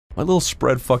My little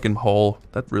spread fucking hole.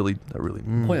 That really.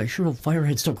 Boy, I sure hope fire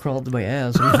ants don't crawl into my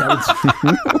ass.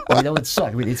 I mean, that would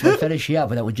suck. I mean, it's my fetish, yeah,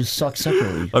 but that would just suck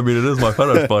separately. I mean, it is my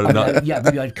fetish, but yeah,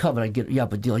 maybe I'd come and I'd get, yeah,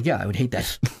 but like, yeah, I would hate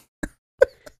that.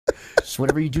 So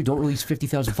whatever you do, don't release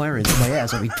 50,000 fire ants in my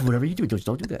ass. I mean, whatever you do, just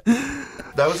don't do that.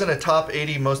 That was in a top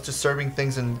 80 most disturbing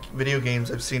things in video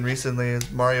games I've seen recently is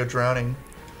Mario drowning.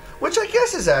 Which I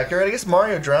guess is accurate. I guess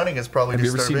Mario drowning is probably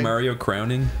disturbing. Have you ever seen Mario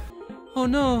crowning? Oh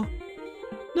no.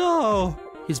 No.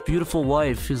 His beautiful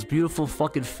wife, his beautiful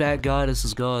fucking fat goddess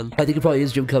is gone. I think it probably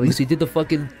is Jim Cummings. He did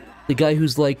the guy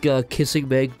who's like kissing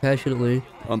Meg passionately.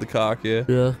 On the cock, yeah.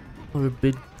 Yeah. On a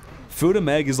big... Fuda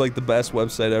Meg is like the best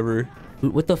website ever.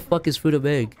 What the fuck is Fuda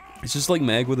Meg? It's just like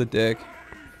Meg with a dick.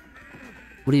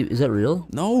 What do you, is that real?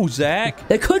 No, Zach.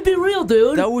 That could be real,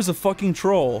 dude. That was a fucking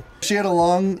troll. She had a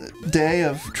long day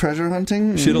of treasure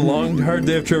hunting. She had a long, hard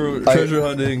day of treasure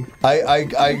hunting.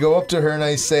 I go up to her and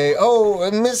I say, "Oh,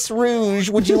 Miss Rouge,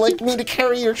 would you like me to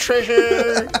carry your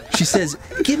treasure?" She says,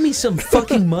 "Give me some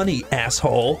fucking money,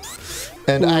 asshole."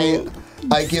 And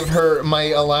I give her my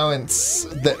allowance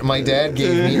that my dad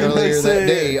gave me earlier that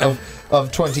day of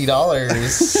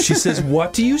 $20. She says,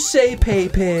 "What do you say, pay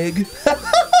pig?"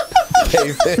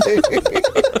 Pay pig.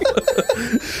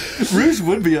 Rouge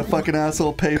would be a fucking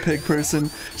asshole pay pig person.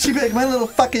 She'd be like, "My little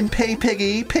fucking pay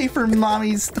piggy, pay for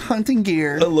mommy's hunting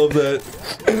gear." I love that.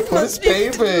 What's pay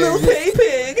pig? Little pay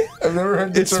pig. I've never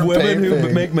heard the It's term women pay who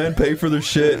pig. make men pay for their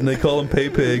shit, and they call them pay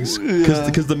pigs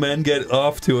because the men get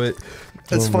off to it.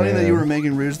 It's funny that you man. were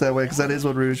making Rouge that way, because that is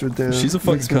what Rouge would do. She's a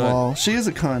fucking cunt. She is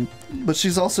a cunt, but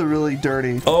she's also really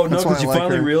dirty. Oh no, That's why because I you like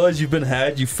finally her. realize you've been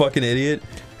had, you fucking idiot.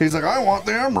 He's like, "I want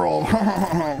the emerald."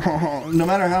 No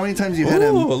matter how many times you hit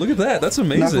him, Oh, look at that. That's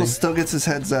amazing. Knuckles still gets his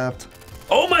head zapped.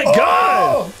 Oh my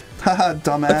god! Haha,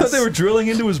 dumbass. I thought they were drilling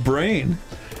into his brain.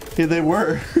 Yeah, they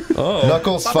were. Oh.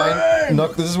 Knuckles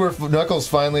this is where Knuckles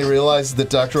finally realized that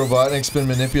Dr. Robotnik's been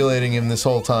manipulating him this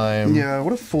whole time. Yeah,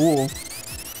 what a fool.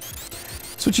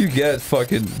 That's what you get,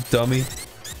 fucking dummy.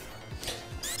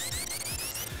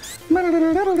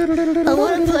 I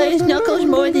want to play Knuckles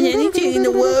more than anything in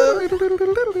the world.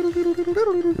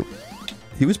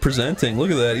 He was presenting.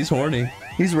 Look at that. He's horny.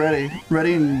 He's ready.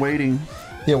 Ready and waiting.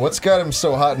 Yeah, what's got him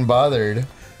so hot and bothered? He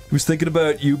was thinking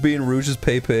about you being Rouge's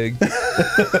pay pig.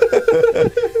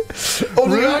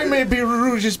 Only I may be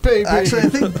Rouge's pay pig. Actually,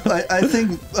 I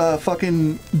think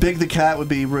fucking Big the Cat would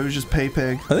be Rouge's pay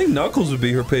pig. I think Knuckles would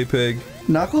be her pay pig.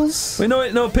 Knuckles? Wait,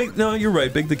 no, Pig. No, you're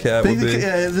right. Big the Cat Big would the be.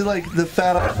 Cat, yeah, they're like the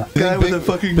fat guy with the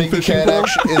fucking Big the fishing Cat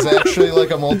pole. is actually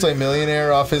like a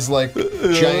multi-millionaire off his like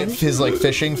his like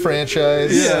fishing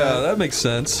franchise. Yeah, that makes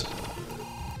sense.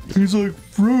 He's like,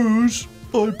 "Rouge,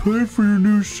 I paid for your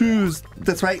new shoes."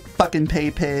 That's right, fucking pay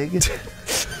pig.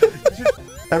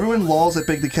 Everyone lolls at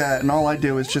Big the Cat, and all I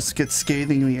do is just get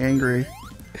scathingly angry.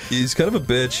 He's kind of a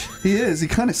bitch. He is. He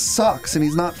kind of sucks, and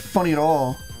he's not funny at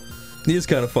all. He is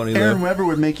kind of funny Aaron though. Weber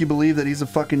would make you believe that he's a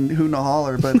fucking hoot and a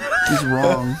holler, but he's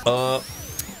wrong.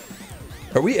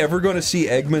 Are we ever going to see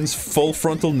Eggman's full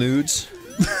frontal nudes?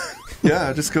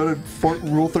 Yeah, just go to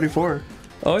Rule 34.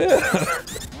 Oh yeah.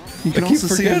 You can I keep also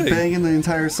see him forgetting. banging the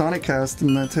entire Sonic cast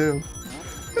in that too.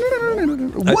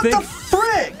 What the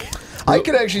frick? I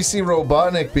could actually see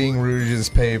Robotnik being Rouge's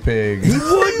pay pig. He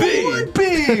would be. He would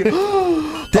be.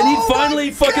 Then he'd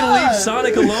finally fucking leave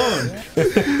Sonic alone.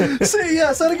 See,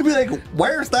 yeah, Sonic could be like,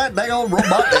 "Where's that dang old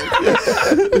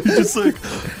Robotnik?" He's just like,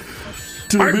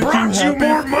 I brought you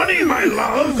more money, my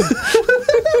love.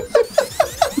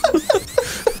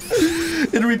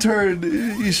 In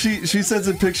return, she sends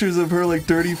him pictures of her like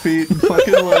dirty feet and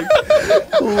fucking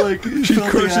like She filthy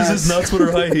crushes ass. his nuts with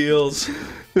her high heels.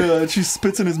 Yeah, and she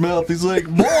spits in his mouth. He's like,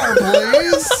 "More,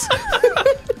 please."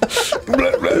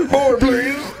 More,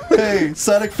 please. Hey,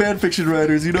 Sonic fanfiction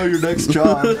writers, you know your next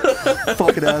job.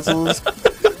 Fucking assholes.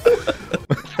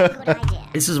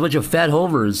 This is a bunch of fat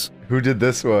homers. Who did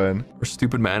this one? Our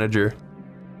stupid manager.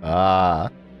 Ah,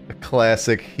 a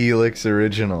classic Helix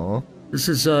original. This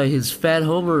is his fat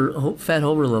homer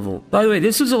level. By the way,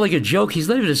 this isn't like a joke. He's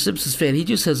not even a Simpsons fan. He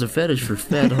just has a fetish for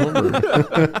fat homer.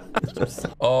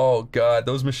 Oh god,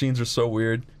 those machines are so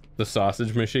weird. The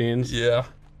sausage machines. Yeah.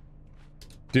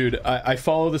 Dude, I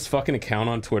follow this fucking account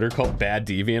on Twitter called Bad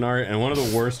DeviantArt, and one of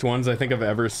the worst ones I think I've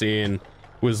ever seen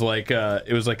was like,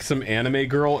 it was like some anime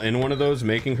girl in one of those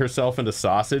making herself into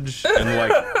sausage, and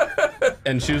like,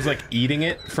 and she was like eating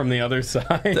it from the other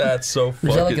side. That's so fucking...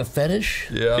 Is that like a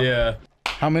fetish? Yeah. Yeah.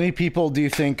 How many people do you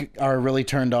think are really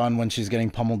turned on when she's getting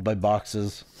pummeled by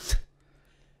boxes?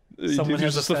 Someone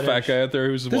There's has just a a fat fetish. guy out there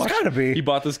who's There's gotta be. He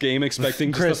bought this game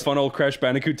expecting Chris. just a fun old Crash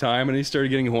Bandicoot time, and he started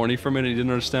getting horny from it, and he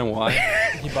didn't understand why.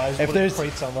 He buys If one there's- of the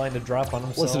crates online to drop on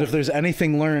himself. Listen, if there's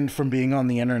anything learned from being on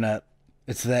the internet,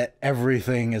 it's that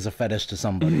everything is a fetish to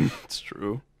somebody. It's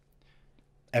true.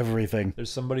 Everything.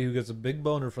 There's somebody who gets a big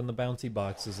boner from the bouncy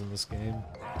boxes in this game.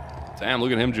 Damn,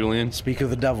 look at him, Julian. Speak of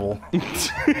the devil.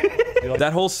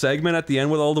 That whole segment at the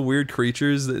end with all the weird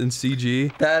creatures in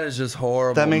CG. That is just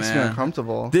horrible. That makes me man.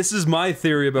 uncomfortable. This is my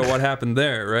theory about what happened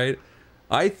there, right?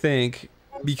 I think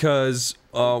because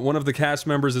one of the cast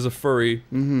members is a furry,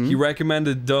 he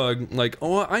recommended Doug, like,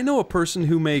 oh, I know a person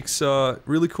who makes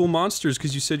really cool monsters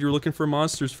because you said you were looking for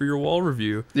monsters for your wall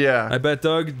review. Yeah. I bet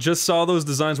Doug just saw those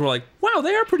designs and were like, wow,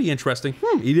 they are pretty interesting.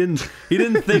 He didn't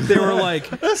think they were like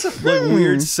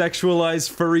weird sexualized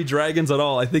furry dragons at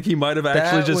all. I think he might have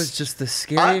actually That was just the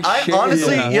scariest I shit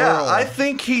honestly, in the yeah, world. I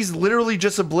think he's literally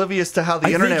just oblivious to how the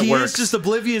I internet think he works. is just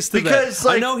oblivious to Because, that.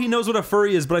 I like- know he knows what a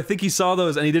furry is, but I think he saw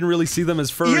those and he didn't really see them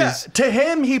as furries. Yeah, to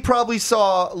him, he probably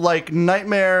saw like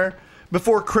Nightmare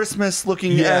Before Christmas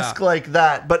looking esque like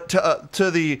that, but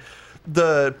to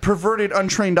the perverted,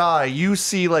 untrained eye, you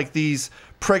see like these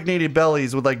pregnated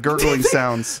bellies with like gurgling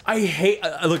sounds. I hate.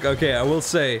 Look, okay, I will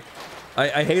say,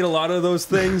 I hate a lot of those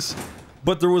things.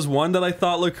 But there was one that I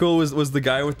thought looked cool. Was the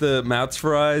guy with the mouths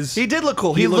for eyes? He did look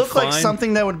cool. He looked like fine.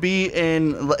 something that would be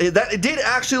in that. It did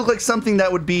actually look like something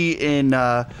that would be in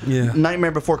Nightmare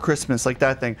Before Christmas, like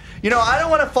that thing. You know, I don't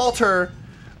want to fault her.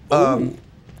 I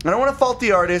don't want to fault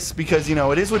the artist because you know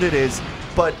it is what it is.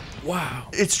 But wow,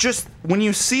 it's just when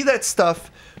you see that stuff.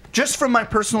 Just from my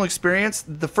personal experience,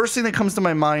 the first thing that comes to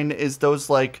my mind is those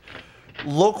like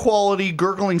low quality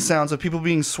gurgling sounds of people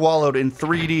being swallowed in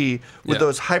 3D with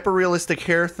those hyper realistic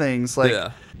hair things. Like,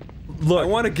 look, I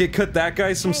want to cut that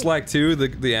guy some slack too, the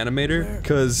animator,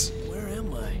 because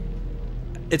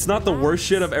it's not the worst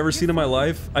shit I've ever seen in my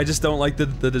life. I just don't like the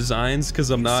designs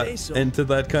because I'm not into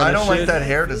that kind of shit. I don't like that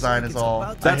hair design at all.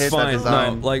 That's fine. That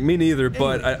design. No, like me neither.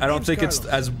 But I don't think it's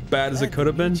as bad as it could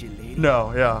have been.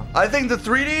 No, yeah. I think the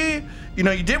 3D, you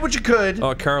know, you did what you could.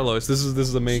 Oh, Carlos, this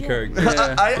is the main character.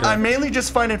 I mainly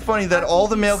just find it funny that all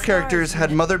the male characters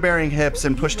had mother-bearing hips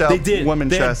and pushed out women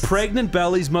They chests. had pregnant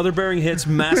bellies, mother-bearing hips,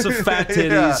 massive fat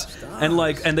titties,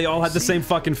 and they all had the same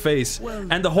fucking face.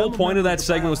 And the whole point of that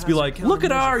segment was to be like, look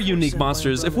at our unique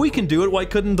monsters. If we can do it, why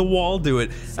couldn't the wall do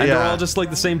it? And they're all just like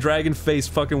the same dragon face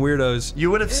fucking weirdos.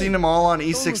 You would have seen them all on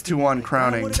E621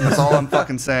 crowning. That's all I'm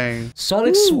fucking saying.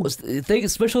 Sonic,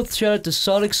 special shout out to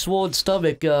Sonic Swollen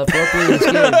Stomach for uploading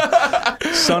this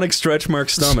game. Sonic stretch mark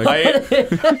stomach.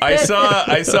 I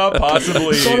saw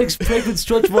possibly Sonic's pregnant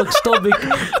stretch mark stomach.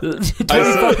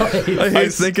 I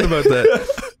hate thinking about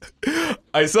that.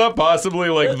 I saw possibly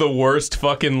like the worst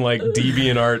fucking like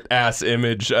DeviantArt ass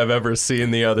image I've ever seen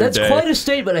the other day. That's quite a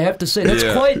statement, I have to say. That's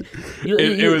quite.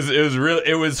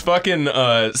 It was fucking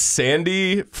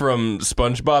Sandy from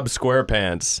SpongeBob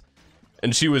SquarePants,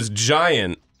 and she was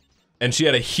giant, and she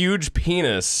had a huge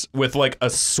penis with like a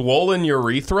swollen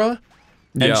urethra.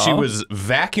 And she was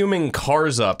vacuuming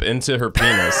cars up into her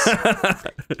penis.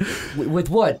 With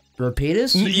what? Her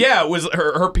penis? Yeah, it was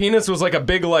her penis was like a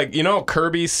big, like, you know,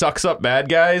 Kirby sucks up bad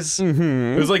guys?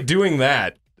 It was like doing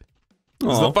that. It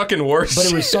was the fucking worst. But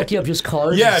it was sucking up just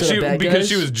cars? Yeah, instead of bad because guys?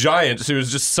 she was giant. She was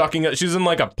just sucking up. She was in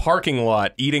like a parking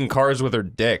lot eating cars with her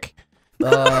dick. Is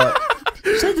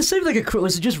that the same like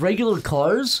was it just regular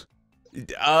cars?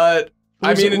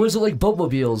 Was it like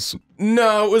boatmobiles?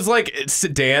 No, it was like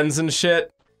sedans and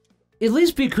shit. At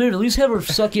least be clear. At least have her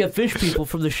sucking up fish people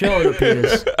from the show in her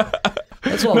penis.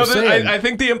 That's all I'm saying. I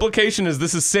think the implication is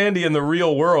this is Sandy in the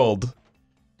real world.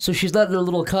 So she's not in a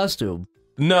little costume?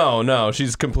 No,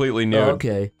 she's completely nude. Oh,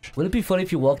 okay. Wouldn't it be funny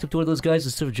if you walked up to one of those guys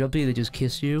instead of jumping, they just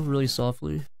kissed you really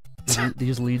softly? They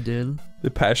just leaned in. They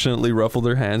passionately ruffled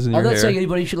their hands in your hair. I'm not saying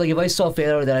anybody should, like, if I saw a fan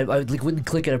art of that, I like, wouldn't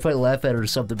click it, I'd probably laugh at it or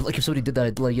something, but like if somebody did that,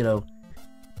 I'd like, you know...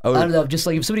 I don't know, just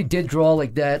like if somebody did draw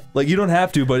like that... Like, you don't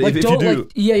have to, but like, if you do...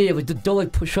 Like, yeah, like, don't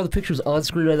like show the pictures on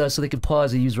screen right now so they can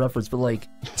pause and use reference, but like...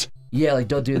 Yeah, like,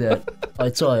 don't do that.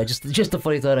 It's all just a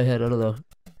funny thought I had, I don't know.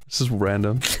 This is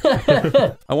random.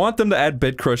 I want them to add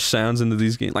bit crush sounds into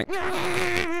these games, like...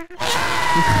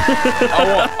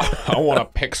 I want a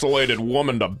pixelated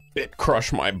woman to bit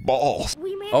crush my balls.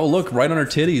 Oh, look, right on her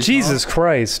titties. Jesus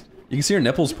Christ. You can see her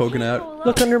nipples poking out.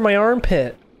 Look under my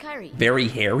armpit. Very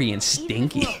hairy and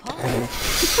stinky.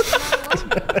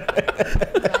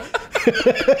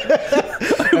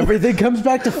 Everything comes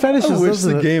back to fetishes, I wish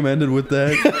doesn't the it? game ended with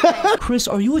that. Chris,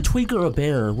 are you a twink or a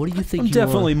bear? What do you think I'm you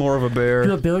definitely are? more of a bear.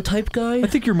 You're a bear type guy? I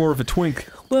think you're more of a twink.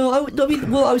 Well, I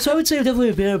would say definitely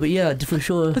a bear, but yeah, for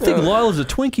sure. I think Lyle is a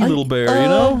Twinkie little bear, you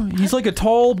know? He's like a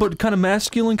tall but kind of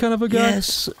masculine kind of a guy.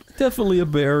 Yes. Definitely a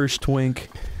bearish twink.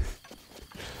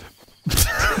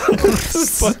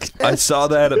 I saw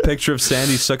that, a picture of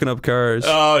Sandy sucking up cars.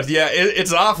 Oh, yeah,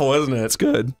 it's awful, isn't it? It's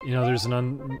good. You know, there's an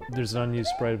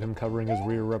unused sprite of him covering his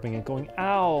rear, rubbing it, going,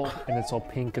 ow! And it's all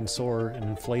pink and sore and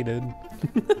inflated.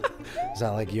 Is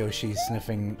that like Yoshi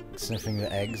sniffing the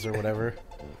eggs or whatever?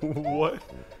 What?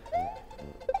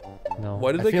 No.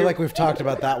 Why did I feel like we've talked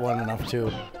about that one enough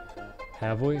too.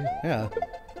 Have we? Yeah.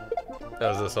 That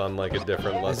was this on like a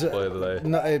different Let's Play that I...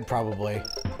 No, probably.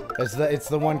 It's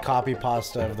the one copy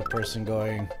pasta of the person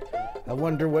going, I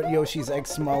wonder what Yoshi's eggs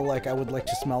smell like. I would like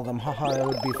to smell them. Haha, that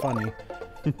would be funny.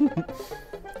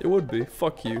 It would be.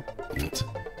 Fuck you.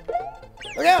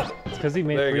 Look out! It's because he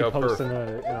made There you 3 go, posts in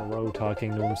a row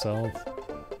talking to himself.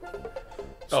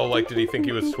 Oh, like, did he think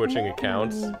he was switching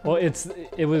accounts? Well,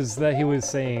 it was that he was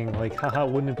saying, like, haha,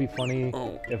 wouldn't it be funny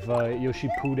if Yoshi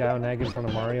pooed out an egg in front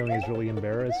of Mario and he's really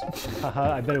embarrassed?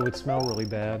 Haha, I bet it would smell really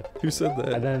bad. Who said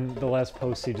that? And then the last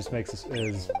post he just makes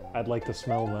is, I'd like to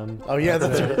smell them. Oh yeah,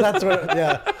 that's what,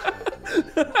 yeah.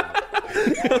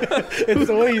 It's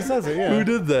the way he says it, yeah. Who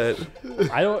did that?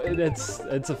 I don't,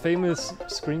 it's a famous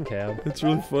screen cap. It's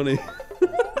really funny.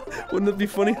 Wouldn't it be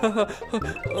funny?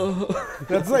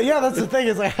 That's like, yeah, that's the thing.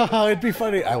 It's like, haha, it'd be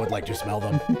funny. I would like to smell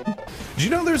them. Do you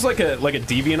know there's like a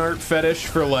DeviantArt fetish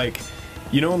for like,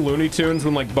 you know in Looney Tunes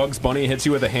when like Bugs Bunny hits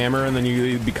you with a hammer and then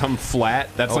you become flat?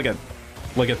 That's like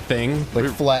a thing. Like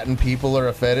flattened people are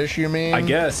a fetish, you mean? I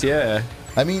guess, yeah.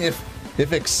 I mean,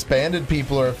 if expanded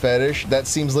people are a fetish, that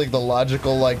seems like the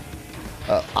logical like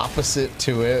opposite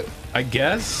to it. I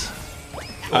guess.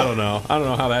 I don't know. I don't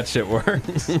know how that shit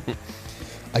works.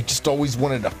 I just always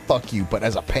wanted to fuck you, but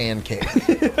as a pancake.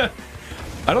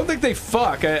 I don't think they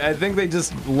fuck. I think they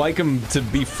just like them to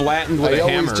be flattened with a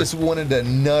hammer. I always just wanted to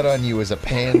nut on you as a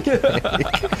pancake.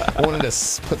 I wanted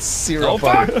to put syrup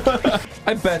on it.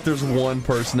 I bet there's one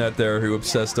person out there who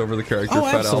obsessed over the character Oh,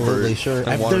 Fat absolutely, Albert. sure.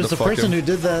 And wanted There's to a fuck person him. who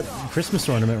did that Christmas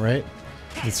ornament, right?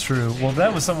 It's true. Well,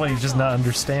 that was somebody just not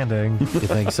understanding. You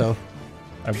think so?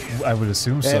 I would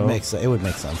assume so. It would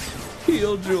make sense.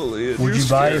 Heal Julian. Would you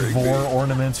buy Vor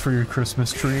ornaments for your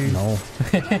Christmas tree? No.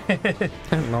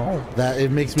 No. That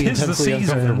it makes me Tis the intensely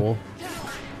season. uncomfortable.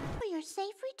 For your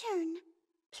safe return,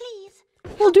 please.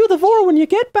 We'll do the Vor when you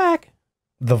get back.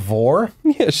 The Vor?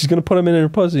 Yeah, she's gonna put him in her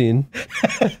pussy and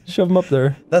shove him up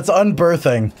there. That's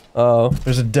unbirthing. Oh.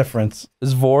 There's a difference.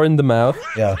 Is Vor in the mouth?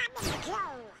 Yeah.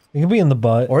 It could be in the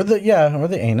butt. Or the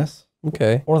anus.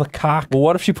 Okay. Or the cock. Well,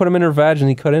 what if she put him in her vag and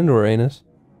he cut into her anus?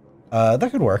 That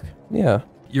could work. Yeah.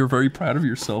 You're very proud of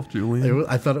yourself, Julian.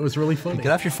 I thought it was really funny.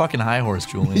 Get off your fucking high horse,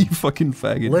 Julian. You fucking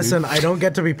faggot. Listen, dude. I don't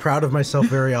get to be proud of myself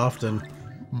very often.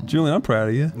 Julian, I'm proud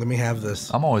of you. Let me have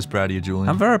this. I'm always proud of you, Julian.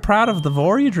 I'm very proud of the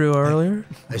Vor you drew earlier.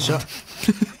 I shot.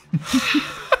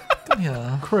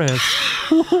 Yeah. Chris.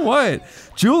 What?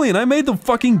 Julian, I made the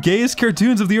fucking gayest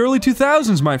cartoons of the early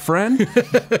 2000s, my friend.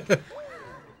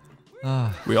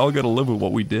 We all gotta live with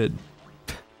what we did.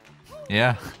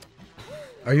 Yeah.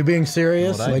 Are you being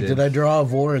serious? What I Like, did. did I draw a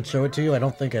Vor and show it to you? I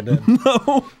don't think I did.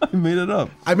 No, I made it up.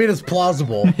 I mean, it's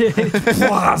plausible.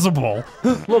 Plausible.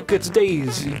 Look, it's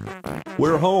Daisy.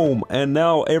 We're home, and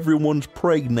now everyone's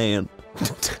pregnant.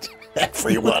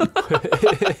 Everyone.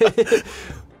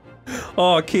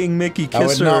 Oh, King Mickey, kiss I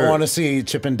would her. not want to see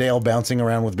Chip and Dale bouncing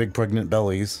around with big pregnant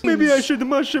bellies. Maybe I should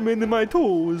mush him into my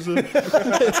toes.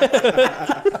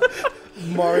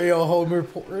 Mario Homer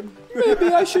porn. Maybe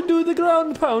I should do the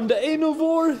ground pound to anal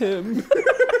Vor him.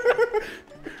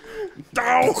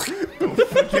 Don't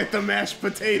forget the mashed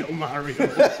potato, Mario.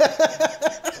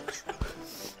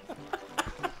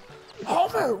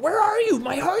 Homer, where are you?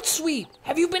 My heart's sweet.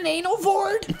 Have you been anal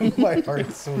vored? My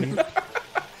heart's sweet.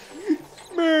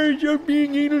 Marge, I'm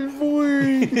being anal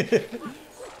void.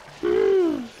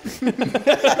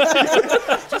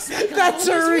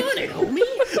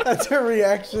 That's her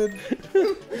reaction.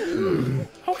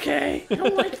 Okay, I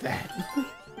don't like that.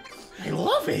 I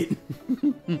love it.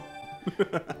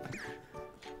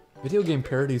 Video game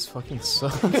parodies fucking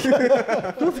suck. No,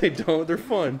 they don't. They're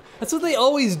fun. That's what they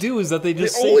always do, is that they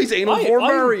just say, always anal for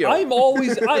Mario. I'm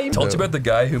always... Told you about the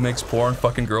guy who makes porn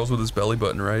fucking girls with his belly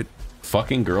button, right?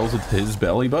 Fucking girls with his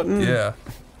belly button? Yeah.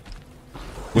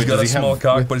 He's got a small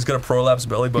cock, but he's got a prolapse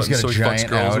belly button, He's so got a he fucks giant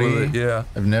girls Audi? with it. Yeah.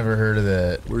 I've never heard of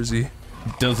that. Where's he?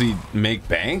 does he make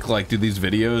bank? Like, do these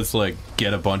videos like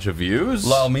get a bunch of views?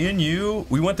 Lyle, me and you,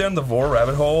 we went down the Vor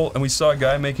rabbit hole and we saw a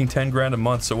guy making 10 grand a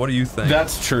month. So what do you think?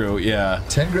 That's true. Yeah.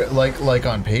 10 grand, like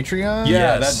on Patreon.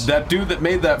 Yeah, Yes. that dude that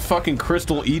made that fucking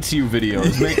Crystal Eats You video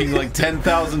is making like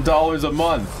 $10,000 a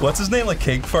month. What's his name? Like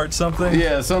Cake Fart something?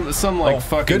 Yeah, some like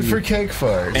fucking Good for cake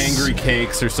farts. angry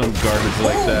cakes or some garbage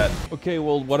like that. Okay,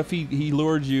 well, what if he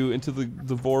lured you into the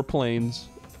Vor planes?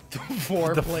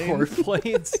 Four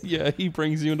planes. Yeah, he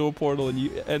brings you into a portal and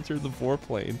you enter the Vor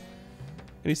plane.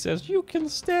 And he says, "You can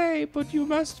stay, but you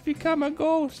must become a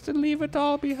ghost and leave it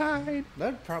all behind."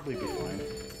 That'd probably be fine.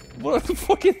 What the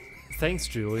fucking... Thanks,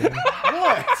 Julian.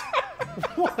 What?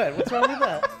 What? What's wrong with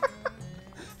that?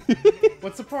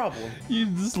 What's the problem? You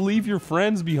just leave your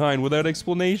friends behind without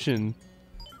explanation.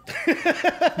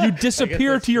 You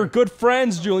disappear to your good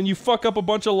friends, Julian. You fuck up a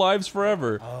bunch of lives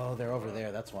forever. Oh, they're over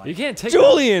there. That's why. You can't take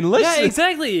Julian, listen. Yeah,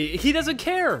 exactly. He doesn't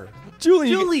care.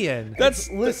 Julian. That's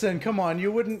Listen, come on.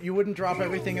 You wouldn't drop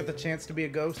everything at the chance to be a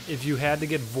ghost. If you had to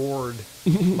get bored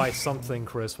by something,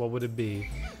 Chris, what would it be?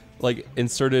 like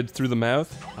inserted through the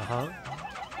mouth. Uh-huh.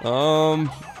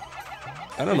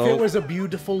 I don't know. If it was a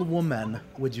beautiful woman,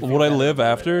 would you? Would I live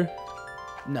after?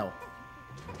 No.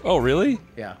 Oh, really?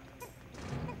 Yeah.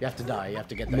 You have to die. You have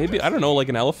to get that. Maybe, I don't know, like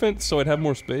an elephant, so I'd have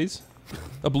more space.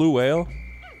 A blue whale.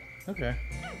 Okay.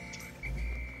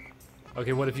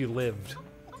 Okay, what if you lived?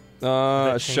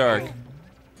 A shark.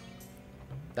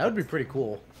 That would be pretty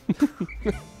cool.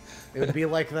 It would be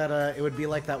like that. It would be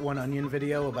like that one Onion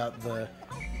video about the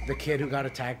kid who got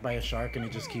attacked by a shark, and he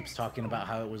just keeps talking about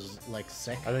how it was like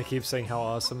sick. And they keep saying how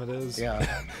awesome it is.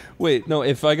 Yeah. Wait, no.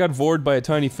 If I got vored by a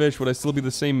tiny fish, would I still be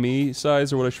the same me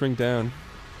size, or would I shrink down?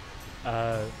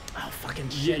 Oh fucking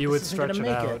shit! You would stretch it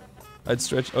out. I'd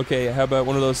stretch. Okay, how about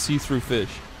one of those see-through fish,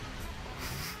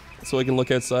 so I can look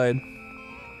outside?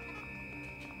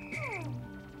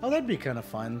 Oh, that'd be kind of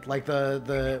fun. Like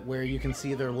the where you can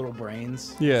see their little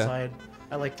brains Yeah. inside.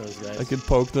 I like those guys. I could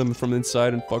poke them from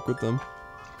inside and fuck with them.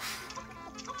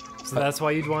 So that's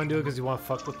why you'd want to do it, because you want to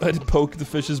fuck with them? I'd poke the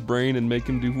fish's brain and make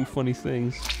him do funny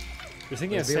things. You're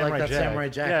thinking of It'd be like Samurai that Jack. Samurai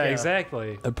Jack, Yeah, yeah.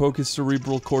 exactly. I'd poke his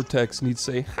cerebral cortex and he'd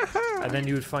say, And then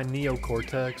you would find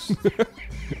neocortex.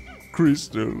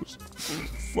 Crystals.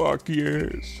 Fuck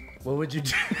yes. What would you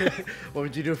do? What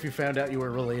would you do if you found out you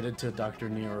were related to Dr.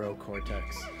 Neurocortex?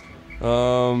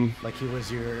 Like he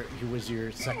was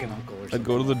your second uncle or something. I'd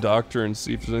go to the doctor and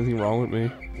see if there's anything wrong with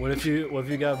me. What if you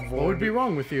got bored? What would be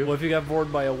wrong with you? What if you got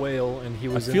bored by a whale and he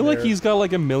was I feel like there? he's got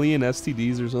like 1 million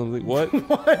STDs or something. What?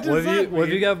 What if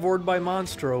you got bored by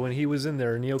Monstro and he was in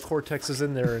there, Neocortex is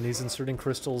in there, and he's inserting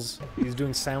crystals, he's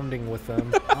doing sounding with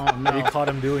them. Oh no! You caught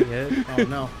him doing it. Oh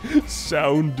no!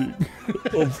 Sounding,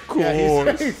 of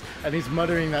course. Yeah, and he's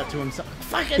muttering that to himself.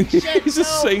 Fucking shit! He's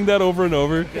just saying that over and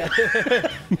over.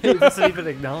 He doesn't even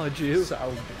acknowledge you.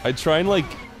 I try and like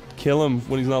kill him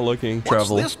when he's not looking.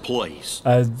 Travel. What's this place?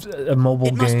 A mobile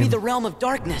It game. must be the realm of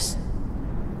darkness.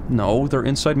 No, they're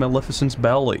inside Maleficent's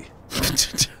belly.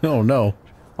 Oh no!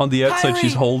 On the outside,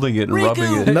 she's holding it and rubbing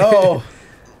it. No.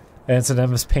 And it's an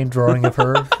MS Paint drawing of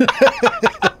her.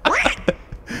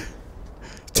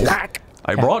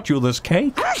 I brought you this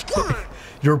cake.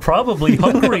 You're probably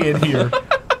hungry in here.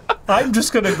 I'm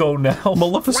just gonna go now.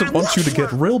 Maleficent wants you to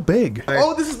get real big.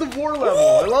 Oh, this is the vor level.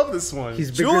 I love this one.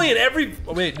 He's bigger. Julian,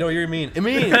 oh, wait, no, you're mean.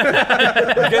 Mean. You're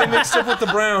getting mixed up with the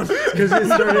brown. Because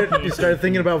you started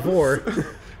thinking about vor.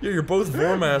 Yeah, you're both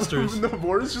vor masters. The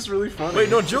vor is just really funny. Wait,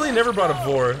 no, Julian never brought a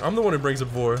vor. I'm the one who brings a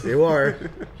vor. You are.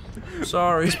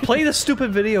 Sorry. Just play the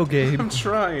stupid video game. I'm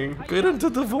trying. Get into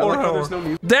the I vor. like how there's no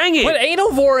music. Dang it! Quit anal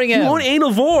voring You him. want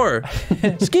anal vor?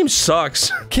 This game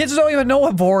sucks. Kids don't even know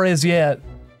what vor is yet.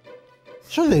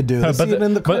 Sure they do. They see it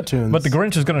in the cartoons. But the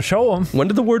Grinch is gonna show them. When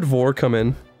did the word vor come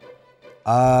in?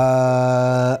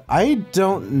 I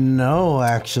don't know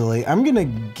actually. I'm gonna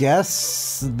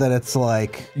guess that it's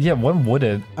like. Yeah, when would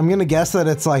it? I'm gonna guess that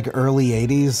it's like early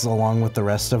 '80s, along with the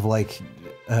rest of like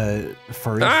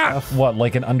furry stuff. What,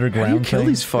 like an How do you underground kill thing?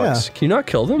 these fucks? Yeah. Can you not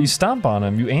kill them? You stomp on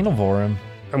him. You anal vor him.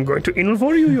 I'm going to anal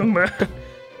vor you, young man.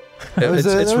 It's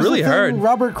There was really a thing, hard.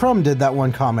 Robert Crumb did that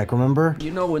one comic, remember?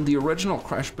 You know, in the original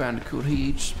Crash Bandicoot, he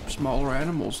eats smaller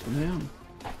animals than him.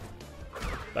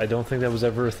 I don't think that was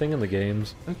ever a thing in the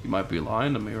games. I think you might be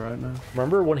lying to me right now.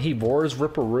 Remember when he vores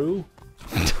Ripperoo?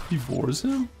 He vores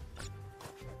him?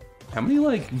 How many,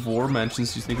 like, vor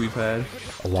mentions do you think we've had?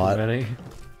 A lot. Many.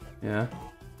 Yeah.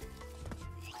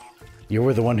 You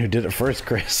were the one who did it first,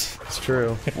 Chris. It's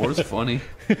true. Vor's funny.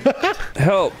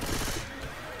 Help!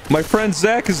 My friend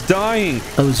Zach is dying!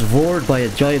 I was vored by a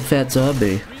giant fat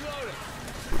zombie.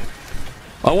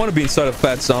 I want to be inside a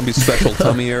fat zombie's special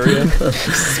tummy area.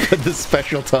 The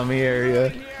special tummy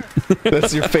area.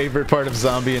 That's your favorite part of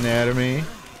zombie anatomy.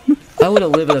 I want to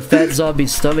live in a fat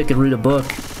zombie's stomach and read a book.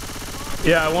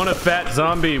 Yeah, I want a fat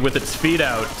zombie with its feet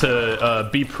out to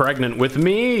be pregnant with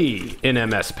me in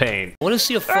MS Paint. I want to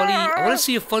see a funny. I want to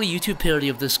see a funny YouTube parody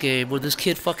of this game where this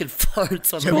kid fucking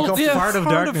farts on the Fart of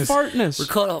darkness. We're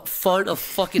called a fart of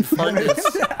fucking fartness.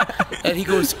 And he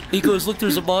goes, look,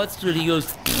 there's a monster, and he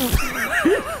goes,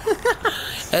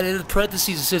 and in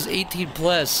parentheses it says 18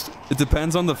 plus. It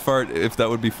depends on the fart if that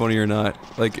would be funny or not.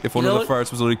 Like if one of the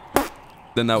farts was like,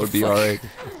 then that would be alright.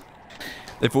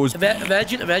 If it was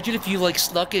imagine if you like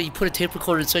snuck it, you put a tape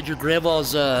recorder inside your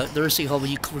grandma's nursing home,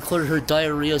 and you recorded her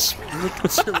diarrhea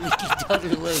leaking down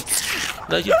her leg.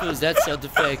 Imagine if it was that sound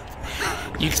effect.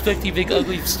 You expect the big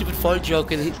ugly stupid fart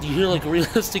joke, and you hear like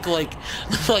realistic like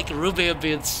room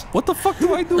ambience. What the fuck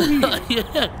do I do here?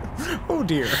 Yeah. Oh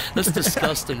dear. That's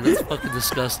disgusting. That's fucking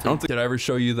disgusting. Did I ever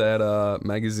show you that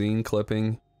magazine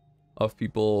clipping of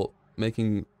people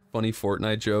making funny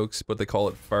Fortnite jokes, but they call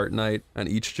it Fart Night, and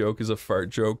each joke is a fart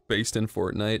joke based in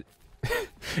Fortnite?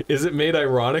 Is it made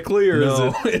ironically, or no,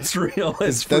 is it? It's real.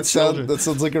 It's that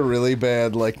sounds like a really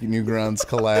bad like Newgrounds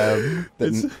collab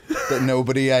that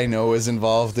nobody I know is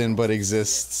involved in but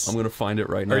exists. I'm gonna find it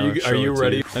right now. Are you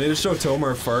ready? I need to show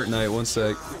Tomar Fart Night. One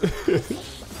sec.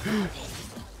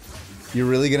 You're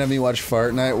really gonna have me watch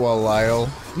Fart Night while Lyle?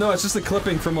 No, it's just a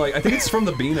clipping from like, I think it's from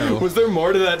the Beano. Was there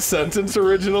more to that sentence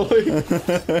originally?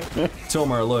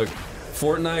 Tomar, look.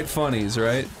 Fortnite funnies,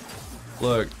 right?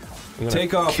 Look.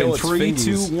 Take off in 3,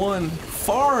 2, 1.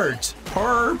 Fart!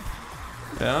 Harp!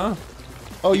 Yeah?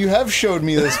 Oh, you have showed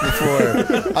me this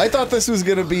before. I thought this was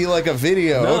gonna be like a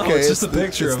video. No, okay, it's just a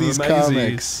picture of these a magazine.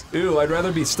 comics. Ew, I'd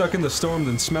rather be stuck in the storm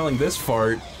than smelling this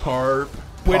fart. Harp.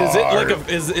 Wait, is it like a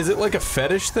is it like a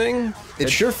fetish thing? It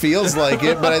sure feels like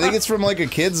it, but I think it's from like a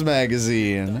kids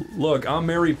magazine. Look, I'm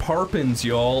Mary Parpins,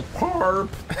 y'all. Parp.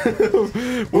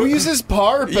 Who uses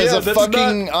parp as a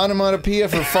fucking onomatopoeia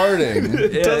for farting?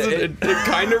 It doesn't. It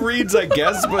kind of reads, I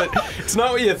guess, but it's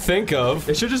not what you think of.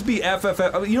 It should just be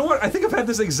FFF. I mean, you know what? I think I've had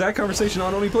this exact conversation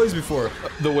on OneyPlays before.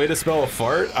 The way to spell a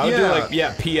fart? I would do like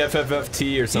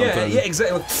PFFFT or something. Yeah,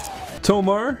 exactly.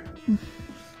 Tomar.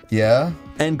 Yeah.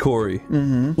 And Corey.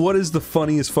 What is the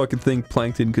funniest fucking thing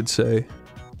Plankton could say?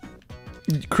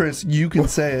 Chris, you can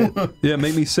say it. Yeah,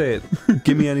 make me say it.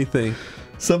 Give me anything.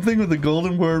 Something with the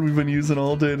golden word we've been using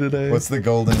all day today. What's the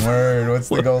golden word? What's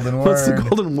the golden word? What's the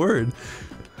golden word?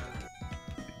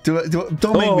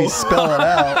 Don't make me spell it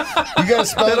out. You gotta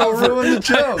spell it out. Ruin the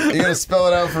joke. You gotta spell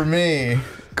it out for me.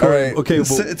 Corey, right. okay,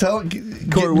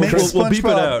 Corey, we'll beep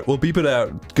it out. We'll beep it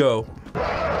out. Go.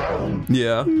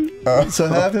 Yeah. So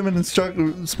have him instruct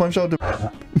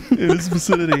SpongeBob in his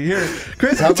vicinity. Here,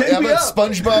 Chris, how take about me up.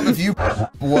 SpongeBob? If you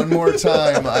one more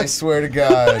time, I swear to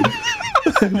God,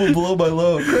 I will blow my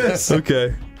load, Chris.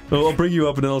 Okay. Well, I'll bring you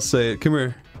up and then I'll say it. Come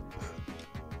here.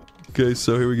 Okay,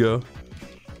 so here we go.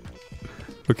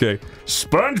 Okay.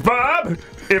 SpongeBob,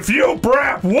 if you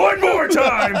brap one more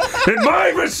time in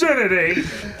my vicinity.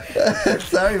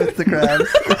 Sorry, Mr. Krabs.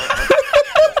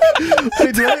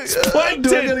 Wait, do I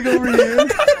gotta go over here?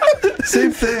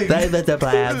 Same thing.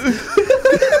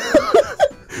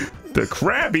 The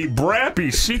Krabby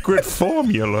Brappy secret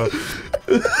formula.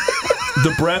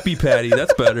 The Brappy Patty,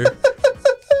 that's better.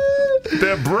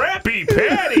 The Brappy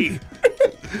Patty.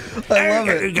 I love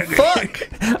it. Fuck!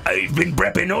 I've been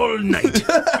prepping all night.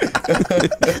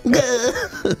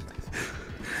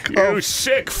 You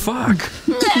sick fuck.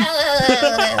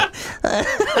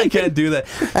 I can't do that.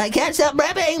 I can't stop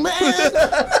rapping.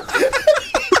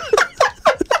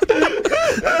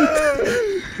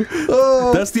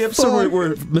 That's the episode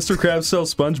where Mr. Krabs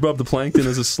sells SpongeBob the Plankton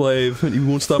as a slave and he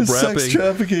won't stop rapping. Sex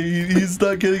trafficking. He's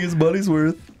not getting his money's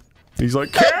worth. He's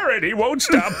like, Carrot, he won't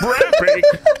stop rapping.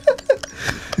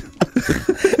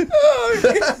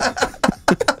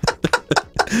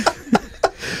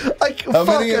 How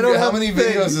many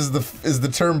videos is the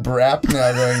term brap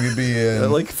now going to be in?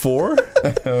 Like 4?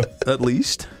 At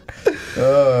least.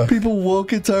 People won't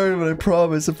get tired of it, I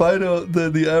promise. If I don't,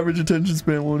 then the average attention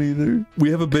span won't either. We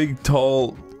have a big,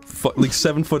 tall, like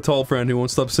 7 foot tall friend who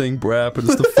won't stop saying brap, and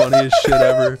it's the funniest shit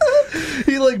ever.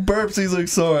 He like burps, he's like,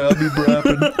 sorry, I'll be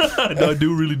brapping. No, I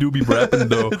really do be brapping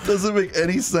though. It doesn't make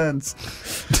any sense.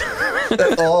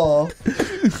 At all.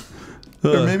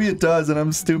 Or maybe it does, and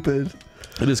I'm stupid.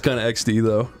 It is kind of XD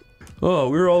though. Oh,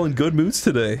 we're all in good moods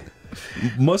today.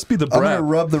 Must be the brap. I'm gonna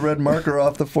rub the red marker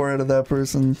off the forehead of that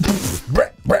person.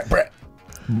 Brap, brap, brap.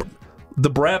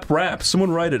 The brap rap. Someone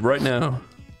write it right now.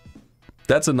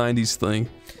 That's a 90s thing.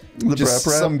 Just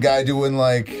some guy doing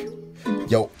like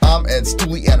Yo, I'm Ed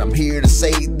Stooley, and I'm here to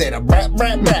say that I rap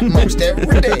most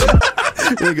every day.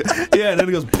 Yeah, and then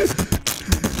it goes.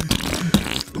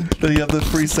 Then you have the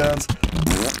free sounds.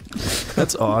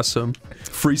 That's awesome.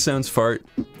 Free sounds fart.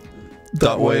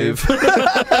 .wave. That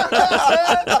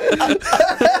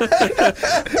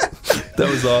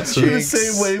was awesome. The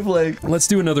same wavelength. Let's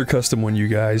do another custom one, you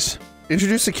guys.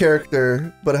 Introduce a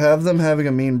character, but have them having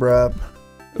a mean brap.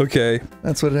 Okay.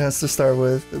 That's what it has to start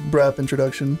with. Brap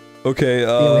introduction. Okay,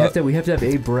 yeah, we have to have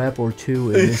a brap or two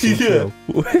in this intro.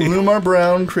 Lumar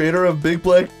Brown, creator of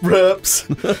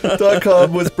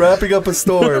BigBlackBraps.com, was brapping up a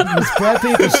storm. Was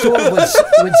brapping up a storm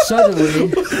when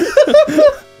suddenly...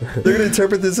 They're gonna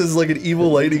interpret this as like an evil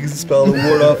lightning spell to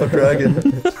ward off a dragon.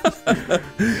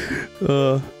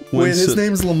 Wait, his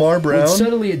name's Lamar Brown? When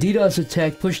suddenly a DDoS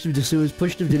attack pushed him to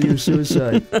near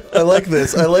suicide. I like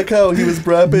this. I like how he was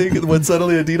brapping when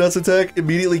suddenly a DDoS attack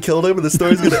immediately killed him, and the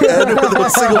story's gonna end with a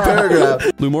single paragraph.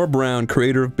 Lumar Brown,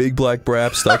 creator of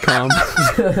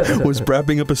BigBlackBraps.com, was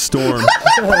brapping up a storm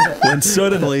when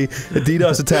suddenly a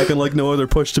DDoS attack unlike no other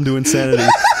pushed him to insanity.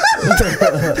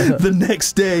 The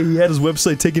next day, he had his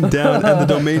website taken down and the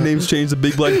domain names changed to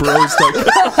BigBlackBros.com.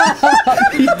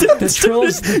 The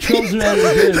trolls are out of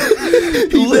good. He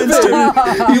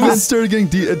then started getting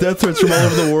death threats from all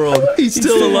over the world. He's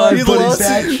still alive, but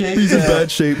he's in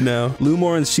bad shape now.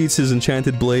 Lumar unsheaths his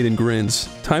enchanted blade and grins.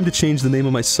 Time to change the name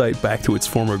of my site back to its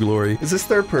former glory. Is this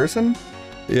third person?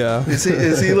 Yeah. Is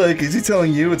he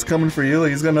telling you it's coming for you?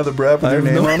 Like he's got another brap with your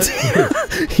name on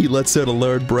it? He lets out a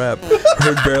loud brap,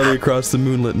 heard barely across the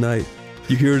moonlit night.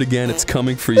 You hear it again, it's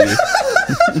coming for you.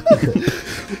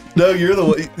 No, you're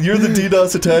the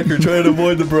DDoS attacker trying to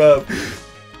avoid the brap.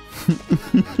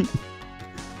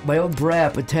 My own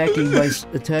brap attacking me.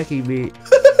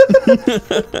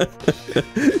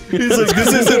 He's like,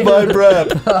 this isn't my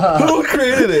brap. Who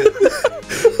created it?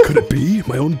 Could it be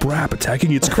my own brap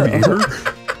attacking its creator?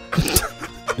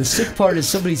 The sick part is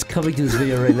somebody's coming to this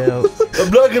video right now.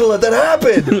 I'm not gonna let that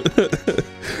happen!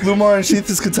 Lumar unsheaths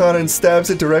his katana and stabs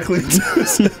it directly into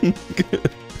his head.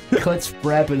 Cuts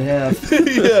brap in half.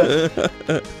 Yeah.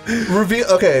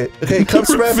 Okay,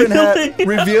 cuts brap in half,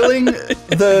 revealing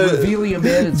a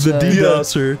man inside. The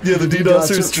DDoSer. Yeah, the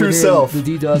DDoSer's true within, self. The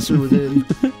DDoSer within.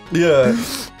 Yeah.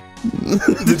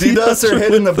 The DDoSer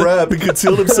hid in the brap and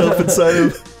concealed himself inside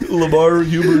of Lamar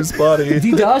Huber's body.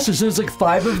 The DDoSer, so there's like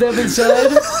 5 of them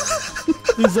inside?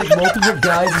 There's like multiple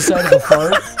guys inside of a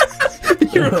fart?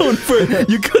 Your own fart.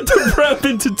 You cut the brap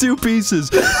into 2 pieces.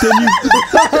 Then you...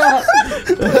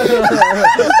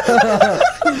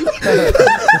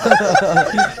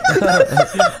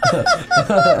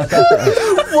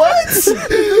 What?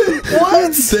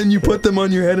 Then you put them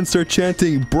on your head and start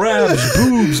chanting, brabs,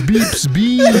 boobs, beeps,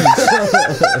 bees.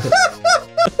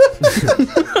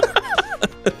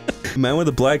 Man with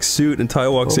a black suit and tie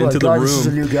walks into the room. This is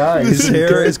a new guy. His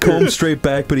hair is combed straight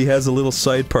back, but he has a little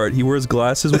side part. He wears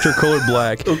glasses, which are colored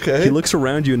black. Okay. He looks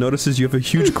around you and notices you have a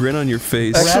huge grin on your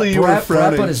face. Actually, you were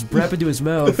frowning. Brap into his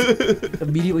mouth.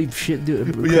 Immediately shit.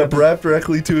 Yeah, brap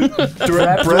directly to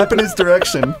brap in his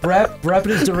direction. Brap in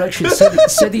his direction,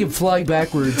 sending him flying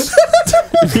backwards.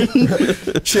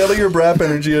 Channel your brap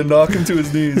energy and knock him to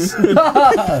his knees.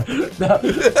 Knock him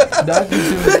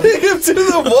to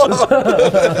the wall.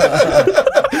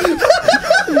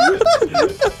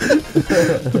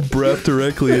 Brap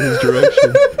directly in his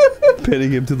direction,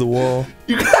 pinning him to the wall.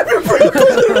 You grab your brap by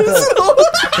the wrist.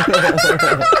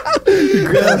 You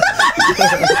grab.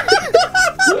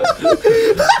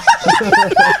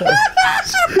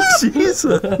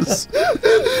 Jesus.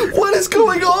 What is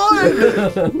going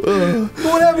on?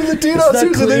 What happened to the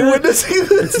DDoSers? Are they witnessing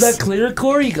this? It's not clear,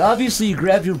 Corey. Obviously, you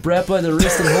grab your brap by the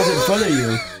wrist and hold it in front of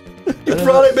you. You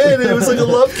brought him in. It was like a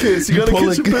love kiss. You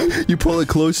pull it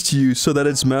close to you so that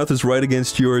its mouth is right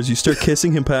against yours. You start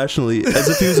kissing him passionately, as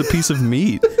if he was a piece of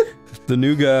meat. The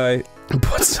new guy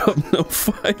puts up no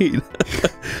fight.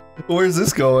 Where's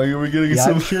this going? Are we getting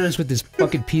I'm curious what this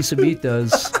fucking piece of meat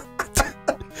does.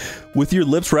 With your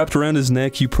lips wrapped around his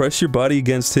neck, you press your body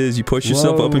against his, you push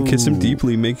yourself up and kiss him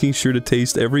deeply, making sure to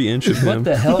taste every inch of him. What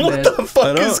the hell, man? What the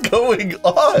fuck is going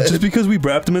on? Just because we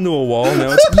wrapped him into a wall,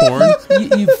 now it's porn?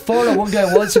 You fought on one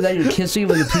guy once and now you're kissing him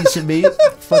like a piece of meat?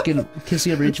 Fucking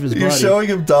kissing every inch of his body. You're showing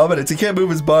him dominance. He can't move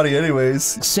his body anyways.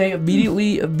 Say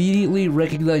immediately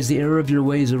recognize the error of your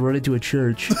ways and run into a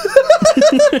church.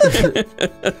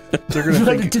 They're gonna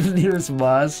run into the nearest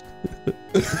mosque.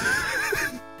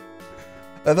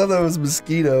 I thought that was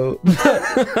mosquito.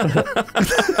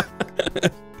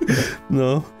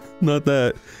 No, not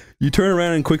that. You turn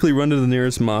around and quickly run to the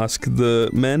nearest mosque. The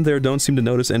men there don't seem to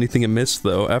notice anything amiss,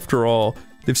 though. After all,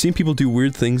 They've seen people do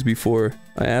weird things before.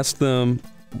 I asked them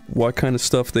what kind of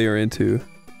stuff they are into.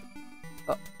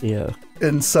 Yeah.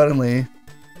 And suddenly,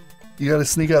 you gotta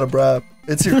sneak out a brap.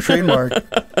 It's your trademark.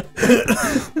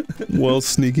 While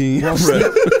sneaking While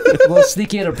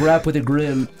sneaking at a brap with a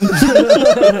grin.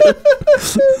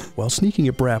 While sneaking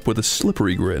a brap with a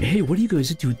slippery grin. Hey, what are you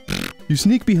guys into? You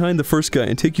sneak behind the first guy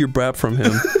and take your brap from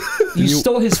him. You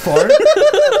stole his fart?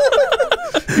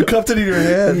 You cupped it in your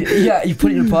hand. Yeah, you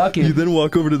put it in your pocket. You then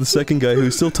walk over to the second guy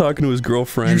who's still talking to his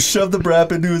girlfriend. You shove the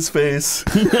brap into his face.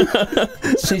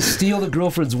 Say, steal the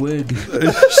girlfriend's wig.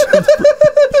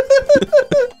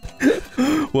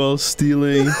 While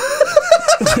stealing...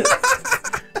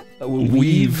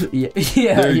 Weave.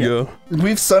 Yeah, there you go.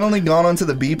 We've suddenly gone onto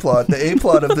the B plot. The A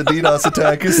plot of the DDoS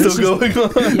attack is still going on.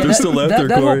 Yeah, They're still out there,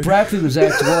 that whole Corey. brap thing was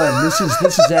Act 1. This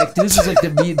is like the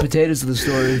meat and potatoes of the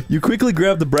story. You quickly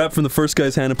grab the brap from the first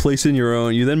guy's hand and place it in your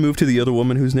own. You then move to the other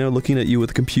woman who's now looking at you with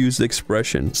a confused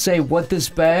expression. Say, what this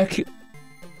back?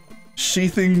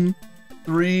 Sheathing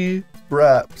 3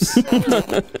 braps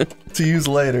to use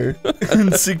later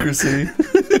in secrecy.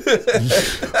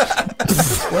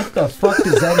 What the fuck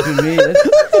does that even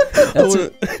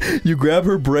mean? You grab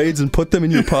her braids and put them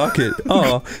in your pocket.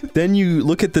 Oh, then you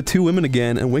look at the two women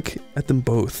again and wink at them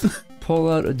both. Pull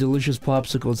out a delicious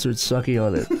popsicle and start sucking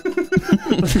on it.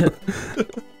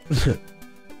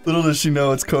 Little does she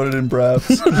know it's coated in braps.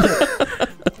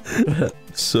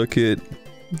 Suck it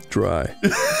dry.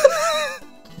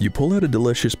 You pull out a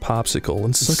delicious popsicle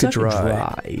and suck it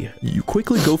dry. You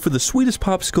quickly go for the sweetest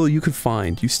popsicle you could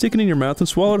find. You stick it in your mouth and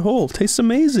swallow it whole. Tastes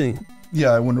amazing. Yeah,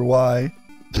 I wonder why.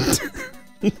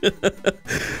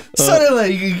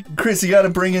 Suddenly, Chris, you gotta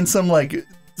bring in some, like,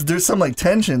 there's some, like,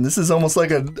 tension. This is almost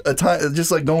like a time, just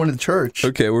like going to church.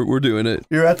 Okay, we're doing it.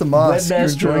 You're at the mosque, you're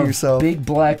enjoying yourself. Big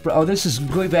Black... Oh, this is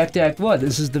going back to Act 1.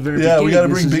 This is the very beginning. Yeah, we gotta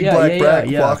bring Big Black Brack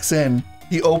walks in.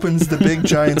 He opens the big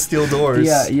giant steel doors.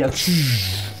 Yeah.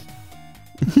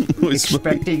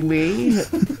 Expecting me?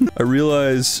 I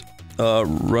realize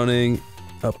running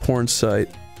a porn site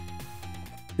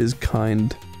is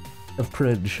kind of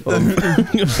cringe.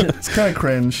 It's kind of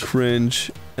cringe.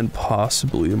 Cringe and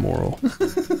possibly immoral.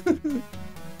 With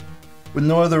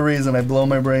no other reason, I blow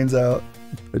my brains out.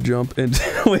 I jump into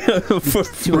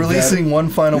releasing one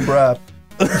final brap.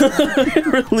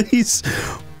 Release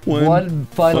one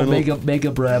final mega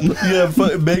brap. Yeah,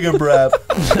 mega brap.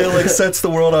 It like sets the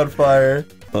world on fire.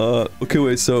 Okay,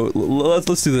 wait. So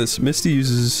let's do this. Misty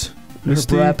uses her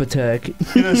brap attack.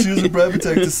 Yeah, she uses a brap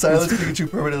attack to silence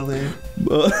Pikachu permanently.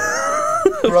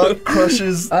 Brock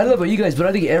crushes. I don't know about you guys, but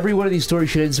I think every one of these stories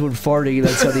should end someone farting, and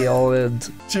that's how they all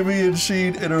end. Jimmy and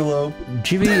Sheen interlope.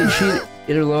 Jimmy and Sheen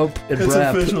interlope and it's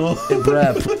brap. Official. And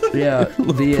brap. Yeah,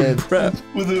 the end. Brap.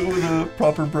 With a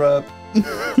proper brap.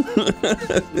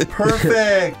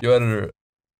 Perfect. You editor,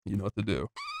 you know what to do.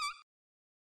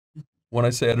 When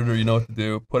I say editor, you know what to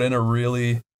do. Put in a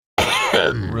really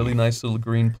nice little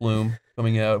green plume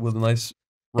coming out with a nice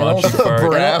raunchy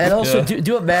fart. And also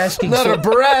do a masking. Not a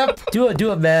brap.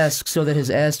 Do a mask so that his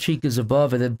ass cheek is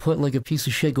above, and then put like a piece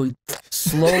of shit going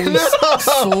slowly,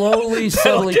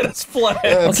 subtly. Get us flat.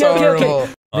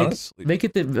 Okay. Honestly. Make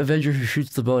it the Avenger who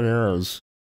shoots the bow and arrows.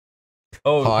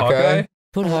 Oh, Hawkeye?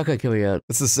 Put Hawkeye coming out.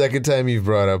 That's the second time you've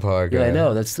brought up Hawkeye. Yeah, I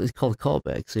know. It's called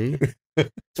callback, see? It's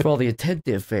for all the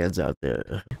attentive fans out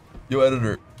there. Yo,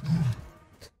 editor.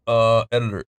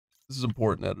 Editor. This is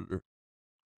important, editor.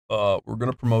 We're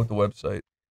gonna promote the website.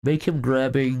 Make him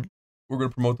grabbing. We're gonna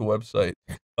promote the website.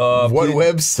 What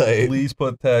website? Please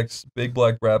put text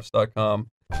bigblackbraps.com.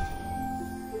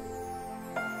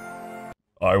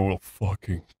 I will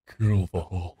fucking kill the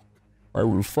Hulk. I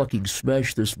will fucking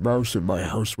smash this mouse in my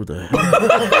house with a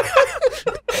hammer.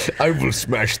 I will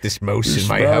smash this mouse in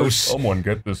my house. Someone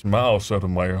get this mouse out of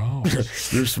my house.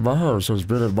 This mouse has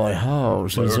been in my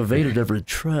house. It's evaded every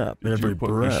trap and every This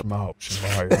brap. mouse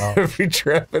in my house. Every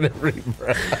trap and every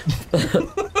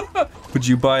brap. Would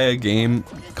you buy a game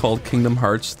called Kingdom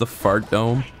Hearts: The Fart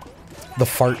Dome? The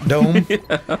Fart Dome?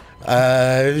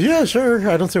 Yeah, sure.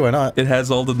 I don't see why not. It has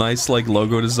all the nice like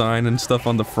logo design and stuff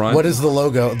on the front. What is the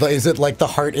logo? Is it like the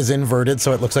heart is inverted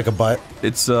so it looks like a butt?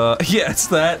 It's yeah, it's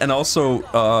that, and also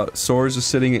Sora's is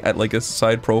sitting at like a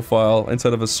side profile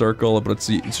instead of a circle, but it's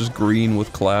just green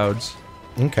with clouds.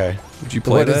 Okay. Would you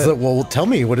play that? Well, tell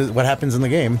me what happens in the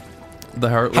game. The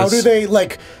Heartless. How do they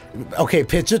like? Okay,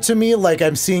 pitch it to me like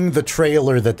I'm seeing the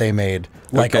trailer that they made.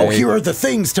 Like, Okay. oh, here are the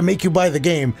things to make you buy the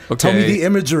game. Tell me Okay. the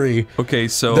imagery. Okay,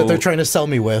 so that they're trying to sell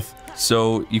me with.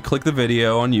 So you click the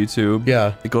video on YouTube.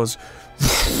 Yeah. It goes,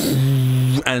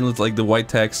 and it's like the white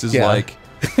text is Yeah. like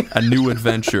a new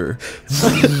adventure.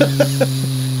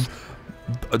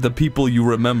 the people you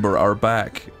remember are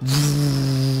back.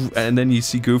 And then you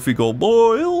see Goofy go,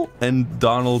 boil, and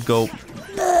Donald go,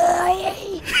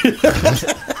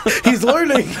 he's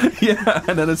learning. Yeah,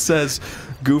 and then it says,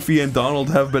 Goofy and Donald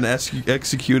have been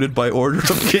executed by order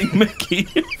of King Mickey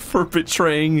for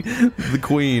betraying the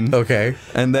Queen. Okay.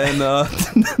 And then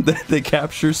they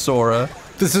capture Sora.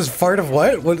 This is Fart of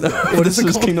what? What this is it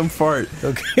is called? Kingdom Fart.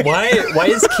 Okay. Why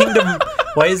is Kingdom?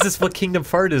 Why is this what Kingdom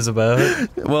Fart is about?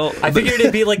 Well, I figured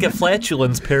it'd be like a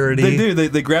flatulence parody. They do.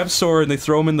 They grab Sora and they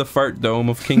throw him in the fart dome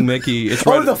of King Mickey. It's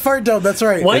Oh, the fart dome. That's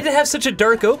right. Why did it have such a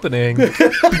dark opening?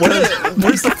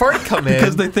 Where's the fart come in?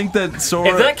 Because they think that Sora.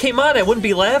 If that came on, I wouldn't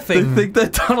be laughing. They think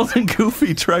that Donald and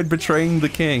Goofy tried betraying the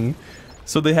king.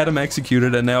 So they had him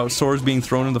executed, and now Sora's being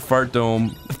thrown in the fart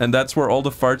dome, and that's where all the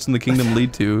farts in the kingdom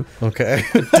lead to. Okay.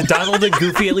 Did Donald and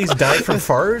Goofy at least die from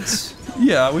farts?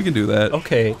 Yeah, we can do that.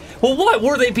 Okay. Well, what?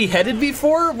 Were they beheaded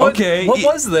before? What, Okay. What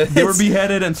was this? They were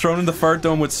beheaded and thrown in the fart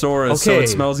dome with Sora, so Okay. it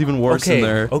smells even worse in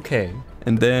there. Okay.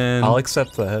 And then... I'll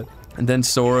accept that. And then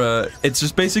Sora... It's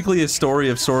just basically a story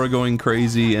of Sora going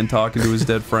crazy and talking to his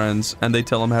dead friends, and they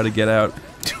tell him how to get out.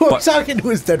 Talking to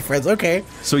his dead friends, okay.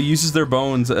 So he uses their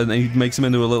bones, and he makes them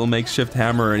into a little makeshift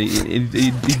hammer, and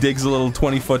he digs a little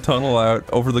 20-foot tunnel out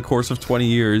over the course of 20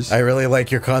 years. I really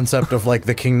like your concept of like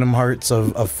the Kingdom Hearts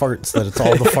of farts, that it's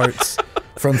all the farts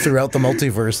from throughout the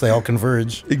multiverse, they all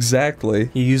converge. Exactly.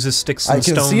 He uses sticks I and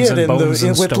can stones see it and in bones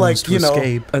and with stones like, to you know,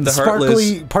 escape. And the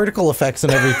sparkly particle effects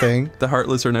and everything. The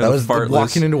Heartless are now I the was Fartless.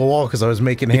 walking into a wall because I was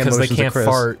making hand Because they motions to can't Chris.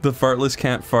 fart. The Fartless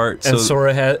can't fart. And so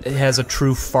Sora has a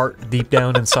true fart deep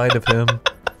down inside of him.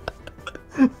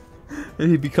 And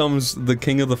he becomes the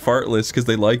king of the fartless because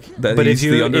they like that But he's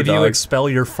if the you underdog. expel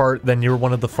your fart, then you're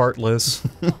one of the fartless.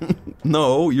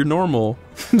 No, you're normal.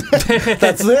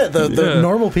 That's it. The Yeah.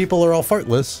 normal people are all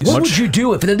fartless. What would you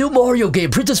do if in a new Mario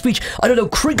game, Princess Peach, I don't know,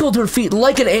 crinkled her feet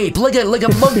like an ape, like a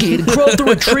monkey, and crawled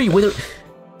through a tree with her?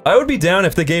 I would be down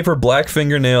if they gave her black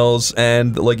fingernails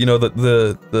and like you know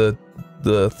the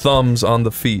thumbs on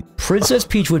the feet. Princess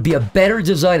Peach would be a better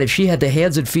design if she had the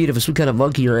hands and feet of some kind of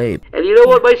monkey or ape. And you know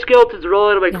what? My skeletons are all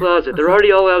out of my closet. They're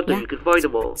already all out there. You can find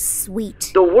them all.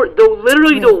 Sweet.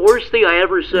 Literally the worst thing I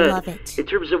ever said Love it. in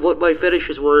terms of what my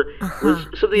fetishes were was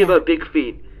something about big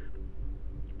feet.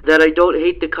 That I don't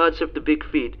hate the concept of big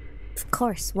feet. Of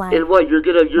course. Why? And what you're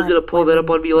gonna pull that up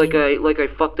on me like I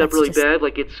fucked up That's really just- bad,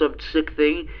 like it's some sick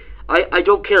thing. I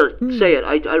don't care. Say it.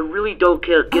 I really don't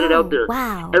care. Get it out there.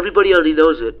 Wow. Everybody already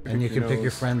knows it. And you can pick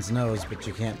your friend's nose, but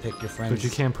you can't pick your friend's. But you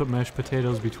can't put mashed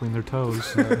potatoes between their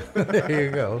toes. There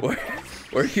you go.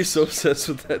 Why are you so obsessed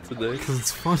with that today? Because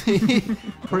it's funny.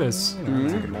 Chris,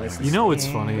 you know it's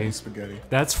funny.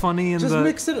 That's funny in Just the...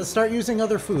 mix it. Start using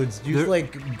other foods. Use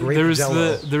like grape there's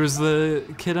Jell-O. there's the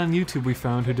kid on YouTube we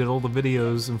found who did all the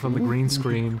videos in front of the green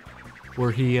screen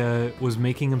where he was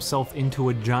making himself into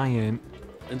a giant.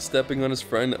 And stepping on his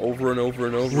friend over and over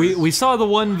and over. We saw the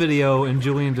one video and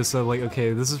Julian just said like,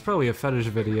 okay, this is probably a fetish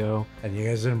video. And you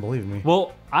guys didn't believe me.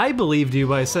 Well, I believed you,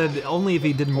 but I said only if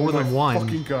he did more than one.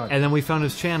 fucking God. And then we found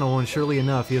his channel, and surely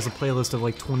enough, he has a playlist of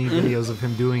like 20 videos of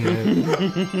him doing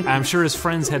it. I'm sure his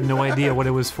friends had no idea what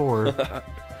it was for.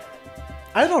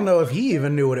 I don't know if he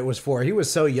even knew what it was for. He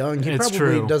was so young. He It's probably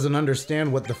true. doesn't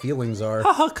understand what the feelings are.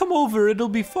 Haha, come over, it'll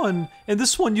be fun. And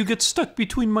this one you get stuck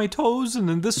between my toes, and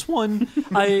then this one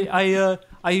I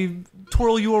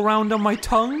twirl you around on my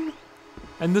tongue.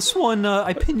 And this one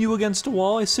I pin you against a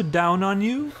wall, I sit down on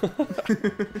you.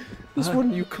 This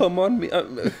one you come on me.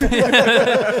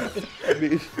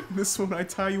 This one I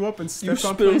tie you up and step You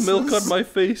on spill places. milk on my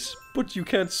face, but you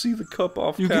can't see the cup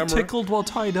off You camera. get tickled while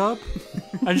tied up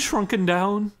and shrunken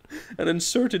down And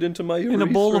inserted into my in a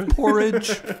bowl of urethra.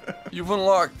 porridge. You've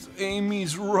unlocked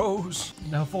Amy's rose.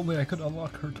 Now if only I could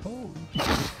unlock her toes.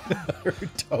 Her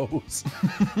toes.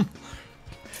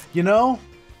 You know,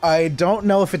 I don't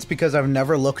know if it's because I've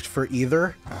never looked for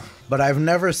either, but I've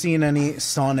never seen any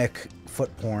Sonic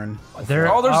foot porn. There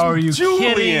are you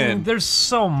kidding? There's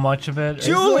so much of it.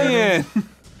 Julian!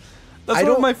 That's I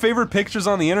one of don't- my favorite pictures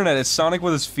on the internet. Is Sonic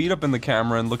with his feet up in the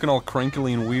camera and looking all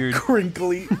crinkly and weird.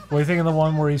 Crinkly. What do you think of the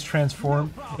one where he's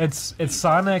transformed? It's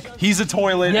Sonic. He's a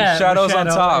toilet. Yeah, and Shadow's on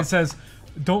Shadow, top. It says,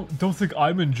 "Don't think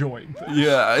I'm enjoying things."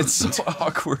 Yeah, it's so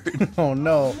awkward. Oh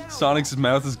no. Sonic's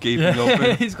mouth is gaping Yeah,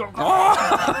 open. he's going.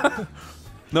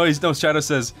 No, Shadow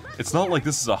says it's not like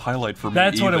this is a highlight for me.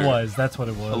 That's what it either." was. That's what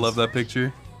it was. I love that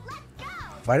picture.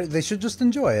 Why they should just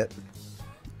enjoy it.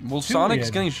 Well, Sonic's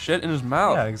weird. getting shit in his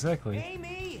mouth. Yeah,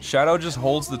 exactly. Shadow just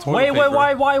holds the toilet Wait,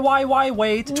 paper.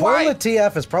 wait. Toilet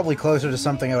TF is probably closer to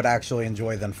something I would actually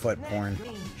enjoy than foot porn.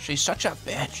 She's such a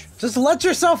bitch. Just let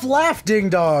yourself laugh, ding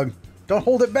dong. Don't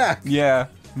hold it back. Yeah.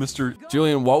 Mr.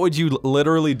 Julian, what would you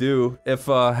literally do if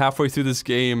halfway through this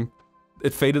game,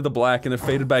 it faded to black and it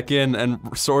faded back in, and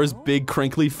Sora's big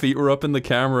crinkly feet were up in the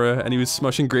camera, and he was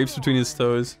smushing grapes between his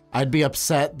toes? I'd be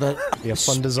upset that. Yeah,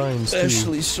 fun designs too.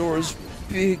 Especially Sora's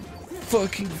big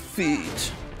fucking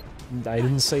feet. I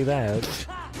didn't say that.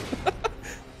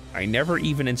 I never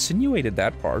even insinuated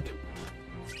that part.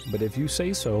 But if you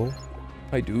say so.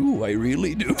 I do, I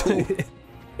really do.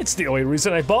 It's the only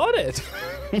reason I bought it.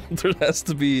 There has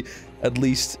to be at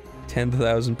least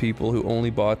 10,000 people who only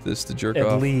bought this to jerk At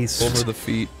off least. over the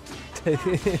feet.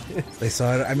 They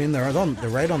saw it. I mean, they're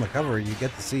right on the cover. You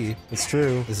get to see. It's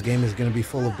true. This game is going to be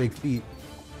full of big feet.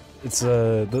 It's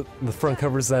the front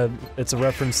cover's that it's a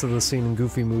reference to the scene in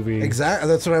Goofy movie. Exactly.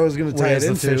 That's what I was going to tie it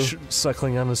into. The fish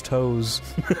suckling on his toes.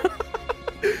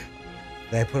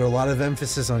 They put a lot of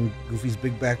emphasis on Goofy's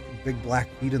big black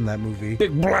feet in that movie.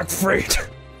 Big black feet.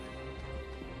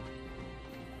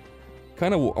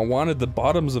 Kind of wanted the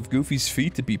bottoms of Goofy's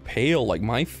feet to be pale like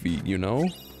my feet, you know?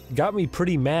 Got me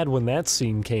pretty mad when that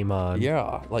scene came on.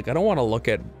 Yeah, like I don't want to look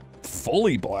at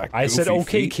fully black I said, Goofy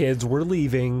okay, feet. kids, we're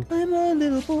leaving. I'm a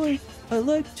little boy. I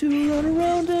like to run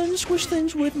around and squish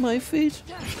things with my feet.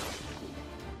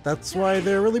 That's why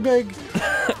they're really big.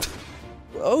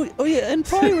 Oh yeah, and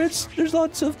pirates. There's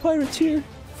lots of pirates here.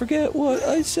 Forget what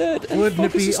I said. And Wouldn't it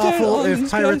focus be instead awful on if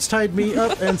these pirates guys. tied me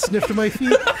up and sniffed my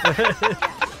feet?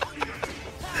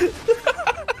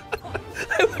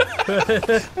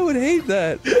 I would hate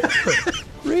that.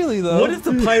 Really though. What if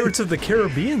the Pirates of the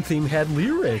Caribbean theme had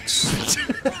lyrics?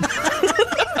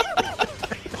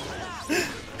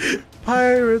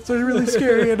 Pirates are really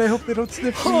scary, and I hope they don't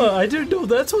sniff me. I didn't know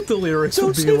that's what the lyrics Don't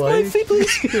would be sniff like. my feet,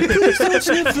 please. Please don't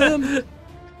sniff them.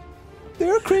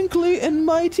 They're crinkly and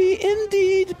mighty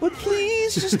indeed, but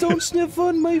please just don't sniff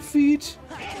on my feet.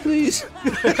 Please.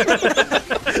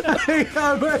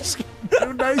 I'm asking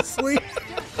you nicely.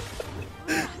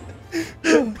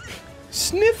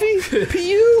 Sniffy,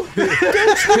 pew.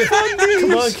 Don't sniff on these.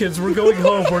 Come on, kids, we're going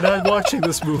home. We're not watching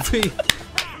this movie.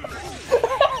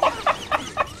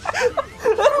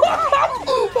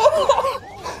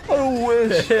 I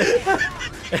wish.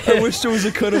 I wish there was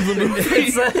a cut of the movie.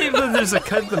 It's not even there's a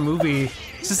cut of the movie.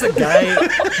 It's just a guy,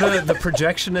 the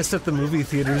projectionist at the movie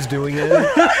theater is doing it.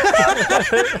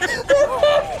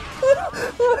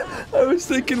 I was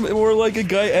thinking more like a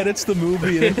guy edits the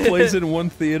movie and plays it in one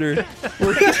theater.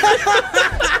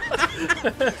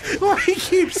 Why he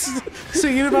keeps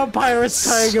singing about pirates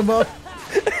tying him up?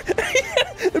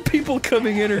 People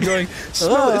coming in are going,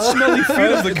 smelly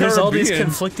feet of the Caribbean. There's all these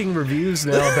conflicting reviews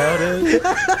now about it.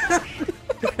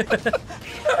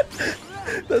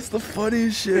 That's the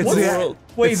funniest shit in It's the the- world.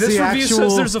 Wait, It's this the review actual-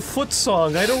 says there's a foot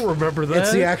song. I don't remember that.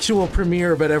 It's the actual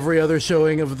premiere, but every other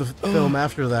showing of the film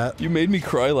after that. You made me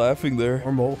cry laughing there.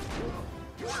 Or more.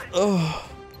 Oh.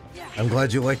 I'm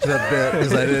glad you liked that bit,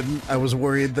 because I didn't. I was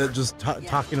worried that just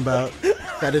talking about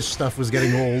fetish stuff was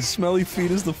getting old. Smelly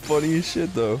feet is the funniest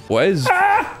shit, though. Why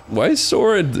is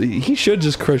Sora? He should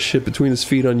just crush shit between his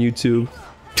feet on YouTube.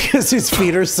 Because his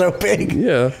feet are so big.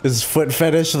 Yeah. Is foot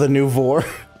fetish the new vor?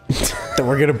 That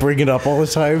we're gonna bring it up all the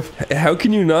time? How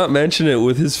can you not mention it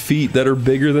with his feet that are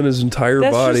bigger than his entire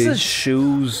body? That's just his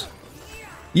shoes.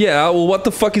 Yeah, well, what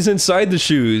the fuck is inside the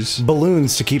shoes?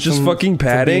 Balloons to keep Just them fucking from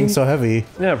padding? being so heavy.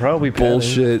 Yeah, probably padding.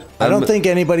 Bullshit. I don't think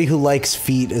anybody who likes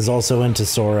feet is also into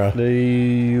Sora.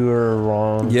 You're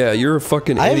wrong. Yeah, you're a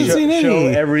fucking I haven't idiot. seen any. Show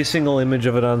every single image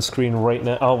of it on screen right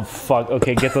now. Oh, fuck.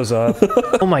 Okay, get those up.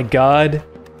 Oh my god.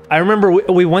 I remember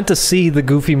we went to see the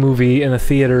Goofy movie in a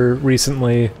theater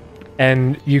recently,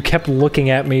 and you kept looking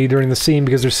at me during the scene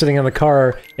because you're sitting in the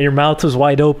car, and your mouth was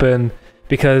wide open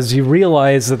because you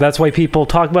realize that that's why people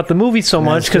talk about the movie so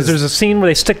much, because there's a scene where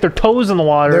they stick their toes in the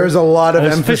water. There's a lot of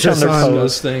and there's fish emphasis on their on.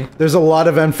 toes. There's a lot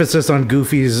of emphasis on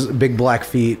Goofy's big black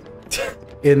feet,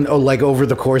 in like over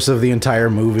the course of the entire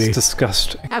movie. It's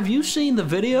disgusting. Have you seen the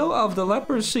video of the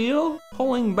leopard seal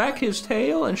pulling back his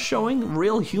tail and showing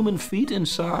real human feet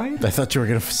inside? I thought you were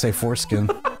gonna say foreskin.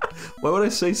 Why would I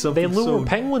say something They lure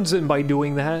penguins in by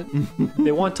doing that.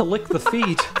 They want to lick the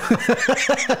feet.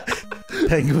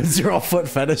 Penguins are all foot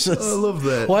fetishes. I love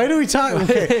that. Why do we talk?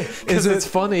 Okay, Because it's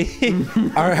funny.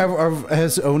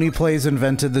 has OneyPlays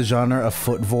invented the genre of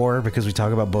foot vor because we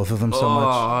talk about both of them so much?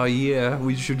 Oh, yeah.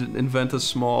 We should invent a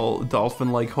small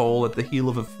dolphin-like hole at the heel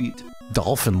of a feet.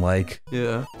 Dolphin-like?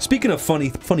 Yeah. Speaking of funny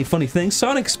things,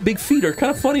 Sonic's big feet are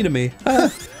kind of funny to me.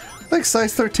 Like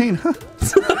size 13, huh?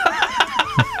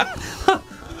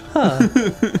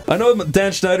 I know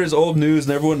Dan Schneider's old news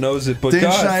and everyone knows it, but Dan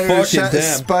God Schneider fucking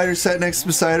damn. Spider sat next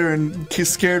beside her and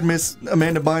scared Miss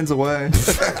Amanda Bynes away.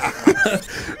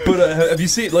 But But have you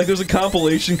seen, like, there's a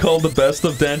compilation called The Best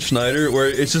of Dan Schneider, where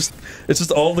it's just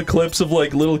all the clips of,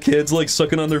 like, little kids, like,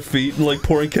 sucking on their feet and, like,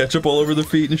 pouring ketchup all over their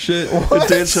feet and shit. What?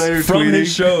 Dan Schneider from tweeting?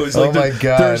 his shows. Oh Like, my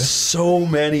God. There's so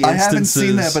many instances. I haven't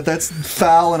seen that, but that's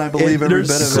foul, and I believe every There's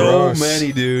bit of it. so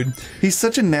many, dude. He's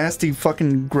such a nasty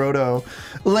fucking grotto.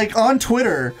 Like, on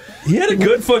Twitter... He had a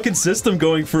good fucking system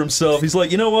going for himself. He's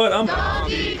like, you know what?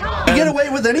 You get away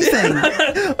with anything.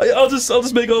 I'll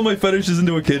just make all my fetishes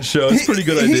into a kid's show. It's a pretty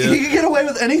good idea. He could get away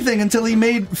with anything until he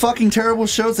made fucking terrible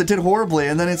shows that did horribly,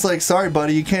 and then it's like, sorry,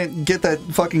 buddy, you can't get that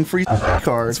fucking free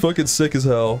card. It's fucking sick as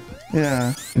hell.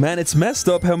 Yeah. Man, it's messed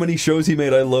up how many shows he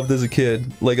made I loved as a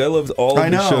kid. Like, I loved all of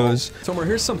his shows. Tomer,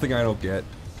 here's something I don't get.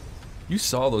 You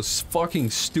saw those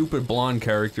fucking stupid blonde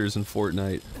characters in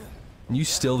Fortnite, and you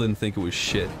still didn't think it was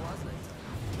shit.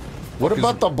 What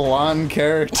about the blonde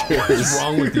characters? What's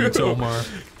wrong with you, Tomar?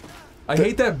 I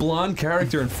hate that blonde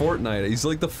character in Fortnite. He's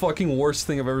like the fucking worst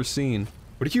thing I've ever seen.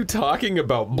 What are you talking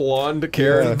about? Blonde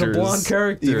characters? The blonde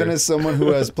character. Even as someone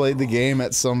who has played the game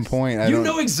at some point, you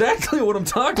know exactly what I'm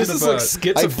talking this about. This is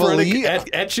like schizophrenic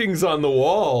etchings on the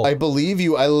wall. I believe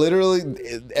you. I literally...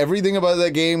 Everything about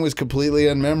that game was completely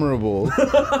unmemorable.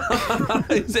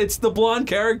 it's the blonde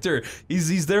character.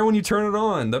 He's there when you turn it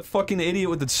on. That fucking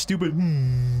idiot with the stupid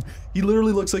He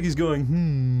literally looks like he's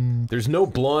going, There's no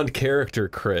blonde character,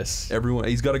 Chris. Everyone,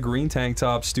 he's got a green tank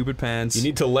top, stupid pants. You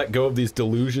need to let go of these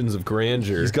delusions of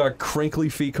grandeur. He's got crinkly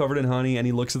feet covered in honey, and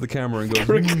he looks at the camera and goes,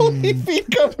 crinkly feet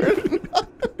covered in honey.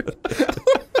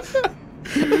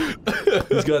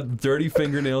 He's got dirty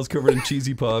fingernails covered in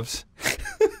cheesy puffs.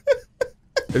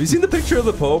 Have you seen the picture of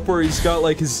the Pope where he's got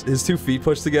like his 2 feet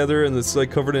pushed together and it's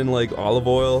like covered in like olive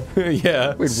oil?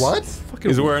 Yeah. Wait, what?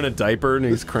 He's wearing a diaper and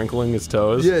he's crinkling his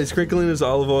toes. Yeah, he's crinkling his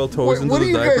olive oil toes into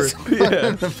the diaper.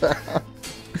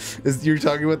 You're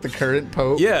talking about the current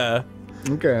Pope? Yeah.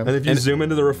 Okay. And if you zoom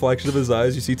into the reflection of his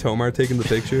eyes, you see Tomar taking the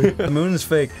picture. The moon is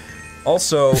fake.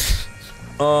 Also,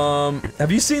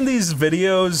 have you seen these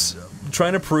videos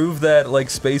trying to prove that like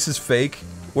space is fake,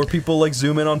 where people like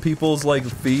zoom in on people's like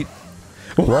feet?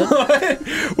 What?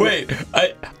 Wait,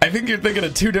 I think you're thinking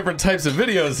of 2 different types of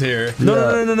videos here.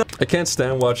 No. I can't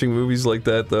stand watching movies like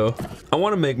that though. I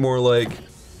want to make more like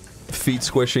feet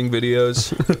squishing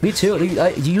videos. Me too.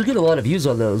 You get a lot of views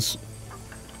on those.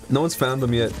 No one's found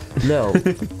them yet. No.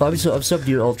 I'm subbed to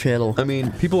your old channel. I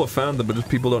mean, people have found them, but just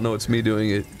people don't know it's me doing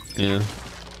it. Yeah.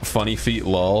 Funny Feet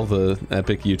Lol, the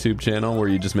epic YouTube channel where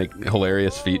you just make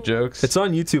hilarious feet jokes. It's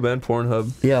on YouTube and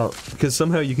Pornhub. Yeah. Because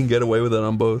somehow you can get away with it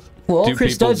on both. Well, all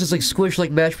Chris does is like squish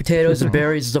like mashed potatoes and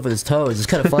berries and stuff with his toes. It's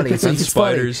kind of funny. It's, like, it's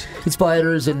spiders. Funny. It's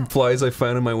spiders and flies I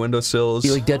found in my windowsills.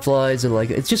 You like dead flies and like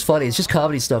it's just funny. It's just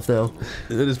comedy stuff though.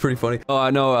 It is pretty funny. Oh, I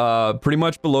know. Pretty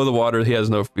much below the water, he has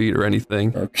no feet or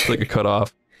anything. Okay. It's like a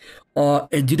cutoff.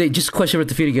 And do they just question about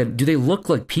the feet again? Do they look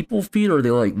like people feet or are they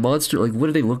like monster? Like what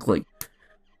do they look like?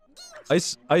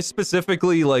 I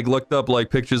specifically like looked up like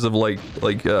pictures of like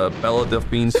Bella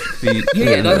Delphine's feet.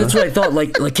 Yeah, no, that's what I thought.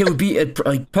 Like it would be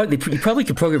like probably you probably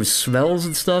could program smells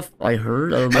and stuff. I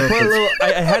heard. I don't know.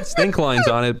 I had stink lines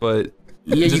on it, but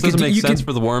yeah, it just doesn't make sense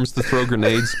for the worms to throw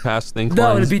grenades past stink lines.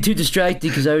 No, it'd be too distracting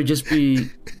because I would just be,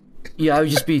 I would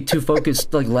just be too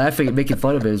focused, like laughing and making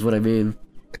fun of it. Is what I mean.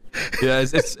 Yeah,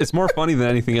 it's more funny than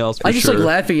anything else. For I just sure. like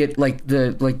laughing at like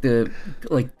I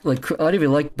don't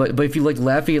even like, but if you like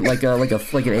laughing at like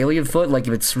an alien foot, like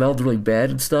if it smelled really bad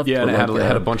and stuff. Yeah, and it like,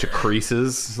 had a bunch of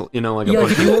creases, you know, like yeah, a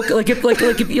bunch like if you look,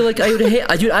 like if you like, I would hate,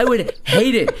 dude, I would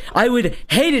hate it. I would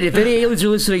hate it if any aliens are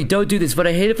listening. Don't do this, but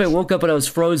I hate if I woke up and I was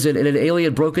frozen and an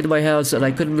alien broke into my house and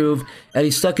I couldn't move and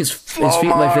he stuck his feet in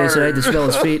my face and I had to smell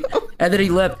his feet and then he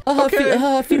left.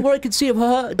 Feet where I could see him.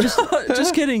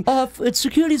 Just kidding. It's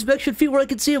security inspection. Feet where I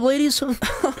can see him, ladies.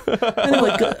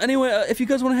 Anyway, if you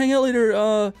guys want to hang out later,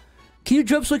 can you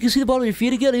jump so I can see the bottom of your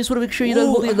feet again? I just want to make sure you're not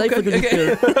holding a knife under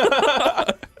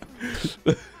the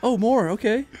Oh, more,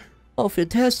 okay. Oh,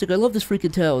 fantastic. I love this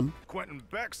freaking town. Quentin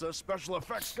Beck's the special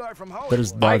effects guy from Hollywood. That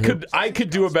is not I could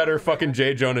do a better fucking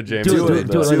J. Jonah James. Do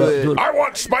it. I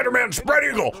want Spider-Man Spread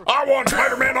Eagle. I want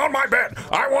Spider-Man on my bed.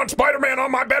 I want Spider-Man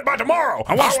on my bed by tomorrow.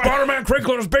 I want Spider-Man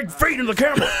crinkling his big feet in the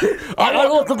camera.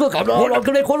 Look, I'm going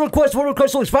to make one request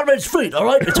on Spider-Man's feet, all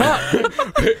right? It's hot.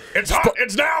 It's hot.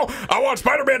 It's now. I want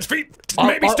Spider-Man's feet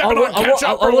maybe stepping on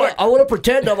ketchup. I want to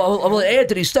pretend I'm like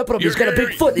Anthony stepping on me. He's got a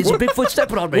big foot. He's a big foot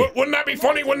stepping on me. Wouldn't that be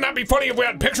funny? Wouldn't that be funny if we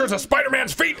had pictures of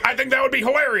Spider-Man's feet? I think that would be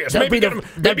hilarious. Maybe get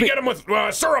him with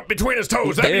syrup between his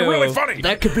toes. That'd be really funny.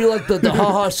 That could be like the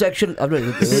ha-ha section.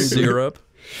 Syrup.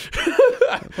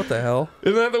 What the hell?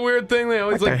 Isn't that the weird thing? They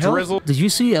always like drizzle. Did you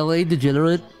see LA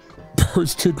Degenerate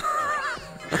posted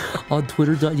On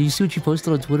Twitter, do you see what she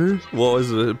posted on Twitter? What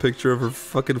was it? A picture of her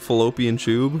fucking fallopian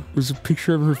tube? It was a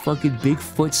picture of her fucking big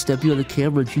foot stepping on the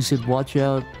camera, and she said, "Watch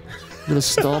out, I'm gonna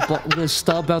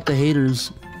stomp out the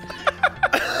haters."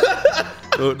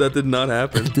 Oh, that did not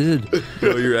happen. It did.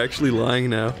 Oh, you're actually lying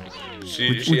now.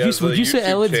 Would you say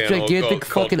Ellen's gigantic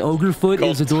fucking ogre foot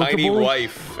is adorable? Tiny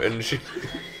Wife, and she...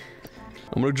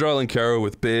 I'm gonna draw Linkara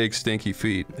with big, stinky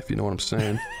feet, if you know what I'm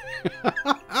saying.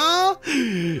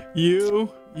 You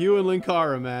and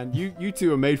Linkara, man. You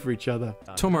two are made for each other.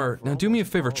 Tomar, now do me a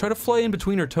favor. Try to fly in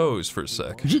between her toes for a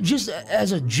sec. Just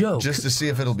as a joke. Just to see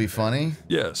if it'll be funny?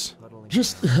 Yes.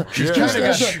 Just She's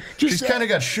kind of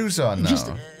got shoes on now.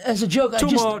 Just as a joke.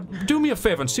 Tomar, do me a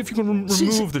favor and see if you can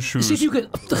remove the shoes. See if you can.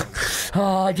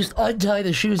 Just untie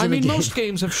the shoes. I mean, most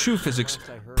games have shoe physics.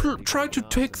 Try to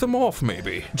take them off,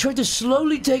 maybe. Try to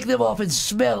slowly take them off and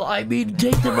smell. I mean,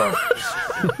 take them off.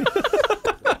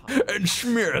 And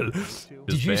smell.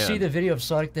 Did you see the video of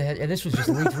Sonic the Hedgehog? And this was just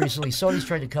leaked recently. Sony's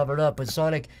trying to cover it up, but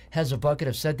Sonic has a bucket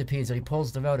of centipedes and he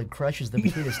pulls them out and crushes them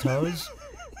between his toes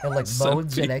and like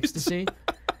moans in ecstasy.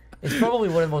 It's probably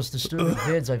one of the most disturbing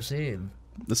vids I've seen.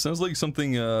 This sounds like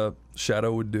something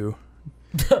Shadow would do.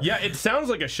 Yeah, it sounds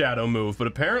like a Shadow move, but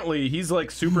apparently he's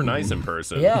like super nice in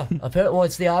person. Yeah, apparently, well,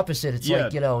 it's the opposite. It's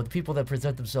like, you know, the people that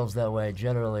present themselves that way,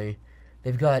 generally,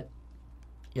 they've got,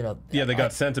 you know... Yeah, they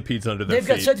got centipedes under their feet.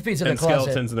 They've got centipedes in their closet. And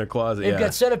skeletons in their closet, They've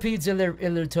got centipedes in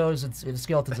their toes and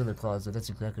skeletons in their closet. That's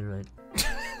exactly right.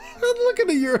 I'm looking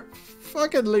at your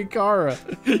fucking Linkara.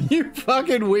 You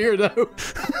fucking weirdo.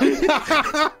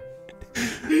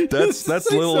 That's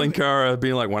little Linkara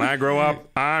being like, when I grow up,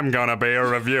 I'm gonna be a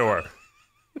reviewer.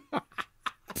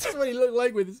 That's what he looked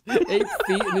like with his 8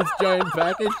 feet in his giant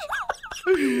package.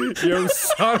 You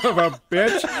son of a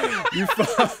bitch!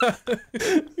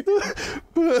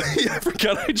 I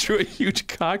forgot I drew a huge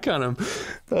cock on him.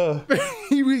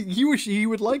 He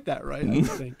would like that, right? I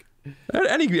think.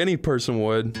 Any person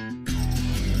would.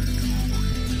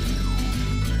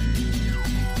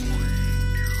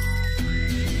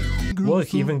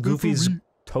 Look, even Goofy's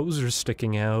toes are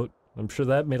sticking out. I'm sure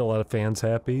that made a lot of fans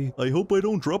happy. I hope I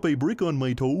don't drop a brick on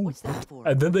my toe. What's that for?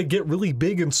 And then they get really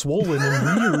big and swollen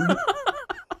and weird.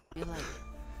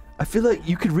 I feel like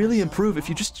you could really improve if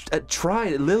you just try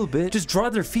it a little bit. Just draw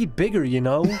their feet bigger, you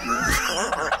know?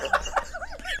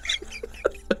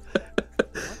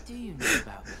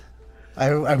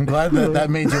 I'm glad that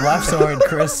made you laugh so hard,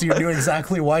 Chris. You knew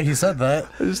exactly why he said that.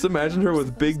 I just imagine her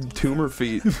with big tumor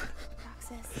feet.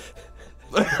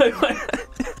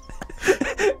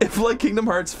 If like Kingdom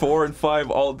Hearts 4 and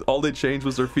 5, all they changed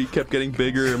was their feet kept getting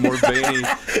bigger and more veiny.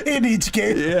 In each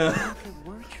game. Yeah.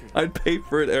 I'd pay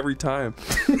for it every time.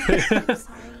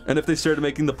 And if they started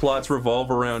making the plots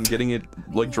revolve around getting it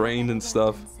like drained and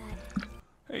stuff.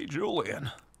 Hey,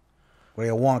 Julian. What do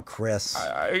you want, Chris?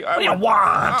 What do you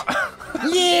want?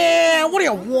 Yeah, what do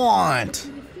you want?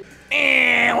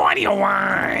 What do you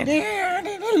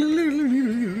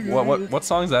want? What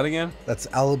song is that again? That's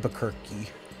Albuquerque.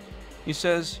 He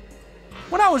says,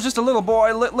 when I was just a little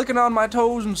boy, licking on my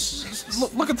toes and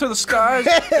looking through the skies.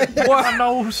 What?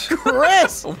 Nose.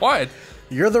 Chris! What?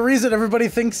 You're the reason everybody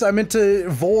thinks I'm into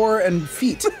vor and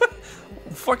feet.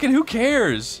 Fucking who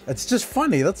cares? It's just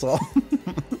funny, that's all.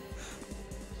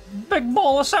 Big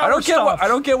ball of sour I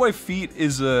don't get why feet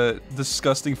is a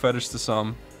disgusting fetish to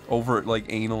some over like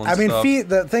anal and stuff. Feet,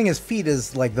 the thing is, feet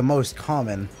is like the most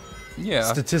common. Yeah.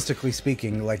 Statistically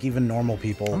speaking, like even normal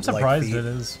people I'm surprised like feet. it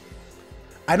is.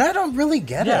 And I don't really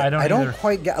get it. I don't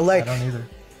quite get like. I don't either.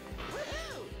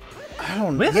 I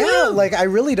don't. Yeah, like I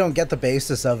really don't get the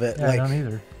basis of it. Yeah, like, I don't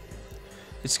either.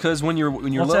 It's because when you're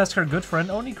Let's ask our good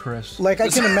friend Oni Chris. Like I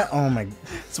can imagine. Oh my.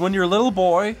 It's when you're a little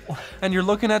boy and you're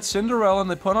looking at Cinderella and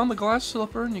they put on the glass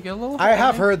slipper and you get a little. I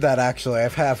have heard that actually. I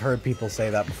have heard people say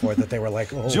that before that they were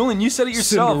like, oh, Julian, you said it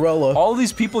yourself. Cinderella. All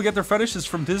these people get their fetishes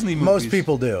from Disney movies. Most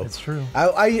people do. It's true.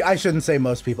 I shouldn't say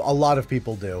most people. A lot of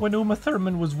people do. When Uma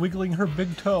Thurman was wiggling her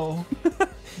big toe.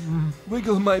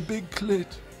 Wiggle my big clit.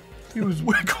 He was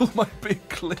wiggle my big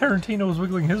clit. Tarantino was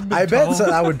wiggling his big toe. I bet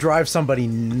that would drive somebody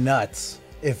nuts.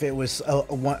 If it was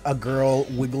a girl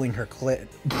wiggling her clit,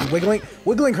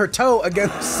 wiggling her toe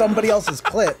against somebody else's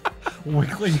clit,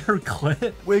 wiggling her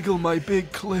clit, wiggle my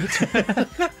big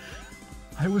clit.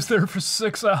 I was there for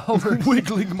 6 hours,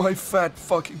 wiggling my fat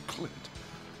fucking clit.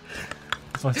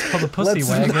 So it's called a pussy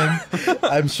wagon.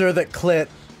 I'm sure that clit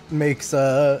makes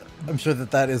I'm sure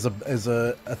that is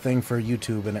a thing for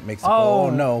YouTube, and it makes.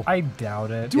 Oh no, I doubt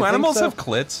it. Do animals have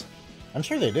clits? I'm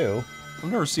sure they do.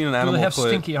 I've never seen an animal Do they have clit.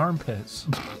 stinky armpits?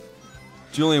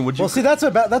 Julian, would you? Well, see, that's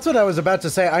what I was about to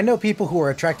say. I know people who are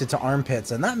attracted to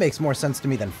armpits, and that makes more sense to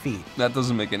me than feet. That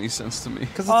doesn't make any sense to me.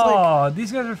 Because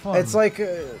these guys are fun. It's like,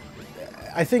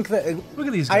 I think that look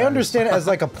at these guys. I understand it as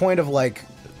like a point of like,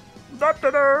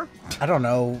 I don't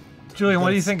know. Julian, what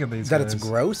do you think of these That guys? it's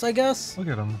gross, I guess. Look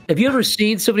at them. Have you ever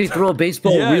seen somebody throw a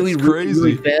baseball Yeah, really, it's really,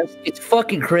 really crazy. fast? It's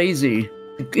fucking crazy.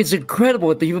 It's incredible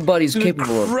what the human body is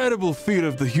capable of. Incredible feat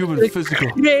of the human physical.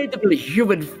 Incredible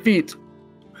human feet.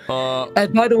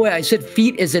 And by the way, I said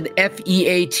feet is an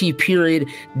F-E-A-T period,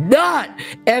 not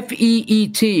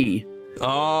F-E-E-T.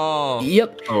 Oh.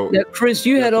 Yep. Now, Chris,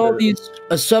 you had all these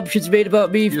assumptions made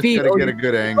about me. You Feet. just gotta get a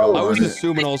good angle. I was on it.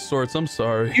 assuming all sorts. I'm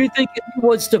sorry. You think if he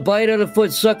wants to bite on a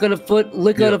foot, suck on a foot,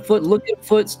 lick on a foot, look at a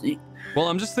foot? Well,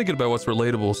 I'm just thinking about what's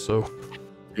relatable, so.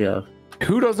 Yeah.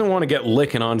 Who doesn't want to get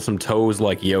licking on some toes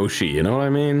like Yoshi? You know what I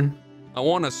mean? I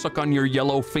want to suck on your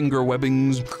yellow finger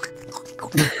webbings.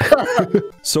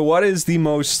 So what is the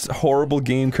most horrible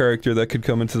game character that could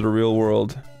come into the real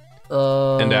world?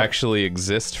 And actually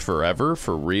exist forever,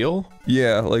 for real?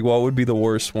 Yeah, like what would be the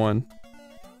worst one?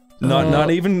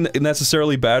 Not even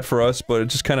necessarily bad for us, but it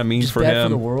just kind of means Just for bad him. for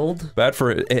the world? Bad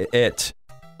for it.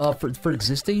 For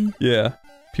existing? Yeah.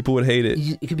 People would hate it.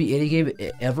 It could be any game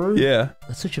ever? Yeah.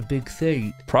 That's such a big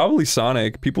thing. Probably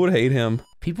Sonic. People would hate him.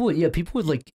 People would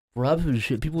like rob him and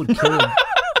shit. People would kill him.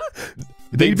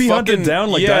 They'd be hunted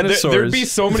down like dinosaurs. There'd be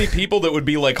so many people that would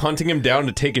be like hunting him down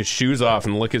to take his shoes off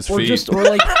and lick his feet. Or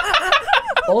like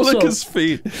also, lick his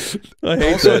feet. I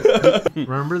hate that.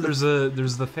 Remember, there's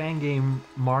the fan game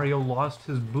Mario Lost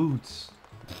His Boots.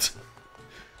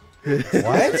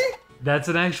 What? That's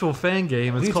an actual fan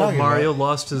game. What are It's you called talking Mario about?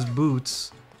 Lost His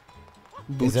Boots.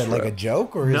 Is that like a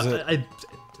joke or is it?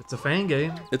 It's a fan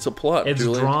game. It's a plot. It's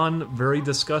Julian. drawn very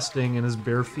disgusting, and his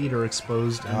bare feet are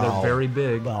exposed, and they're very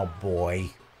big. Oh boy.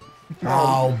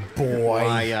 Oh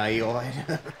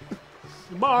boy.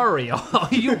 Mario,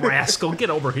 you rascal, get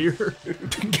over here.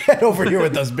 Get over here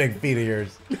with those big feet of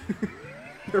yours.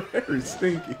 They're very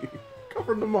stinky.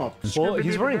 Cover them up. Well,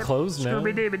 he's wearing clothes now.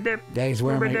 Yeah, he's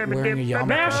wearing a yarmulke.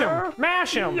 Mash him!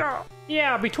 Mash him!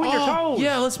 Yeah, between your toes.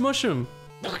 Yeah, let's mush him.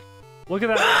 Look at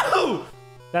that.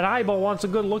 That eyeball wants a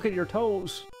good look at your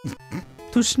toes.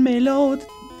 To smell out.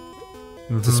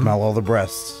 To smell all the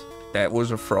breasts. That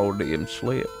was a Freudian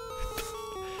slip.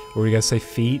 Were you guys say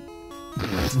feet?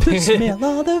 To smell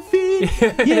all the feet.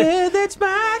 Yeah, that's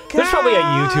my kind. There's probably a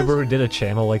YouTuber who did a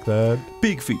channel like that.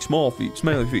 Big feet, small feet,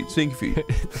 smelly feet, stinky feet.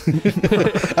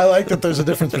 I like that there's a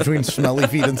difference between smelly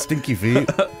feet and stinky feet.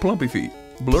 Plumpy feet.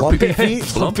 Plumpy feet?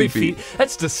 Plumpy feet.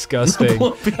 That's disgusting.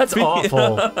 That's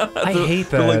awful. I hate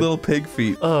that. They're like little pig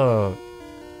feet. Oh.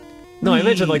 No, I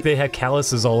imagine like they had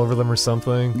calluses all over them or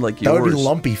something. Like That yours. would be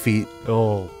lumpy feet.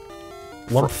 Oh.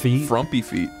 Lump feet? Frumpy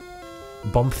feet.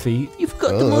 Bump feet? You've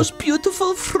got the most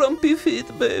beautiful frumpy feet,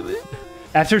 baby.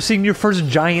 After seeing your first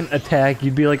giant attack,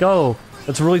 you'd be like, oh,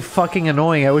 that's really fucking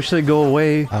annoying. I wish they'd go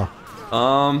away.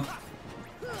 Oh.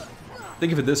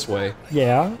 Think of it this way.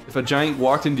 Yeah? If a giant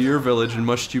walked into your village and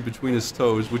mushed you between his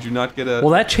toes, would you not get a...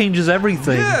 Well, that changes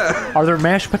everything. Yeah. Are there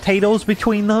mashed potatoes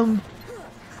between them?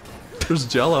 There's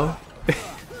Jello.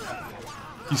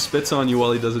 He spits on you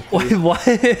while he does it. Wait,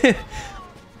 why?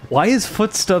 Why is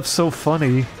foot stuff so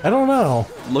funny? I don't know.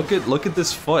 Look at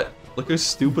this foot. Look how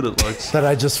stupid it looks. That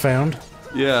I just found.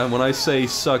 Yeah, when I say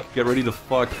suck, get ready to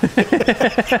fuck.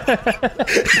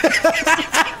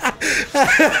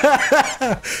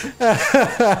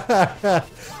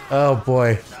 Oh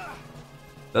boy.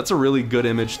 That's a really good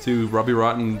image too. Robbie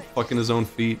Rotten fucking his own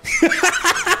feet.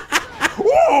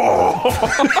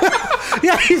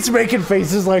 Yeah, he's making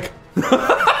faces like.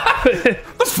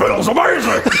 This fiddle's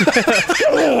amazing!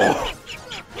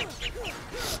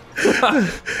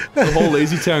 The whole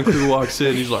Lazy Town crew walks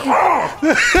in. He's like,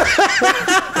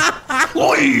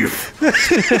 Leave!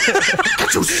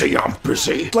 Can't you see I'm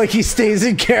busy? Like he stays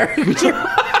in character.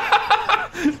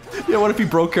 yeah, what if he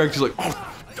broke character? He's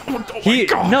like,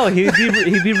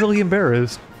 he'd be really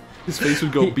embarrassed. His face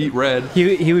would go beet red.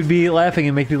 He would be laughing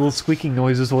and make little squeaking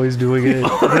noises while he's doing it.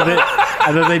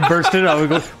 And then they'd burst it out and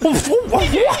go,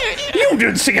 You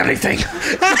didn't see anything!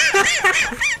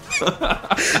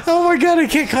 Oh my god, I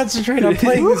can't concentrate on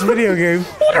playing this video game.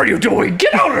 What are you doing?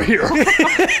 Get out of here!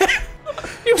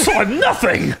 You saw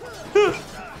nothing!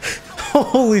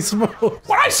 Holy smokes.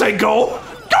 When I say go,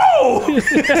 go!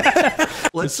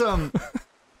 Let's I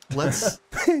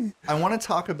want to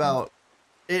talk about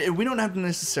it. We don't have to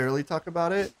necessarily talk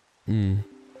about it. But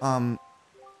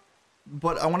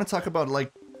I want to talk about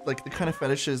like the kind of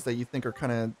fetishes that you think are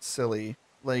kind of silly.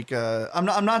 Like I'm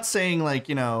not saying like,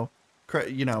 you know,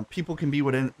 you know, people can be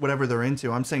whatever they're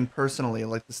into. I'm saying personally,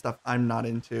 like the stuff I'm not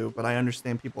into, but I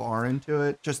understand people are into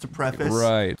it. Just to preface,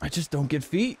 Right. I just don't get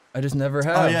feet. I just never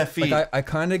have. Oh yeah, feet. Like, I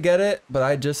kind of get it, but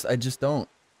I just don't.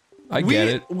 I get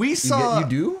it. We saw. You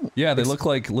do? Yeah, they look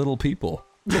like little people.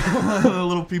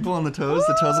 Little people on the toes.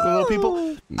 The toes look like little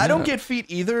people. I don't get feet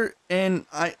either, and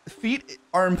feet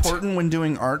are important when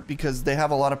doing art because they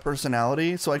have a lot of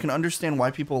personality. So I can understand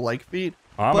why people like feet.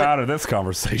 I'm out of this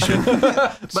conversation.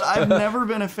 But I've never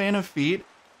been a fan of feet.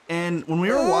 And when we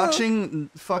were watching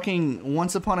fucking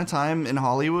Once Upon a Time in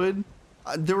Hollywood,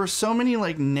 there were so many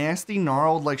like nasty,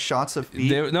 gnarled like shots of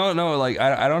feet. No, like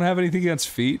I don't have anything against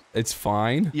feet. It's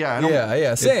fine. Yeah, I don't,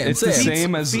 yeah. Same. It's the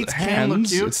same as Feet can look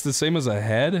hands. cute. It's the same as a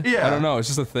head. Yeah. I don't know. It's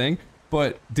just a thing.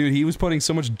 But dude, he was putting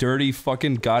so much dirty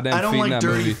fucking goddamn I don't feet in like that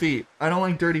dirty movie. feet. I don't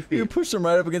like dirty feet. You pushed them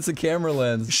right up against the camera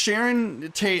lens.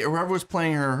 Sharon Tate, or whoever was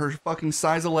playing her fucking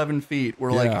size 11 feet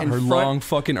were like in her front. long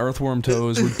fucking earthworm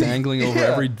toes were dangling over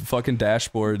every fucking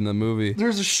dashboard in the movie.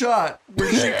 There's a shot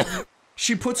where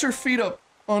she puts her feet up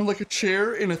on like a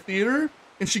chair in a theater,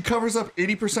 and she covers up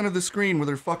 80% of the screen with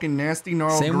her fucking nasty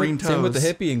gnarled green toes. Same with the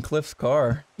hippie in Cliff's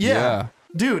car. Yeah.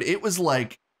 Dude, it was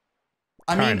like,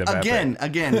 I mean, again,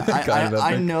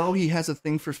 I know he has a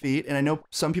thing for feet, and I know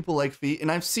some people like feet, and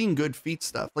I've seen good feet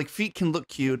stuff. Like, feet can look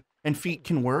cute, and feet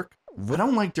can work. I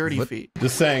don't like dirty feet.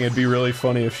 Just saying, it'd be really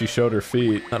funny if she showed her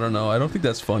feet. I don't know. I don't think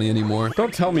that's funny anymore.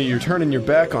 Don't tell me you're turning your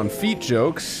back on feet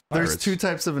jokes. There's two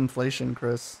types of inflation,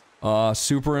 Chris.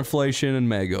 Super inflation and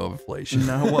mega inflation.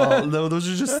 No, well, no, those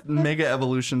are just mega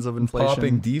evolutions of inflation.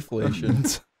 Popping deflation.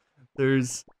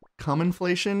 There's cum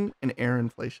inflation and air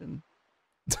inflation.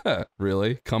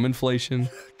 Really? Cum inflation?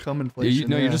 Cum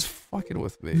inflation. You're just fucking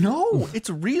with me. No, it's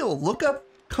real. Look up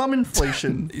cum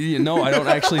inflation. No, I don't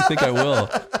actually think I will.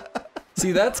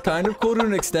 See, that's kind of cool to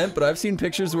an extent, but I've seen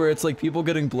pictures where it's like people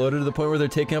getting bloated to the point where they're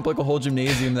taking up like a whole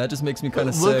gymnasium. That just makes me kind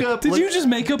of sick. Did you just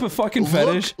make up a fucking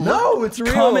fetish? No, it's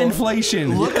real. Cum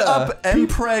inflation. Look up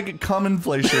Mpreg cum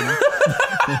inflation.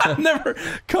 Never.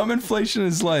 Cum inflation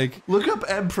is like. Look up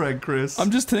Mpreg, Chris.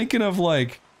 I'm just thinking of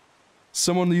like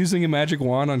someone using a magic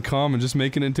wand on cum and just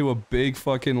making it into a big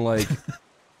fucking like.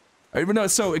 No,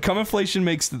 so cum inflation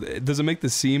does it make the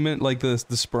semen, like the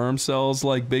sperm cells,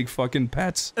 like big fucking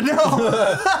pets? No.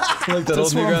 Like that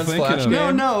old Newgrounds Flash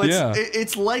game? No,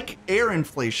 it's like air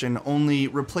inflation, only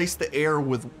replace the air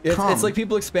with cum. It's like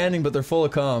people expanding, but they're full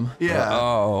of cum. Yeah.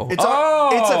 Oh. It's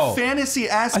a fantasy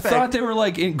aspect. I thought they were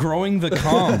like growing the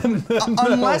cum.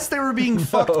 Unless they were being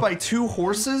fucked by two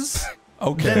horses.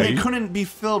 Okay. Then they couldn't be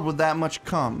filled with that much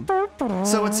cum.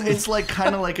 So it's like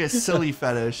kind of like a silly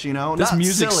fetish, you know? This Not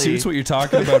music silly. suits what you're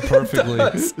talking about perfectly.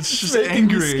 It's just making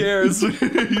angry. me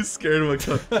scared. He's scared of a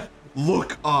cum.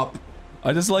 Look up.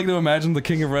 I just like to imagine the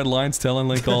King of Red Lines telling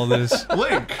Link all this.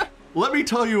 Link, let me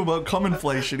tell you about cum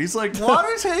inflation. He's like,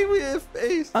 water's hey with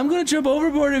face. I'm gonna jump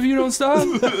overboard if you don't stop.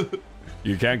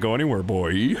 You can't go anywhere,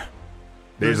 boy.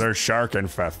 These are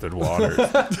shark-infested waters.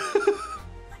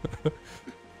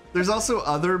 There's also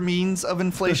other means of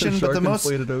inflation, but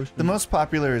the most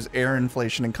popular is air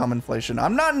inflation and cum inflation.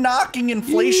 I'm not knocking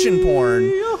inflation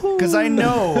porn because I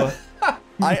know,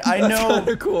 I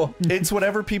know cool. It's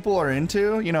whatever people are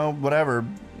into, you know, whatever.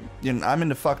 You know, I'm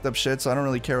into fucked up shit, so I don't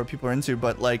really care what people are into.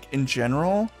 But like in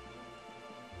general,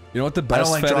 You know what the I don't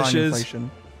best like fetish drawing is?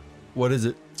 inflation. What is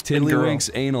it? Tiddlywinks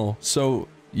anal. So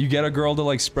you get a girl to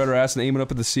like spread her ass and aim it up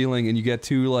at the ceiling, and you get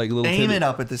two like little. Aim it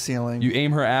up at the ceiling. You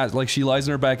aim her ass, like she lies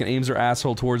on her back and aims her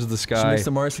asshole towards the She sky. makes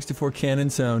the Mario 64 cannon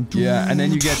sound. Yeah, and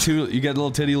then you get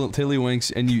little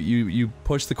tiddlywinks, and you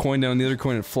push the coin down the other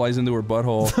coin, and it flies into her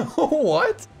butthole.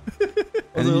 What?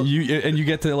 And you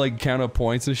get to like count up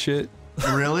points and shit.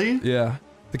 Really? Yeah.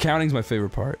 The counting's my favorite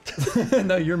part.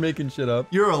 No, you're making shit up.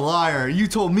 You're a liar. You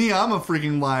told me I'm a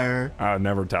freaking liar. I would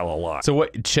never tell a lie. So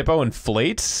what, Chippo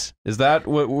inflates? Is that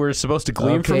what we're supposed to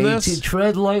glean from this?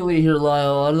 Tread lightly here,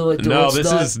 Lyle. I don't know what to No,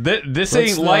 this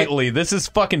ain't lightly. This is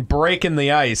fucking breaking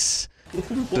the ice.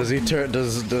 Does he turn?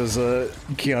 Does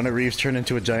Keanu Reeves turn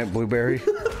into a giant blueberry?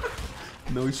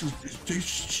 No, he says, "This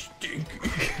tastes stinky.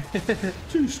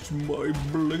 Tastes my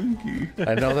blinky."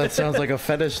 I know that sounds like a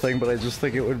fetish thing, but I just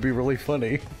think it would be really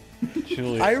funny.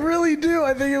 I really do.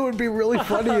 I think it would be really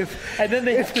funny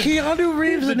if Keanu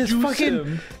Reeves and his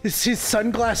fucking his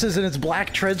sunglasses and his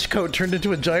black trench coat turned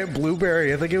into a giant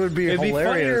blueberry. I think it would be It'd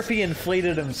hilarious. be funnier if he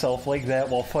inflated himself like that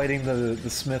while fighting the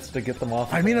Smiths to get them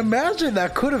off. I mean, imagine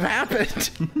that could have happened.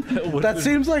 That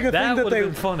seems like a thing that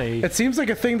they. Funny. It seems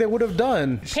like a thing they would have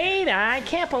done. Peter, I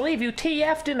can't believe you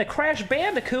TF'd in the Crash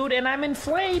Bandicoot and I'm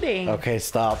inflating. Okay,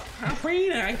 stop.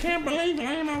 Peter, I can't believe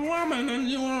I'm a woman and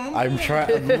you are. I'm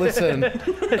trying.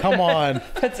 Listen, come on.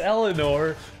 That's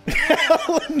Eleanor.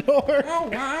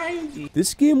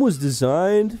 This game was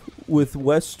designed with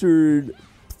Western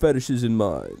fetishes in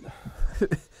mind.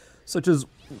 Such as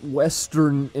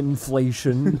Western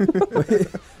inflation.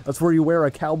 That's where you wear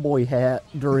a cowboy hat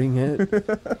during it.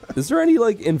 Is there any,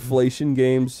 like, inflation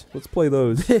games? Let's play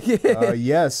those.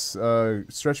 Yes,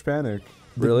 Stretch Panic.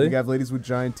 Really? You have ladies with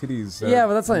giant titties. Yeah,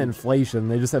 but that's not inflation.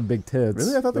 They just have big tits.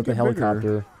 Really? I thought they With the get bigger.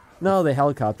 helicopter. No, they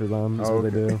helicopter them. That's what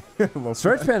they do. Well,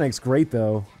 Stretch Panic's great,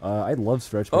 though. I love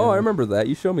Stretch Panic. Oh, I remember that.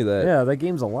 You showed me that. Yeah, that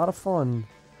game's a lot of fun.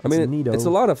 I mean, neato. it's a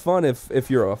lot of fun if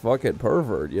you're a fucking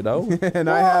pervert, you know? And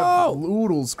I have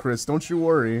oodles, Chris. Don't you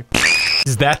worry.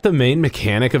 Is that the main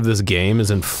mechanic of this game?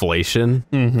 Is inflation?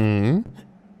 Mm-hmm.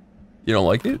 You don't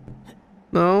like it?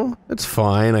 No, it's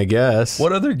fine, I guess.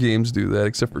 What other games do that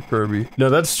except for Kirby? No,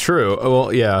 that's true. Oh,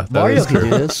 well, yeah. That Mario is can true.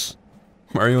 do this.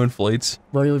 Mario inflates.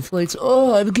 Mario inflates.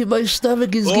 Oh, my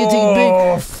stomach is getting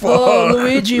Oh, big. fuck. Oh,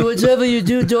 Luigi, whatever you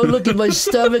do, don't look at my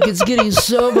stomach. It's getting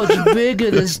so much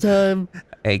bigger this time.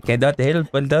 I cannot help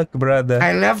but look, brother.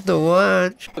 I love to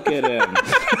watch. Look at him.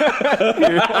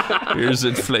 Here's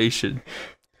inflation.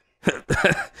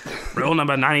 Rule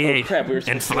number 98. Oh, crap, we were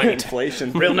supposed to do Inflate.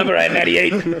 inflation. Rule number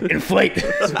 98. Inflate.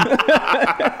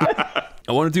 I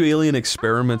want to do alien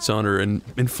experiments on her and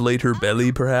inflate her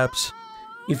belly, perhaps.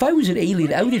 If I was an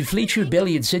alien, I would inflate your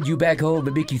belly and send you back home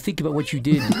and make you think about what you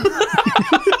did.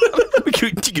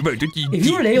 If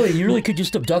you were an alien, you really could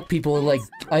just abduct people and, like,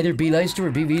 either be nice to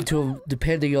or be mean to them,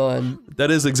 depending on... That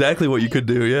is exactly what you could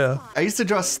do, yeah. I used to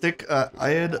draw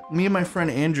me and my friend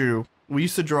Andrew, we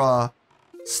used to draw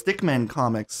Stickman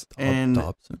comics. And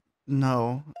Dobson?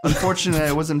 No. Unfortunately,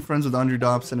 I wasn't friends with Andrew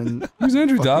Dobson. And Who's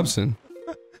Andrew Dobson?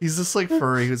 He's just like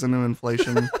furry who's into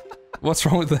inflation. What's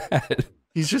wrong with that?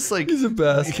 He's just like... He's a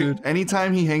bastard.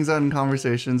 Anytime he hangs out in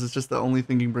conversations, it's just the only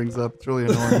thing he brings up. It's really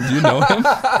annoying. Do you know him?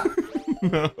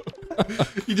 No.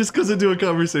 He just goes into a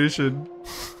conversation.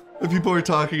 And people are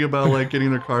talking about like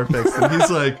getting their car fixed. And he's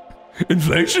like...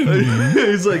 Inflation?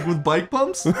 He's like, with bike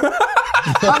pumps?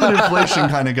 I'm an inflation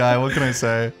kind of guy. What can I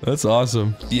say? That's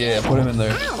awesome. Yeah, put him in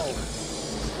there.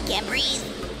 Can't breathe.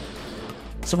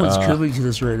 Someone's coming to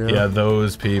this right now. Yeah,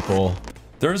 those people.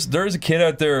 There's a kid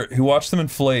out there who watched them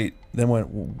inflate, then went,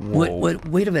 whoa.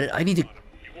 Wait a minute. I need to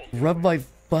rub my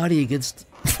body against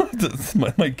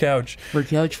my couch. My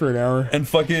couch for an hour. And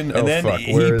fucking, Oh, and then fuck,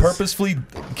 he where is- purposefully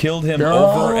killed him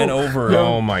No. over and over.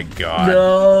 Oh my god.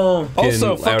 No.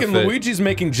 Also, fucking outfit. Luigi's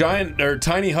making giant or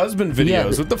tiny husband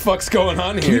videos. Yeah. What the fuck's going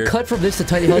on Can here? you cut from this to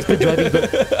Tiny Husband driving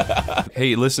the...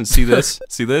 Hey, listen, see this?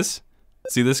 See this?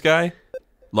 See this guy?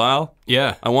 Lyle?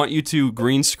 Yeah. I want you to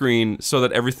green screen so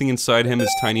that everything inside him is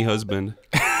Tiny Husband.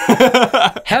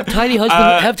 Have Tiny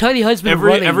Husband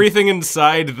running. Everything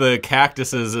inside the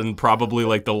cactuses and probably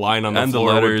like the line on the And the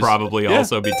floor would letters. probably Yeah.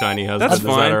 also be Tiny Husband. That's Is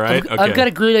fine. that all right? I've got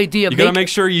a great idea. You gotta make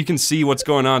sure you can see what's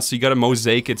going on, so you gotta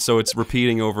mosaic it so it's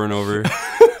repeating over and over.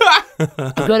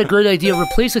 I've got a great idea.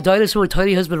 Replace a dinosaur with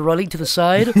Tiny Husband running to the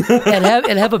side, and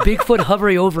have a Bigfoot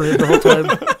hovering over him the whole time.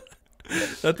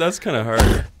 That's kind of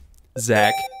hard.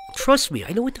 Zach. Trust me,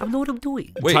 I know what I'm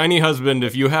doing. Tiny Husband,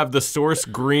 if you have the source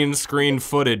green screen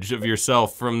footage of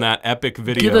yourself from that epic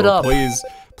video, Give it up.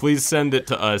 please send it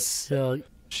to us.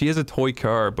 She has a toy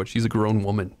car, but she's a grown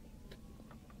woman.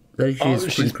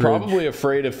 She's probably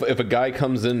afraid if a guy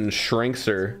comes in and shrinks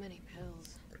her,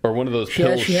 or one of those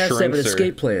pills She has to have shrinks an her.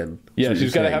 escape plan. Yeah,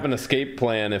 she's got to have an escape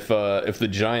plan if the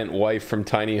giant wife from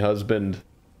Tiny Husband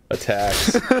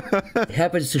attacks.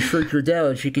 Happens to shrink her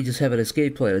down, she can just have an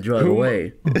escape plan and drive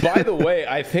away. By the way,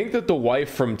 I think that the wife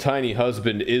from Tiny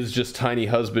Husband is just Tiny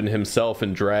Husband himself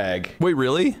in drag. Wait,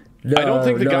 really? I don't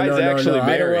think the guy's actually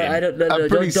married. I'm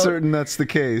pretty certain that's the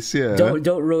case, yeah.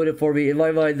 Don't ruin it for me. In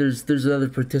my mind, there's another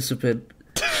participant.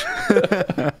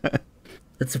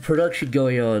 It's a production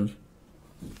going on.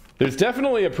 There's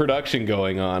definitely a production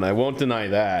going on. I won't deny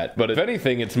that. But if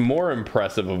anything, it's more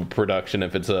impressive of a production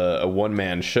if it's a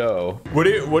one-man show. What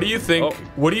do you think?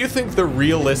 What do you think the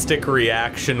realistic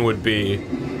reaction would be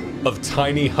of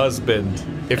Tiny Husband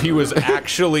if he was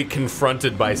actually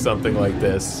confronted by something like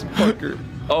this?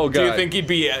 Oh god. Do you think he'd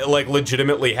be like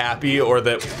legitimately happy, or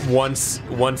that once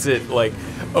it like?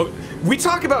 Oh, we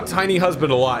talk about Tiny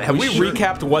Husband a lot. Have we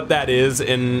recapped what that is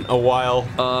in a while?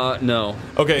 No.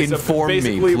 Okay, Inform me, so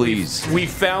basically please. we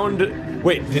found.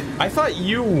 Wait, I thought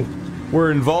you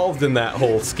were involved in that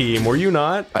whole scheme. Were you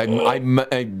not? I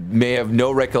may have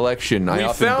no recollection. I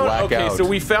often black out. So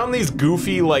we found these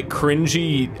goofy, like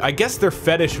cringy. I guess they're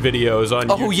fetish videos on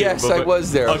YouTube. Oh yes, I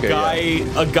was there. Okay,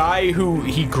 a guy who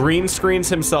he green screens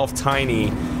himself tiny,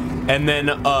 and then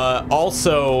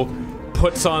also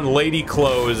puts on lady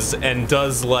clothes and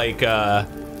does like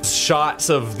shots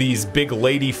of these big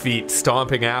lady feet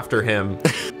stomping after him.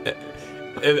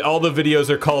 And all the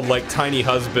videos are called like Tiny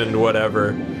Husband,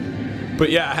 whatever. But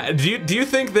yeah, do you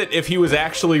think that if he was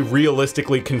actually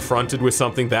realistically confronted with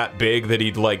something that big that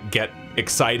he'd like get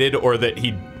excited, or that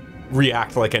he'd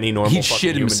react like any normal He'd fucking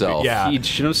shit human himself. being? Yeah. He'd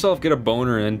shit himself, get a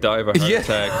boner, and die of a heart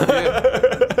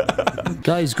attack.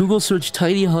 Guys, Google search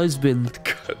Tiny Husband.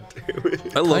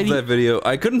 I love that video.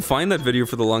 I couldn't find that video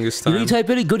for the longest time. You type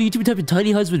in it, go to YouTube and type in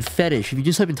Tiny Husband Fetish. If you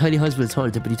just type in Tiny Husband, it's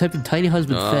hard to, but you type in Tiny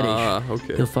Husband Fetish,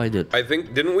 okay. you'll find it. I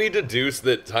think, didn't we deduce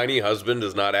that Tiny Husband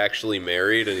is not actually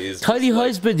married and he's Tiny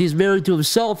Husband is married to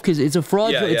himself because it's a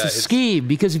fraud, Yeah, it's yeah, a scheme.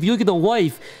 Because if you look at the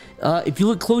wife, if you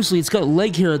look closely, it's got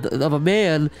leg hair of a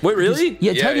man. Wait, really?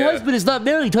 Yeah, Tiny Husband is not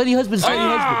married. Tiny Husband's Tiny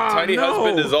Husband. Tiny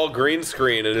Husband is all green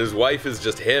screen and his wife is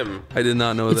just him. I did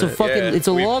not know It's that. a fucking, it's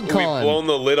a long con. We've blown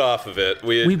the lid off of it.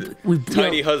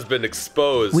 Tiny Husband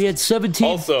exposed. We had 17.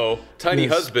 Also, Tiny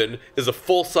Husband is a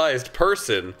full-sized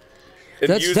person.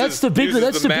 And That's the bigger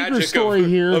magic story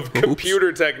here. Of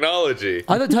computer technology.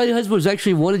 I thought Tiny Husband was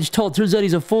actually 1 inch tall. Turns out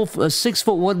he's a full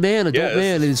 6'1" man, adult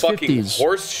man in his fucking 50s.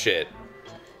 Horse shit.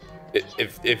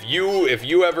 If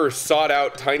you ever sought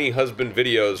out Tiny Husband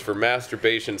videos for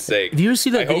masturbation's sake, have you ever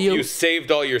seen that I video? hope you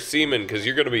saved all your semen because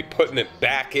you're gonna be putting it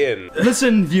back in.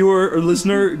 Listen, viewer or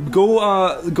listener,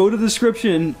 go to the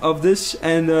description of this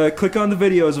and click on the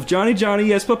videos of Johnny,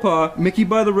 Yes Papa, Mickey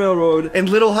by the Railroad, and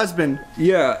Little Husband.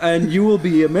 Yeah, and you will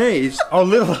be amazed.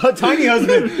 Oh, Tiny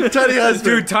Husband. Tiny Husband.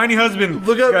 Dude, Tiny Husband.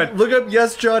 Look up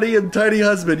Yes Johnny and Tiny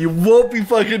Husband. You won't be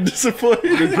fucking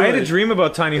disappointed. I had a dream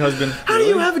about Tiny Husband. How do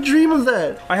you have a dream of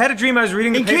that? I had a dream I was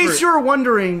reading the In paper. case you're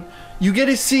wondering, you get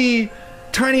to see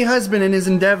Tiny Husband in his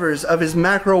endeavors of his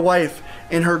macro wife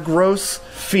and her gross,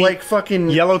 feet, like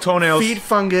fucking yellow toenails, feet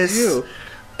fungus. Ew.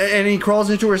 And he crawls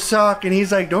into her sock and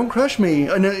he's like, "Don't crush me."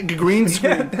 And a green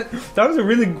screen. That was a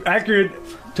really accurate.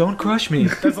 Don't crush me.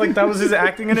 That was his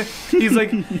acting in it. He's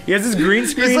like, he has this green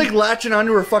screen. He's like latching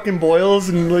onto her fucking boils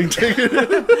and like taking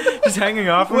it. Just hanging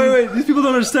off. Wait, these people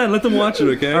don't understand. Let them watch it,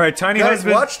 okay? All right, Tiny Guys,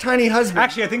 Husband. watch Tiny Husband.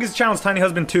 Actually, I think his channel's Tiny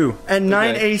Husband 2. And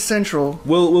 9A Central.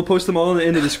 We'll post them all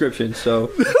in the description.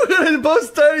 So we're gonna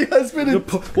post Tiny Husband.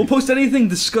 We'll post anything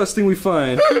disgusting we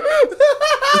find.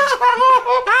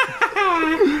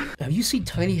 Have you seen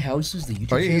Tiny Houses, the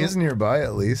YouTube Oh, he channel? is nearby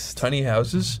at least. Tiny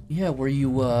Houses? Yeah, where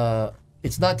you,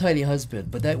 it's not Tiny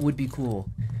Husband, but that would be cool.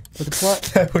 But the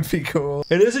plot... That would be cool.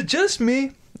 And is it just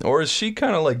me? Or is she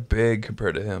kind of like big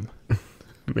compared to him?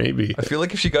 Maybe. I feel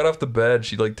like if she got off the bed,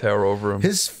 she'd like tower over him.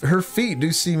 Her feet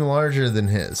do seem larger than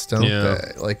his, don't they?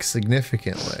 Like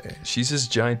significantly. She's his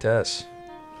giantess.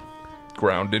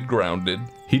 Grounded.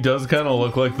 He does kind of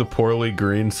look like the poorly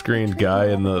green screened guy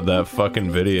in that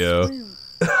fucking video.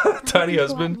 Tiny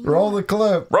Husband. Roll the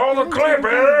clip. Roll the clip,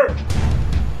 Eric.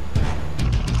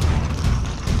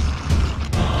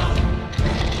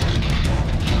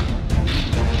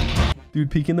 Dude,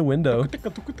 peek in the window.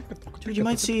 Dude, you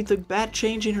might see the bat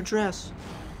change in her dress.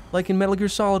 Like in Metal Gear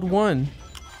Solid 1.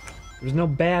 There's no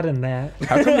bad in that.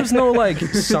 How come there's no, like,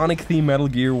 Sonic-themed Metal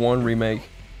Gear 1 remake?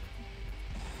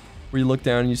 Where you look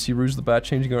down and you see Rouge the Bat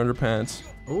changing her underpants.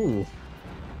 Ooh.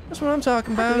 That's what I'm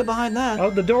talking How can you about. get behind that? Oh,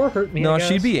 the door hurt me. No, I guess.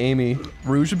 she'd be Amy.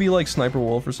 Rouge would be like Sniper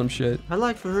Wolf or some shit. I'd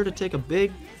like for her to take a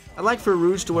big... I'd like for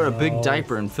Rouge to wear a big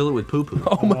diaper and fill it with poo-poo.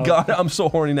 Oh my god, I'm so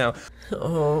horny now.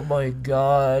 Oh my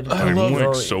god. I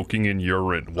like soaking in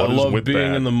urine. I What is love with being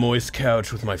that? in the moist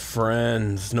couch with my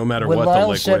friends, no matter When what Lyle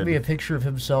the sent me a liquid. picture of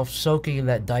himself soaking in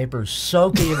that diaper,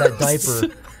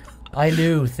 I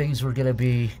knew things were gonna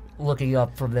be looking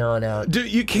up from there on out.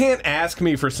 Dude, you can't ask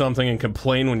me for something and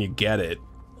complain when you get it.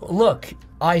 Look,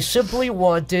 I simply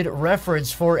wanted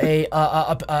reference for a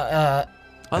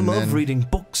I love reading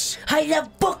books. I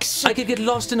love books. I could get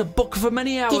lost in a book for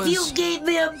many hours. If you gave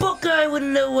me a book, I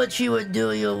wouldn't know what you were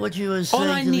doing or what you were saying. All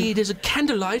I need is a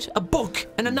candlelight, a book,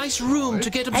 and a nice room to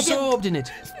get absorbed in it.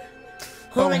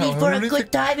 All I need for a good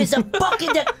time is a book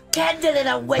and a candle and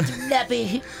a wet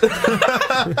nappy.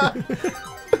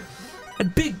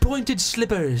 And big pointed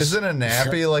slippers. Isn't a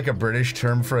nappy like a British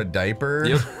term for a diaper?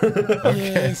 Yep.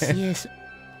 Okay. Yes.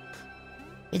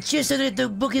 It's just so that the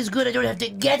book is good, I don't have to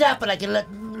get up and I can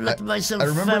let myself. I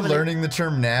remember family. learning the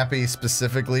term nappy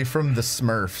specifically from the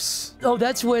Smurfs. Oh,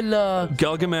 that's when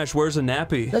Gilgamesh wears a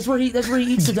nappy. That's where he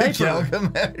eats the diaper.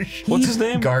 Gilgamesh. What's his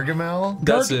name? Gargamel.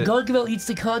 That's it. Gargamel eats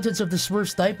the contents of the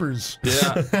Smurfs' diapers.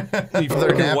 Yeah. He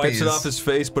fucking wipes it off his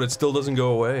face, but it still doesn't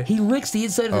go away. He licks the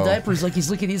inside of the diapers like he's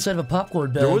licking the inside of a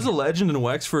popcorn bag. There was a legend in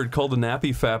Wexford called the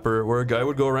Nappy Fapper, where a guy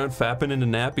would go around fapping into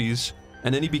nappies,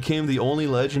 And then he became the only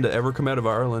legend to ever come out of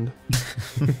Ireland.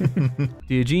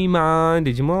 Digimon,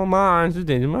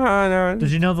 Digimon.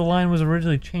 Did you know the line was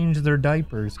originally change their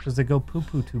diapers because they go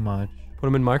poo-poo too much? Put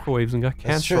them in microwaves and got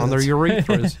cancer on their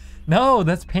urethras. No,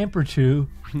 that's Pamper Chew.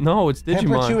 No, it's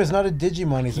Digimon. Pamper Chew is not a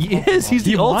Digimon. He's a He is. He's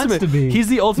the ultimate. To be. He's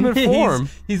the ultimate form.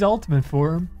 He's ultimate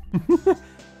form.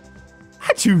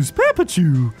 I choose Pamper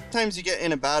Chew. Sometimes you get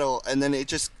in a battle and then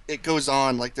it goes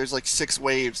on like there's like 6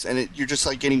 waves and you're just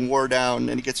like getting wore down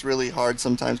and it gets really hard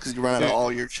sometimes because you run out of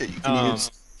all your shit you can use.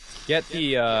 Get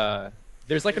the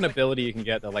there's like an ability you can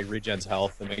get that like regens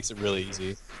health that makes it really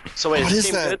easy. So wait, What is is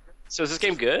this game that? good? So is this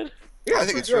game good? Yeah, I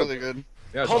think it's really good.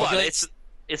 Yeah, Hold on,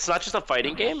 it's not just a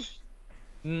fighting game?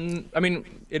 I mean,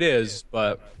 it is,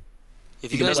 but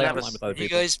If you you can guys play have online with other you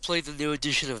people. guys played the new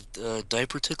edition of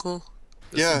Diaper Tickle?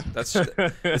 Yeah, that's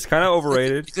it's kind of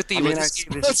overrated. The good thing about this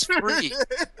game is it's free.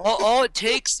 All it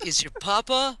takes is your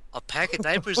papa, a pack of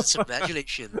diapers, and some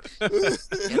imagination. And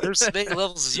there's as many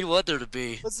levels as you want there to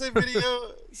be. What's that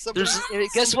video?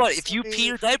 Guess what? If you pee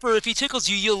your diaper, if he tickles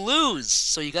you, you'll lose.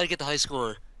 So you gotta get the high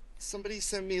score. Somebody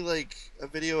sent me like a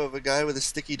video of a guy with a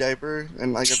sticky diaper,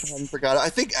 and like I hadn't forgot it. I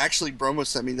think actually Bromo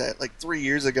sent me that like 3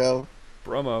 years ago.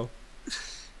 Bromo.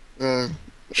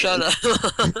 Shout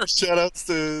out. Shout outs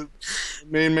to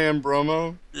main man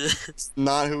Bromo. It's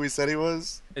not who he said he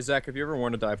was. Hey Zach, have you ever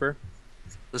worn a diaper?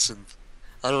 Listen,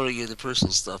 I don't want to get into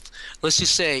personal stuff. Let's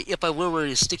just say if I were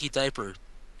wearing a sticky diaper.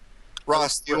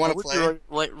 Ross, do you want to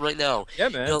play? Right now. Yeah,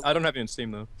 man. You know, I don't have it on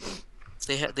Steam though.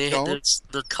 They have their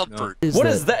comfort. What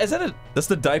is that? Is that a? That's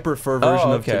the diaper fur version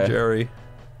of Jerry.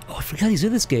 Oh, I forgot he's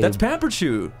in this game. That's Pamper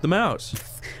Chew, the mouse.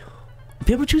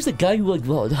 Pamper Chew's the guy who like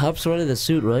hops around in the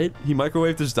suit, right? He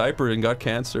microwaved his diaper and got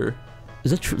cancer.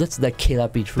 Is that true? That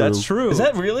cannot be true. That's true. Is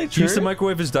that really He used to true?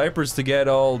 microwave his diapers to get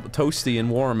all toasty and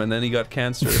warm, and then he got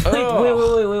cancer.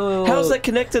 Wait. How's that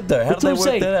connected though? How That's did they what I'm work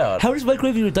saying. that out? How does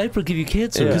microwaving your diaper give you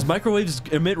cancer? Because microwaves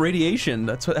emit radiation.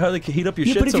 That's how they heat up your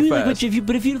Yeah, shit but if so you fast.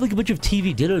 if you like a bunch of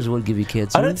TV dinners, it wouldn't give you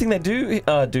cancer. I don't think they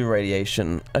do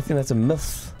radiation. I think that's a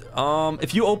myth.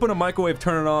 If you open a microwave,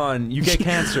 turn it on, you get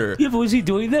cancer. Yeah, but was he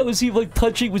doing that? Was he like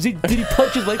punching? Did he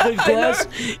punch his microwave glass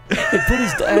and put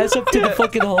his ass up to the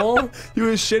fucking hole? He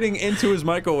was shitting into his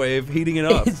microwave, heating it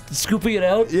up, scooping it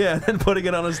out. Yeah, and putting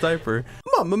it on his diaper.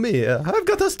 Mamma mia! I've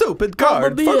got a stupid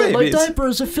card Mamma for mia, babies. my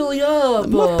diapers are filling up.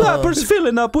 My diaper's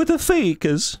filling up with a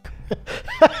fakers.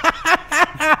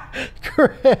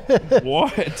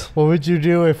 What? What would you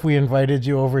do if we invited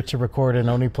you over to record an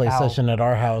OneyPlays session at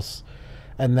our house,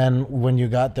 and then when you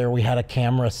got there, we had a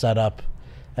camera set up,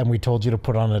 and we told you to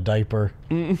put on a diaper?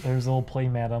 There's a little play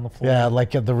mat on the floor. Yeah,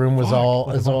 like the room was all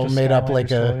With a is bunch all of made up like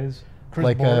Skylanders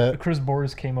a toys. Chris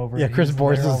Boers came over. Yeah, Chris He's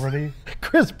Boers there is already.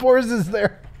 Chris Boers is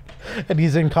there, and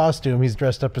he's in costume. He's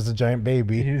dressed up as a giant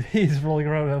baby. He's rolling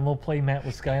around with a little play mat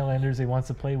with Skylanders. He wants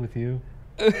to play with you.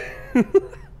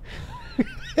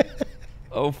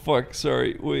 Oh fuck!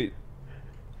 Sorry. Wait.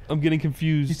 I'm getting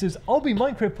confused. He says, "I'll be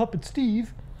Minecraft Puppet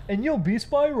Steve, and you'll be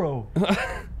Spyro."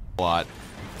 What?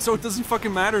 So it doesn't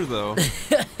fucking matter though.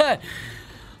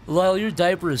 Lyle, your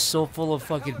diaper is so full of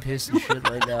fucking piss and shit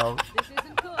right now.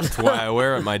 That's why I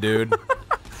wear it, my dude.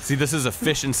 See, this is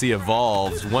efficiency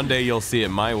evolved. One day you'll see it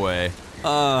my way.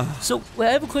 So I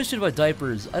have a question about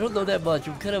diapers. I don't know that much.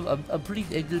 I'm pretty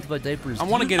ignorant about diapers. I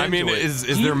want to get into it.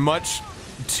 Is there much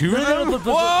to them?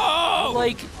 Whoa!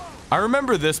 Like, I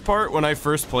remember this part when I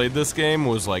first played this game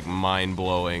was like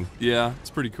mind-blowing. Yeah, it's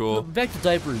pretty cool. Back to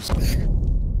diapers.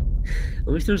 I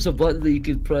wish there was a button that you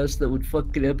could press that would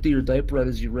fucking empty your diaper out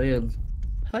as you ran.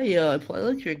 Hi, I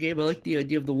like your game. I like the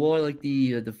idea of the wall. I like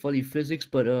the funny physics,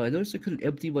 but I noticed I couldn't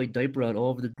empty my diaper out all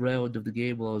over the ground of the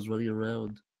game while I was running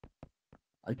around.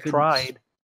 I couldn't. Tried.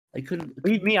 I couldn't.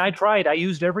 Believe me, I tried. I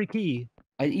used every key.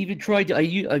 I even tried to.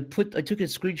 I took a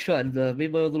screenshot and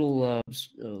made my own little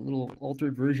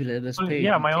altered version of MS Paint.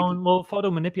 Yeah, my own little photo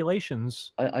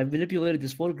manipulations. I manipulated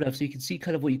this photograph so you can see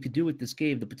kind of what you could do with this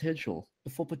game, the potential,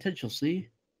 the full potential. See?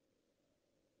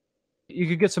 You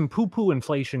could get some poo-poo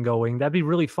inflation going. That'd be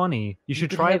really funny. You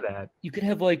should try that. You could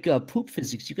have like poop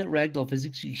physics. You got ragdoll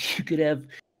physics. You could have.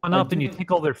 Up and you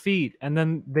tickle their feet, and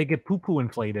then they get poo-poo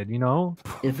inflated. You know,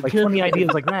 if like funny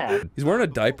ideas like that. He's wearing a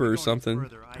diaper or something.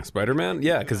 Spider-Man?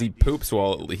 Yeah, because he poops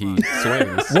while he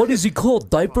swings. What is he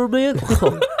called? Diaper Man?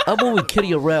 I'm only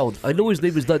kidding around. I know his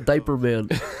name is not Diaper Man.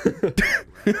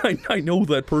 I know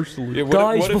that personally. Yeah,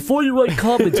 Guys, before you write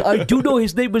comments, I do know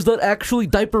his name is not actually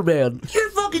Diaper Man. You're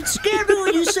fucking scared me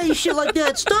when you say shit like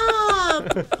that.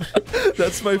 Stop!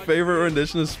 That's my favorite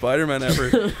rendition of Spider-Man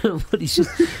ever. But he's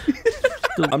just...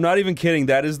 I'm not even kidding.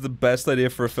 That is the best idea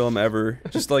for a film ever.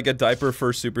 Just like a diaper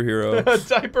for superhero. A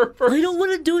diaper for. I don't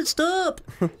want to do it. Stop.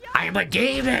 I'm a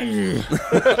demon.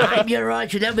 I'm your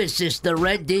arch nemesis, the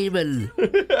Red Demon.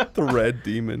 The Red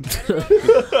Demon.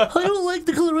 I don't like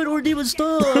the color red or demon.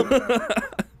 Stop.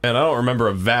 And I don't remember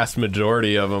a vast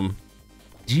majority of them.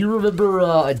 Do you remember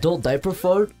adult diaper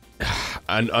fart?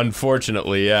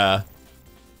 Unfortunately, yeah.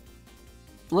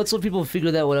 Let's let people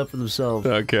figure that one out for themselves.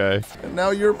 Okay. Now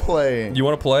you're playing. You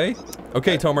want to play?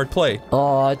 Okay, Tomar, play.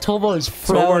 Oh, Tomar's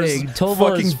frowning. Tomar's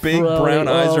fucking big brown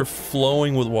eyes are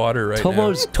flowing with water right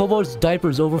now. Tomar's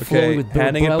diaper's overflowing with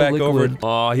brown handing it back liquid. over.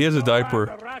 Oh, he has a diaper.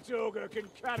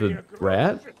 The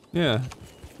rat? Yeah.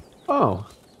 Oh.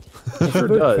 It's Sure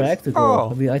very does. practical.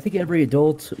 Oh. I mean, I think every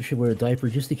adult should wear a diaper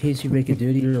just in case you make a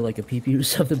duty or like a pee-pee or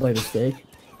something by mistake.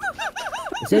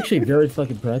 It's actually very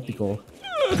fucking practical.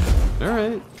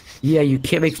 Alright. Yeah, you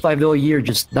can't make $5 million a year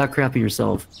just not crapping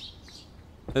yourself.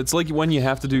 It's like when you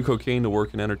have to do cocaine to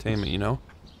work in entertainment, you know?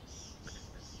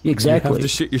 Exactly. You have to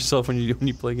shit yourself when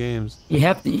you play games. You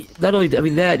have to, not only, I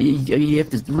mean that, you have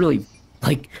to really,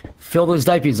 like, fill those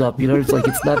diapers up, you know? It's like,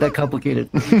 it's not that complicated.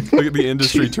 Look at the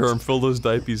industry term, fill those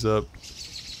diapers up.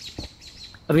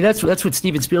 I mean, that's what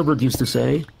Steven Spielberg used to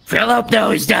say. Fill up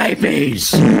those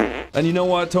diapers! And you know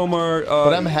what, Tomar?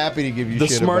 But I'm happy to give you the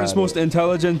shit smartest, about most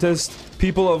intelligentest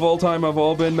people of all time have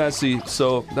all been messy,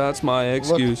 so that's my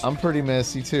excuse. Look, I'm pretty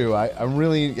messy too. I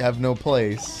really have no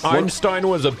place. Einstein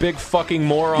was a big fucking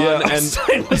moron, Yeah, and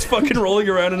Einstein was fucking rolling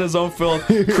around in his own filth,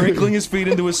 crinkling his feet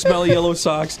into his smelly yellow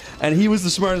socks, and he was the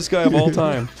smartest guy of all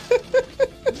time.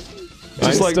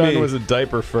 Just like Einstein me. was a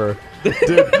diaper fur.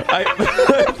 Dude, I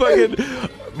fucking...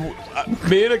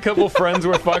 Me and a couple friends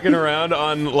were fucking around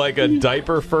on like a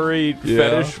diaper furry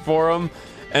fetish forum,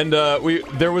 and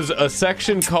there was a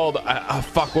section called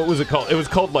fuck, what was it called? It was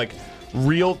called like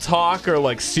real talk or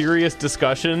like serious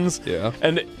discussions. Yeah.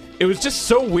 And it was just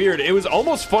so weird. It was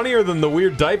almost funnier than the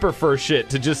weird diaper fur shit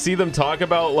to just see them talk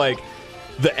about like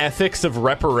the ethics of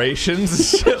reparations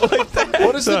and shit like that.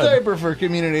 What does the diaper fur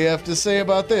community have to say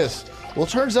about this? Well,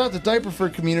 turns out the diaper fur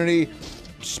community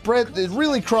it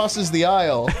really crosses the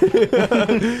aisle.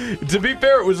 To be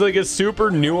fair, it was like a super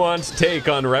nuanced take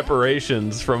on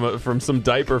reparations from some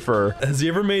diaper fur. Has he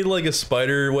ever made like a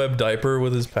spider web diaper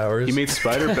with his powers? He made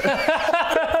spider.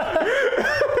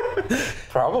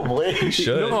 Probably. He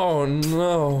should. Oh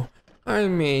no, I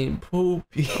made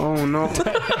poopy. Oh no.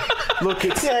 Look,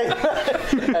 it's.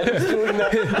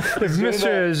 If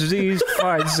Mr. Aziz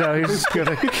finds out, he's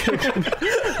gonna kill him.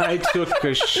 I took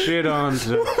a shit on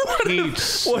the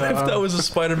pizza. What if that was a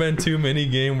Spider-Man 2 mini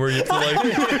game where you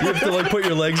have to like put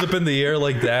your legs up in the air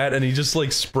like that, and he just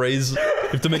like sprays. You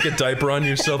have to make a diaper on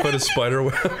yourself out of spider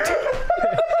web.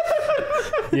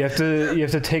 You have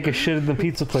to take a shit in the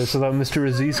pizza place without Mr.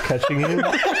 Aziz catching you.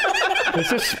 It's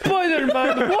a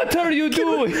Spider-Man. What are you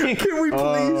doing? Can we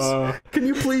please? Can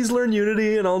you please learn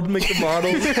Unity and I'll make the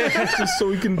models just so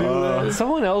we can do that.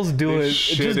 Someone else do it.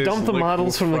 Just dump the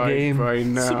models from the game. Right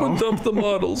now. Someone dump the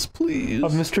models, please.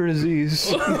 Of Mr.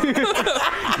 Aziz.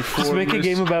 Just make a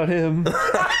game about him.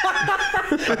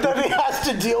 Then he has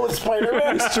to deal with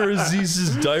Spider-Man. Mr.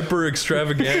 Aziz's diaper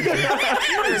extravaganza.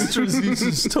 Mr.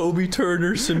 Aziz's Toby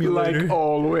Turner simulator. Like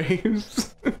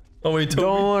always. Oh wait, Toby,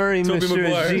 don't worry, Toby Mr.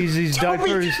 Maguire. Aziz.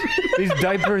 These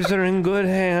diapers are in good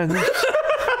hands.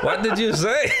 What did you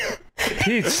say?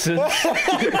 Pizzas.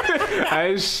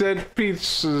 I said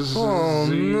pizzas. Oh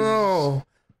no.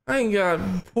 I got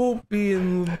poopy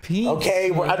and pizza. Okay,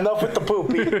 enough with the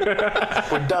poopy.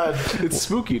 We're done. It's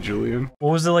spooky, Julian.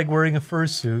 What was it like wearing a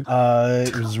fursuit?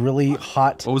 It was really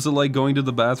hot. What was it like going to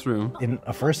the bathroom? In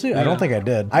a fursuit? I don't think I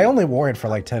did. I only wore it for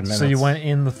like 10 minutes. So you went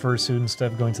in the fursuit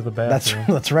instead of going to the bathroom.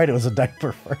 That's right, it was a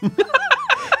diaper fur.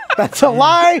 That's a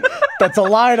lie! That's a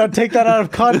lie, don't take that out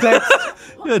of context.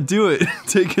 Yeah, do it.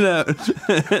 Take it out.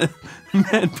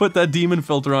 Man, put that demon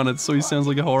filter on it so he sounds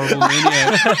like a horrible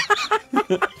maniac.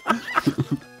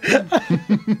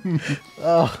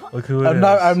 Look who it is.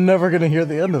 I'm never gonna hear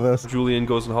the end of this. Julian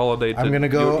goes on holiday to I'm gonna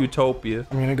go Utopia.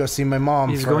 I'm gonna go see my mom.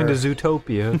 He's going to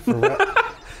Zootopia. For what?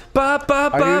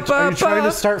 Are you trying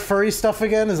to start furry stuff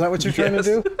again? Is that what you're trying to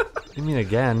do? You mean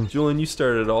again? Julian, you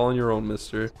started it all on your own,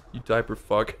 mister. You diaper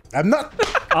fuck. I'm not.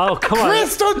 Oh, come on.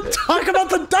 Chris, don't talk about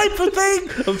the diaper thing!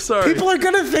 I'm sorry. People are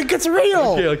gonna think it's real!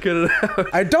 Okay, I'll cut it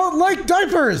out. I don't like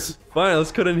diapers! Fine,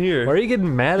 let's cut in here. Why are you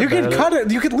getting mad You about can it? cut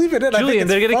it, you can leave it in. Julian,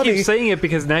 they're gonna funny. keep saying it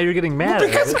because now you're getting mad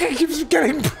Because at it keeps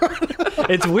getting it.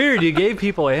 It's weird, you gave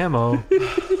people ammo.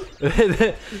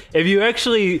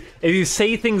 if you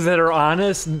say things that are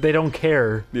honest, they don't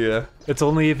care. Yeah. It's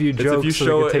only if you joke. If you so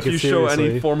show, they can take if you it show any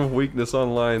seriously. form of weakness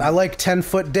online. I like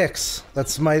 10-foot dicks.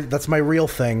 That's my real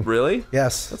thing. Really?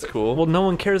 Yes. That's cool. Well, no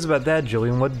one cares about that,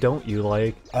 Julian. What don't you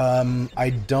like?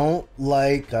 I don't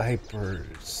like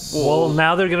diapers. Well,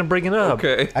 now they're gonna bring it up.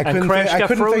 Okay. I couldn't,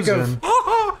 think of.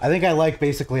 I think I like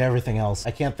basically everything else.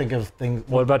 I can't think of things.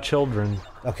 What about children?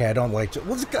 Okay, I don't like.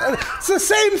 Well, it's the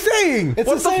same thing. It's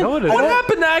What the same. No, it isn't. What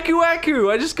happened to Aku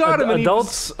Aku? I just got him. And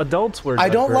Adults wear diapers. I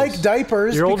don't like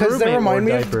diapers Your old because they roommate remind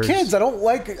me wore of diapers. kids. I don't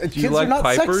like kids. you like are not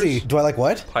pipers? sexy. Do I like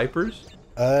what? Pipers?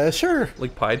 Sure.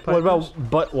 Like Pied What Pipers?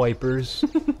 about butt wipers?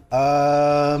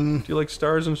 Do you like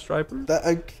Stars and Stripers?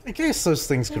 I guess those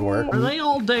things could work. Are they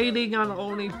all dating on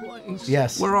OneyPlays?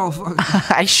 Yes. We're all fucking...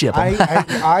 I ship them.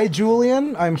 I,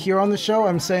 Julian, I'm here on the show.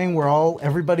 I'm saying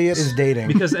everybody is dating.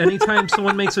 Because anytime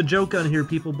someone makes a joke on here,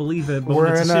 people believe it. But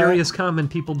when it's a serious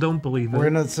comment, people don't believe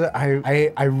it.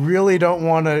 I really don't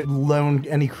want to loan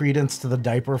any credence to the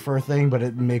diaper fur thing, but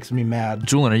it makes me mad.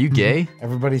 Julian, are you gay?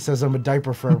 Everybody says I'm a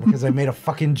diaper fur because I made a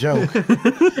fucking joke.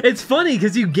 It's funny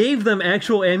because you gave them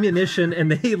actual ammunition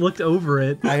and they looked over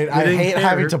it. I They didn't hate care.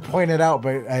 having to point it out,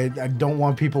 but I don't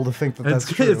want people to think that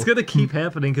that's true. It's gonna keep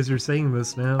happening because you're saying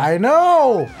this now. I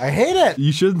know! I hate it!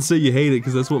 You shouldn't say you hate it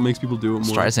because that's what makes people do it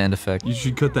more. Streisand effect. You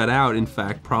should cut that out, in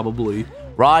fact, probably.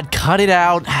 Rod, cut it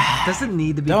out. Doesn't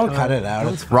need to be. Don't cut it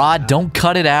out. It's Rod, don't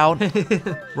cut it out.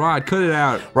 Rod, cut it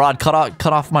out. Rod,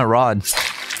 cut off my rod.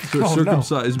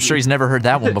 Circumcised. I'm sure he's never heard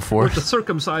that one before. With the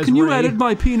circumcised Can you ray. edit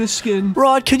my penis skin?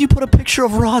 Rod, can you put a picture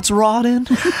of Rod's rod in?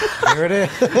 There it is.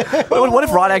 What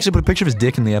if Rod actually put a picture of his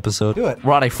dick in the episode? Do it.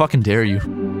 Rod, I fucking dare you.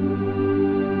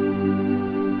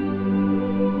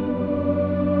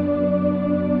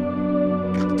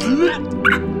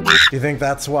 Do you think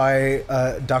that's why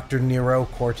Dr. Nero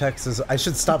Cortex is? I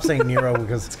should stop saying Nero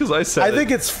because it's because I said I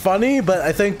think it's funny, but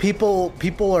I think people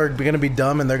are going to be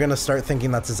dumb and they're going to start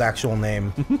thinking that's his actual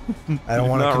name. I don't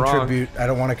want to contribute. I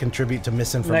don't want to contribute to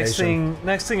misinformation.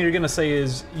 Next thing you're gonna say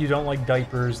is you don't like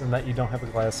diapers and that you don't have a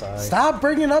glass eye. Stop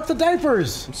bringing up the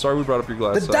diapers. I'm sorry we brought up your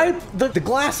glass eye. The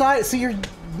glass eye. See, you're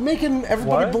making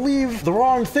everybody believe the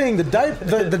wrong thing. The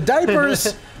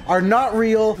diapers are not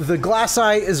real. The glass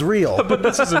eye is real. But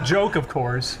this is a joke, of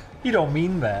course. You don't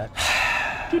mean that.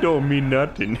 You don't mean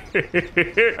nothing.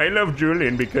 I love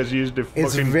Julian because he's the fucking...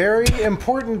 It's very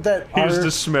important that he's the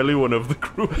smelly one of the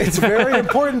group. It's very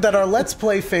important that our Let's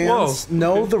Play fans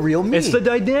know the real me. It's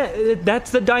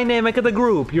that's the dynamic of the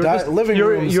group. You're living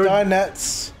rooms,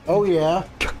 dinettes. Oh yeah.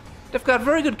 They've got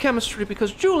very good chemistry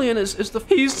because Julian is the...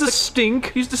 He's the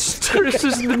stink. He's the This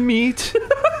is the meat.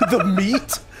 The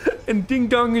meat? And Ding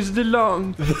Dong is the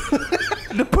long.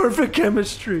 The perfect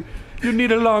chemistry. You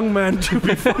need a long man to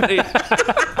be funny.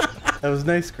 That was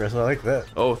nice, Chris. I like that.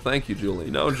 Oh, thank you,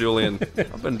 Julian. No, Julian,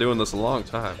 I've been doing this a long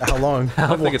time. How long?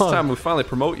 I think it's time we finally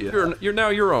promote you. You're now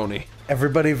your Oni.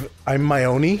 Everybody, I'm my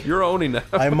Oni? You're Oni now.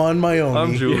 I'm on my Oni.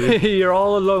 I'm Julian. You're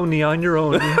all alone on your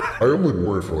own. I only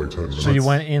worry for like 10 minutes. So you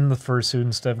went in the fursuit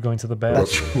instead of going to the bath.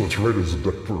 That's right, as a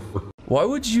diaper. Why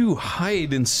would you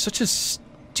hide in such a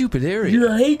stupid area?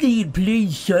 You're hiding in plain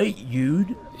sight,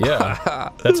 dude. Yeah,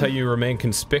 that's how you remain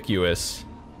conspicuous.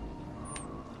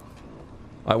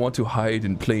 I want to hide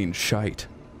in plain shite.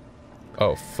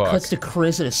 Oh, fuck. Cuts to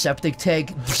Chris in a septic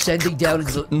tank, descending down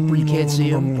into where you can't see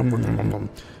him.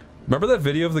 Remember that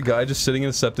video of the guy just sitting in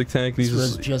a septic tank and he's That's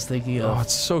what I was just thinking of. Oh,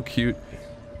 it's so cute.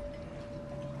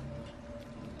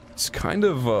 It's kind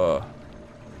of,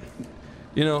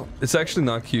 you know, it's actually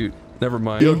not cute. Never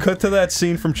mind. Yo, cut to that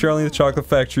scene from Charlie and the Chocolate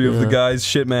Factory of the guy's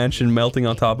shit mansion melting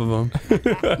on top of him.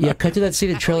 Yeah, cut to that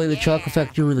scene in Charlie and the Chocolate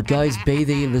Factory where the guy's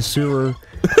bathing in the sewer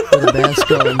with a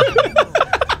mask on.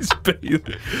 He's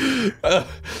bathing.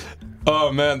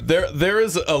 Oh man, there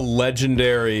is a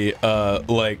legendary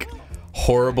like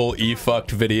horrible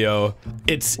e-fucked video.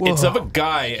 It's of a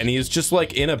guy and he's just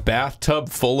like in a bathtub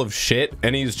full of shit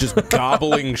and he's just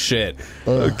gobbling shit.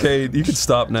 Okay, you can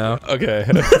stop now. Okay.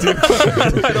 I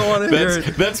don't want to hear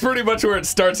it. That's pretty much where it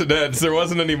starts and ends. There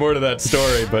wasn't any more to that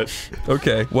story, but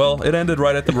okay. Well, it ended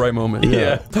right at the right moment.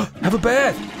 Yeah. Have a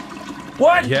bath.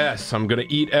 What? Yes, I'm gonna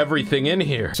eat everything in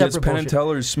here. It's Penn and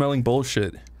Teller's smelling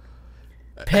bullshit.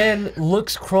 Penn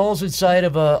crawls inside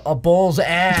of a bull's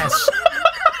ass.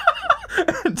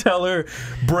 Teller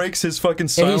breaks his fucking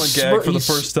silent gag for the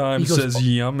first time, says,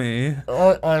 yummy.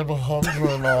 I'm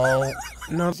hungry now.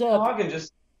 No, dog and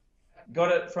just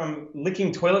got it from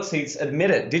licking toilet seats.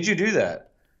 Admit it. Did you do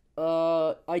that?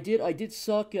 I did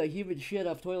suck human shit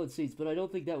off toilet seats, but I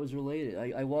don't think that was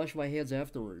related. I washed my hands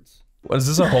afterwards. What, is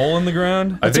this a hole in the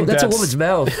ground? That's a woman's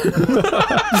mouth.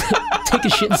 Take a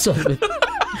shit in something.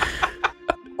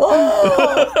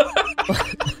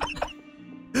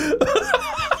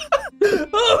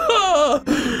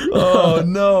 Oh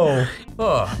no!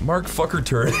 Oh, Mark fucker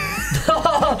turd.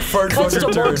 Fart Cuts to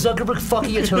fucker Mark turd. Zuckerberg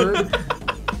fucking a turd.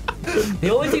 The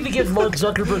only thing that gives Mark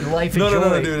Zuckerberg life and No,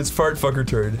 joy. dude, it's fart fucker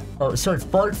turd. Oh, sorry,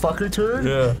 fart fucker turd.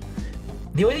 Yeah.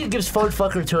 The only thing that gives fart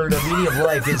fucker turd a meaning of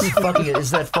life is fucking it.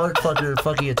 Is that fart fucker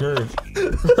fucking a turd?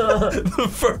 The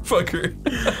fart fucker.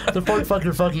 The fart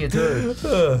fucker fucking a turd.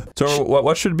 So,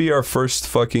 what should be our first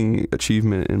fucking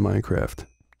achievement in Minecraft?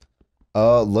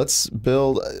 Let's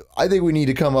build. I think we need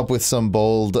to come up with some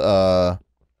bold,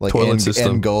 like Toilet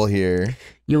system. end goal here.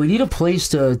 Yeah, we need a place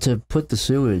to put the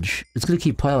sewage. It's gonna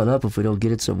keep piling up if we don't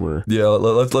get it somewhere. Yeah,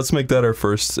 let's make that our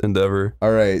first endeavor.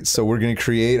 All right, so we're gonna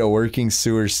create a working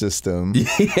sewer system.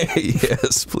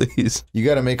 Yes, please. You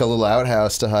got to make a little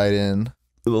outhouse to hide in.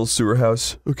 A little sewer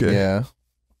house. Okay. Yeah.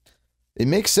 It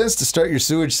makes sense to start your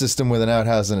sewage system with an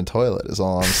outhouse and a toilet. Is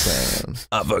all I'm saying.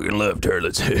 I fucking love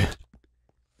toilets.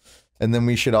 And then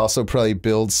we should also probably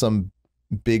build some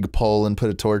big pole and put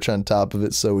a torch on top of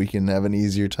it so we can have an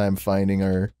easier time finding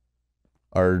our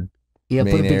Yeah,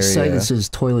 main put a big sign area. that says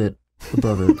toilet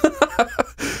above it.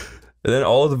 And then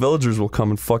all of the villagers will come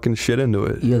and fucking shit into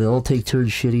it. Yeah, they'll all take turns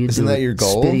shitting into it. Isn't that your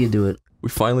goal? Spitting into it. We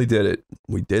finally did it.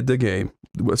 We did the game.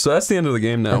 So that's the end of the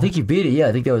game now. I think you beat it. Yeah,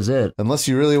 I think that was it. Unless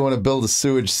you really want to build a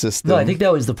sewage system. No, I think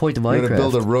that was the point of You're Minecraft. gonna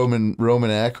build a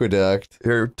Roman aqueduct.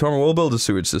 Here, Torma, we'll build a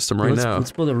sewage system right now.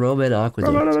 Let's build a Roman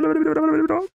aqueduct.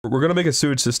 We're gonna make a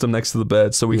sewage system next to the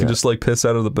bed so we can just like piss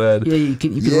out of the bed. Yeah, you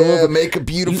can roll over, make a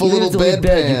beautiful you little don't have to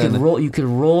leave bedpan. You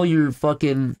can roll your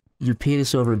fucking your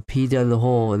penis over and pee down the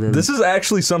hole, and then This is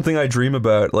actually something I dream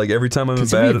about. Like every time I'm in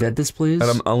Can we bed, invent this, please?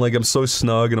 and I'm so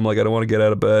snug, and I'm like, I don't want to get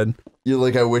out of bed. You're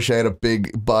like, I wish I had a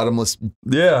big bottomless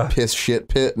piss shit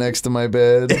pit next to my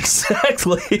bed.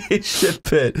 Exactly, shit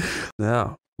pit.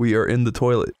 Now we are in the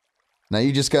toilet. Now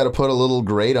you just got to put a little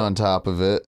grate on top of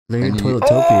it. There you and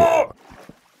toiletopia.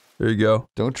 There you go.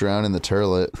 Don't drown in the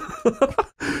turlet.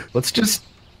 Let's just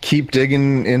keep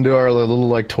digging into our little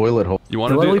like toilet hole. You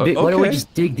want to Why do? don't we Okay.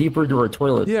 just dig deeper into our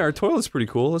toilet? Yeah, our toilet's pretty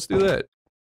cool. Let's do that.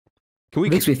 Can we?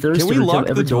 Makes me thirsty Can we every lock time- the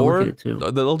every time I look door? at it, too.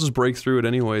 They'll just break through it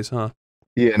anyways, huh?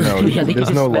 Yeah, no, Yeah, they there's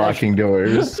can no smash locking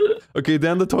doors. Okay,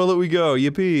 down the toilet we go.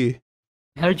 Yippee!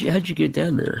 How'd you get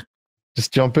down there?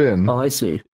 Just jump in. Oh, I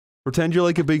see. Pretend you're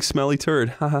like a big smelly turd.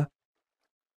 Haha.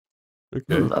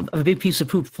 Okay. I'm a big piece of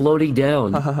poop floating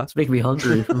down. It's making me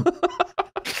hungry.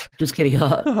 Just kidding.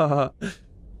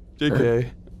 JK,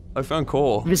 I found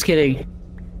coal. I'm just kidding.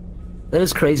 That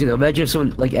is crazy though. Imagine if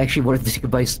someone like actually wanted to take a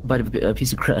bite of a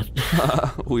piece of crap.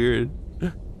 Weird.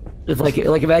 If like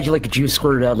imagine like a juice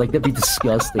squirted out, like that'd be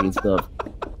disgusting and stuff.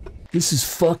 This is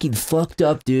fucking fucked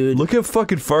up, dude. Look how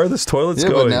fucking far this toilet's Yeah,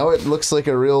 going. but now it looks like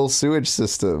a real sewage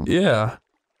system. Yeah,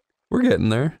 we're getting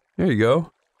there. There you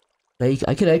go. I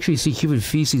could actually see human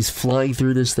feces flying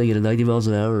through this thing at 90 miles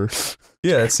an hour.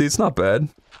 Yeah, see, it's not bad.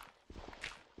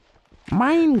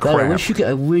 Minecraft. God,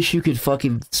 I wish you could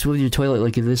fucking swim in your toilet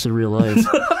like in this in real life.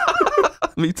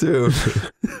 Me too.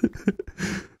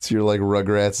 It's your like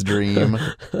Rugrats dream.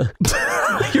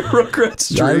 Your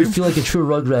Rugrats I dream. would feel like a true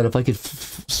Rugrat if I could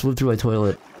swim through my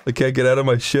toilet. I can't get out of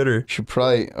my shitter. Should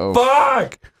probably. Oh.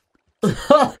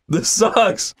 Fuck! This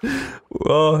sucks.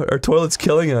 Oh, our toilet's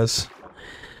killing us.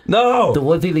 No! The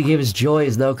one thing that gave us joy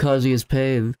is now causing us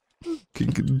pain.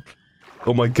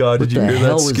 Oh my god, did you What the hear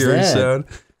hell that was scary that? sound?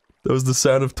 That was the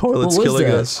sound of toilets What was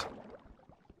killing that? us.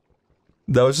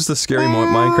 That was just a scary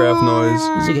Minecraft noise.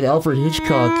 It's like an Alfred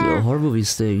Hitchcock horror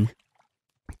movies thing.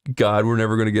 God, we're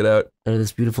never gonna get out. Out of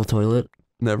this beautiful toilet.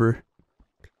 Never.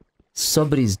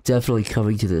 Somebody's definitely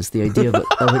coming to this. The idea of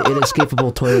an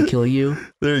inescapable toilet killing you.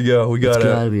 There you go, we got It's it.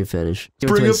 gotta be a fetish.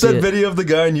 Bring Every up time I that see it- video of the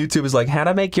guy on YouTube is like, how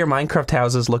to make your Minecraft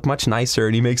houses look much nicer,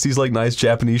 and he makes these like nice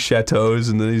Japanese chateaus,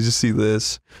 and then you just see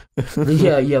this.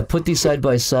 Yeah, put these side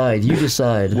by side. You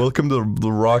decide. Welcome to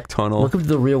the rock tunnel. Welcome to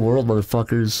the real world,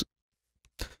 motherfuckers.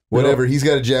 Whatever, he's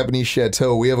got a Japanese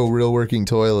chateau. We have a real working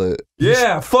toilet.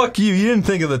 Yeah, fuck you. You didn't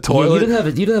think of the Yeah,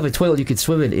 toilet. you don't have a toilet you can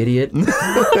swim in, idiot.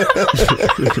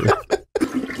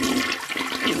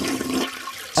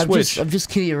 I'm just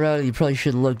kidding around, and you probably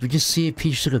shouldn't look. But just see if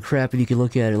Peach took a crap, and you can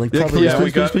look at it. Like Yeah, probably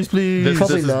please, not. please.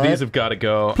 These have got to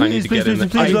go. I need to get in there.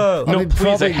 please, No, I mean, please, I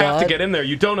probably have to not. get in there.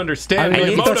 You don't I understand.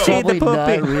 mean, Miyamoto. it's probably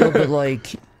not real, but like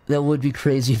that would be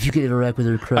crazy if you could interact with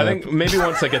her crap. I think maybe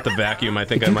once I get the vacuum, I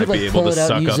think If I you might could, like, be able pull to it out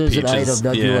suck and up use it as an Peach's. item,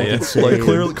 that'd be, like, insane.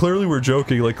 Like clearly we're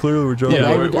joking. Like clearly we're joking. Yeah,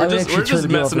 I we're would just actually we're just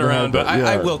turn you off messing in the around. head, But but yeah.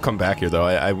 I will come back here though.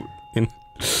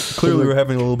 Clearly, we're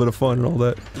having a little bit of fun and all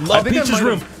that. Love Peach's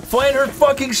room. Find her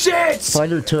fucking shits.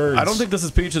 Find her turds. I don't think this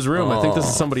is Peach's room. I think this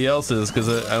is somebody else's because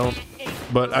I don't.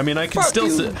 But I mean, I could still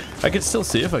see. I could still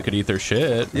see if I could eat their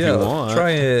shit. Yeah, if you want.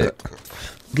 try it.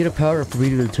 Get a power up for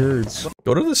eating their turds.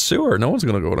 Go to the sewer. No one's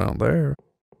gonna go down there.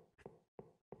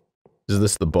 Is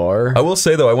this the bar? I will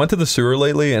say though, I went to the sewer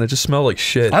lately and it just smelled like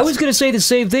shit. I was gonna say the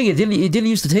same thing. It didn't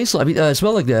used to taste like. I mean,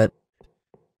 smell like that.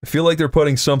 I feel like they're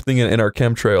putting something in our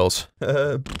chemtrails.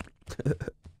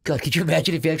 God, could you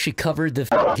imagine if you actually covered the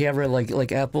camera like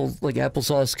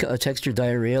applesauce texture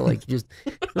diarrhea? Like just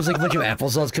it was like a bunch of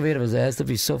applesauce coming out of his ass. That'd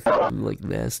be so like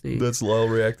nasty. That's Lyle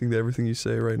reacting to everything you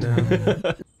say right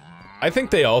now. I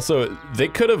think they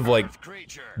could have like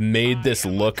made this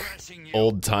look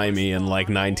old-timey and like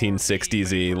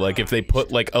 1960s-y, like if they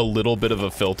put like a little bit of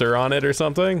a filter on it or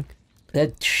something.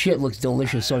 That shit looks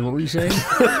delicious. Sorry, what were you saying?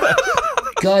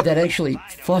 God, that actually,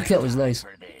 fuck, that was nice.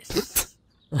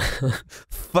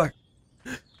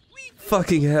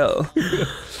 Fucking hell.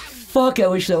 Fuck, I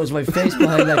wish that was my face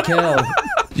behind that cow.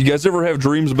 You guys ever have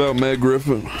dreams about Meg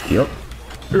Griffin? Yep.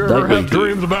 You ever have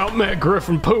dreams about Meg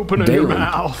Griffin pooping in your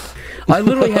mouth? I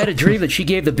literally had a dream that she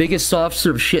gave the biggest soft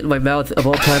serve shit in my mouth of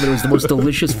all time, and it was the most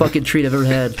delicious fucking treat I've ever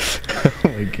had. Oh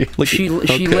my God. Like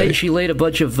she laid a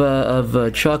bunch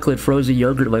of chocolate frozen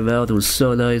yogurt in my mouth. It was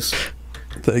so nice.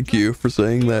 Thank you for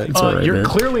saying that. It's all right, You're man.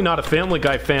 clearly not a Family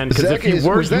Guy fan, because Zach, if you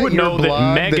were, you would your know that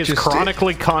blog Meg that is just-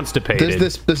 chronically constipated.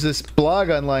 There's this blog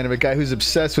online of a guy who's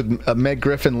obsessed with Meg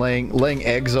Griffin laying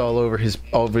eggs all over his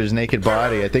naked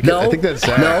body. I think that's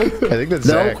Zach. No, I think that's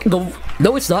Zach.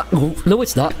 No, it's not. No,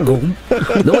 it's not. No,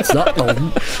 it's not.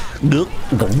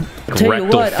 Tell you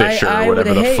what, I would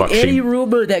hate any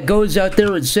rumor that goes out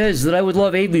there and says that I would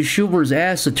love Amy Schumer's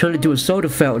ass to turn into a soda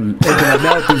fountain into my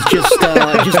mouth is just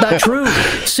not true.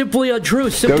 Simply untrue.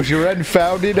 Those are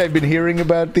unfounded. I've been hearing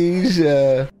about these.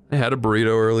 I had a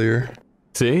burrito earlier.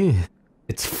 See?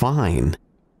 It's fine.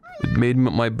 It made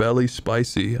my belly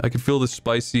spicy. I could feel the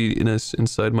spiciness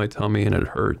inside my tummy and it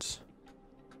hurts.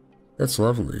 That's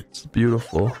lovely. It's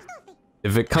beautiful.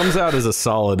 If it comes out as a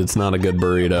solid, it's not a good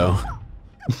burrito.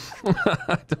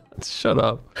 Shut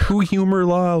up. Who humor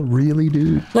Lyle? Really,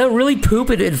 dude? Well, really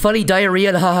pooping and funny diarrhea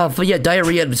and haha. Yeah,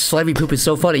 diarrhea and slimy poop is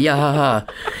so funny. Yeah, haha.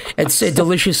 And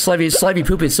delicious slimy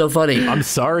poop is so funny. I'm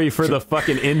sorry for the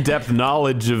fucking in-depth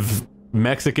knowledge of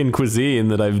Mexican cuisine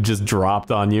that I've just dropped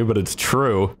on you, but it's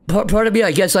true. Pardon me,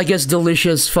 I guess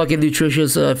delicious fucking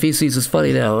nutritious feces is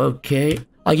funny now. Okay.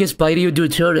 I guess biting into a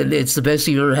turd and it's the best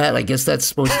you've ever had. I guess that's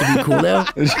supposed to be cool now.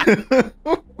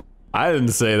 I didn't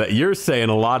say that. You're saying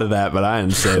a lot of that, but I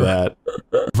didn't say that.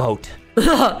 Vote.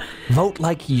 Vote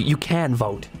like you can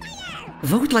vote.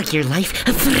 Vote like your life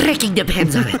freaking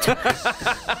depends on it.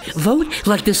 Vote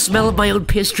like the smell of my own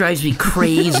piss drives me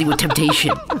crazy with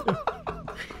temptation.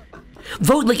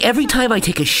 Vote like every time I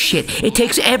take a shit, it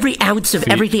takes every ounce of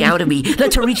everything out of me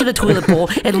not to reach in the toilet bowl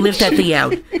and lift that thing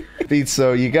out.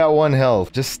 So you got one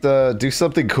health. Just do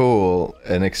something cool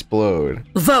and explode.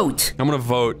 Vote. I'm gonna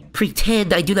vote.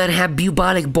 Pretend I do not have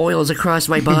bubonic boils across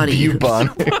my body.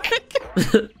 Bubonic.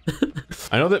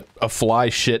 I know that a fly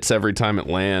shits every time it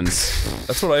lands.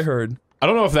 That's what I heard. I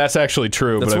don't know if that's actually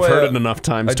true, but I've heard it enough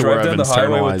times to where I've internalized it. I drive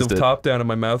down the highway with the it. top down and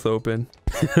my mouth open.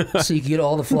 So you can get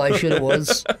all the fly shit at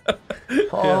once.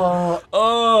 Oh,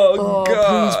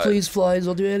 God. Please, flies,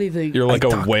 I'll do anything. You're like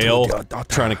a whale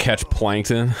trying to catch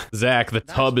plankton. Zach, the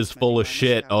tub is full of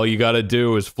shit. All you gotta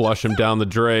do is flush him down the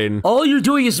drain. All you're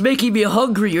doing is making me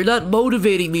hungry. You're not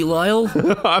motivating me, Lyle.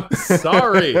 I'm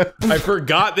sorry. I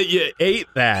forgot that you ate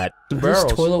that. This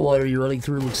toilet water you're running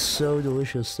through looks so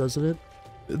delicious, doesn't it?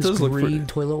 It does look green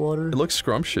toilet water. It looks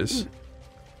scrumptious.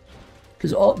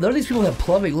 Because none of these people have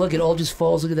plumbing. Look, it all just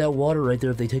falls into that water right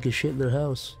there if they take a shit in their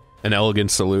house. An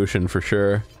elegant solution for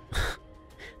sure.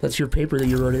 That's your paper that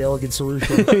you wrote, an elegant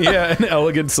solution. Yeah, an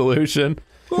elegant solution.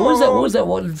 What was that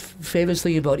one famous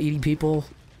thing about eating people?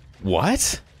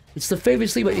 What? It's the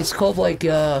famous thing, but it's called like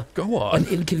Go on. An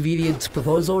inconvenient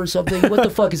proposal or something. What the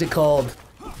fuck is it called?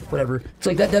 Whatever. It's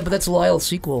like that but that's Lyle's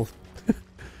sequel.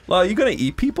 Lyle, you gonna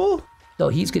eat people? No,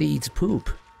 he's gonna eat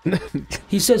poop.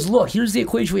 He says, look, here's the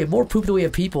equation. We have more poop than we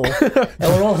have people, and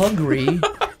we're all hungry.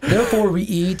 Therefore, we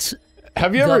eat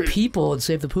the people and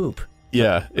save the poop.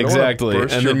 Yeah, exactly. And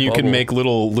then you can make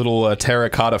little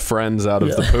terracotta friends out of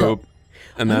the poop.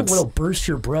 And I don't want to burst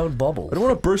your brown bubble. I don't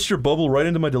want to burst your bubble right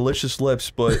into my delicious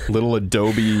lips, but little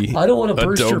Adobe. I don't want to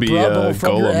burst your brown bubble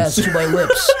from your ass to my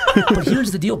lips. But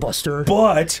here's the deal, Buster.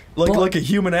 But like a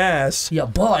human ass. Yeah,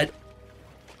 but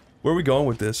where are we going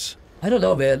with this? I don't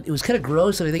know, man. It was kind of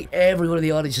gross, and I think everyone in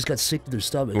the audience just got sick to their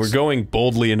stomachs. We're going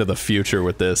boldly into the future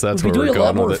with this. That's We've where been we're doing a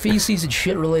lot going more with it. feces and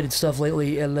shit-related stuff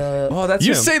lately, and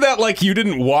You say that like you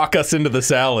didn't walk us into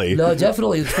this alley. No,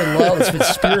 definitely. It's been wild. It's been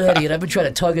spearheading, and I've been trying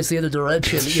to tug us the other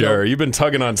direction. Sure, you've been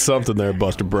tugging on something there,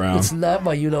 Buster Brown. It's not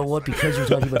my you-know-what because you're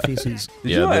talking about feces.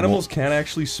 Did you know animals can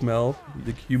actually smell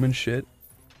the human shit?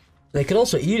 They can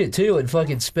also eat it, too, and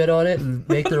fucking spit on it and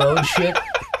make their own shit.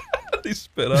 They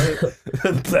spit on it.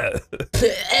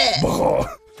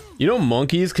 You know,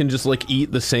 monkeys can just like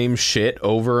eat the same shit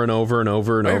over and over and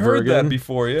over and I over heard again. that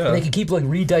before, yeah. And they can keep, like,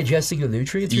 redigesting the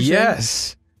nutrients, you're saying?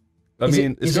 Yes. I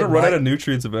mean, it's gonna run out of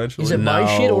nutrients eventually. Is it my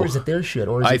shit, or is it their shit?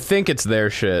 Or is I it... think it's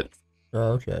their shit.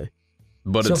 Oh, okay.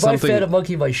 But so it's if something. I fed a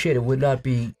monkey my shit, it would not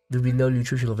be. There'd be no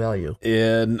nutritional value.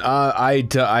 And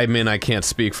I mean, I can't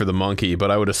speak for the monkey, but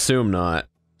I would assume not.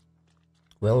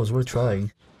 Well, it was worth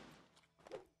trying.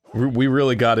 We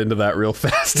really got into that real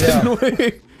fast, didn't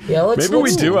we? Yeah, Maybe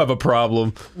we do have a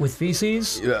problem. With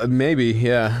feces? Maybe,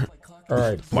 yeah. All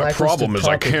right. My problem is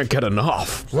I can't get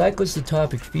enough. Blacklisted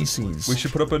topic, feces. We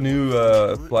should put up a new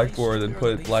blackboard and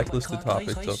put blacklisted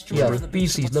topics up. Yeah,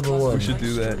 feces, #1. We should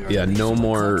do that. Yeah, no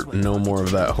more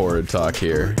of that horrid talk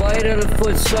here. Bite on a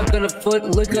foot, suck on a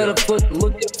foot, lick on a foot,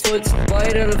 look at foot.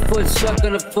 Bite on a foot, suck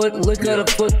on a foot, lick on a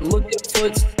foot, look at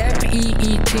foot.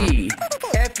 F-E-E-T.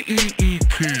 F-E-E-T.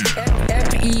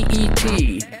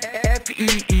 F-E-E-T.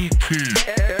 F-E-E-T.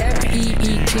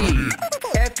 F-E-E-T.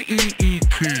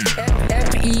 F-E-E-T.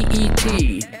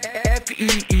 F-E-E-T.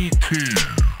 F-E-E-T.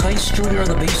 I strewn it on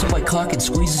the base of my cock and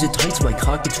squeezes it tight so my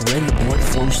cock gets red and the blood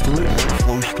flows through it.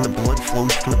 Blood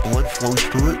flows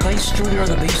through it. I strewn it on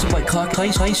the base of my cock.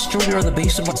 I strewn it on the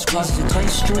base of my cock. I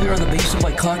strewn it on the base of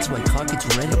my cock so my cock gets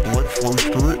red and the blood flows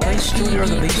through it. I strewn it on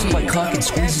the base of my cock and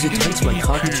squeezes it tight so my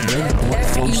cock gets red and the blood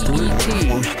flows through it.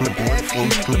 Blood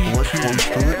flows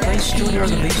through it. I strewn it on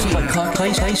the base of my cock.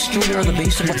 I strewn it on the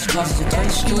base of my cock. I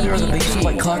strewn it on the base of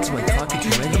my cock so my cock gets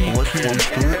red and the blood flows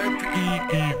through it.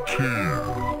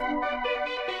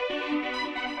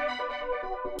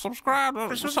 Subscribe.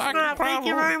 Thank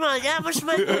you very much. That was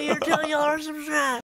my $2 subscribe.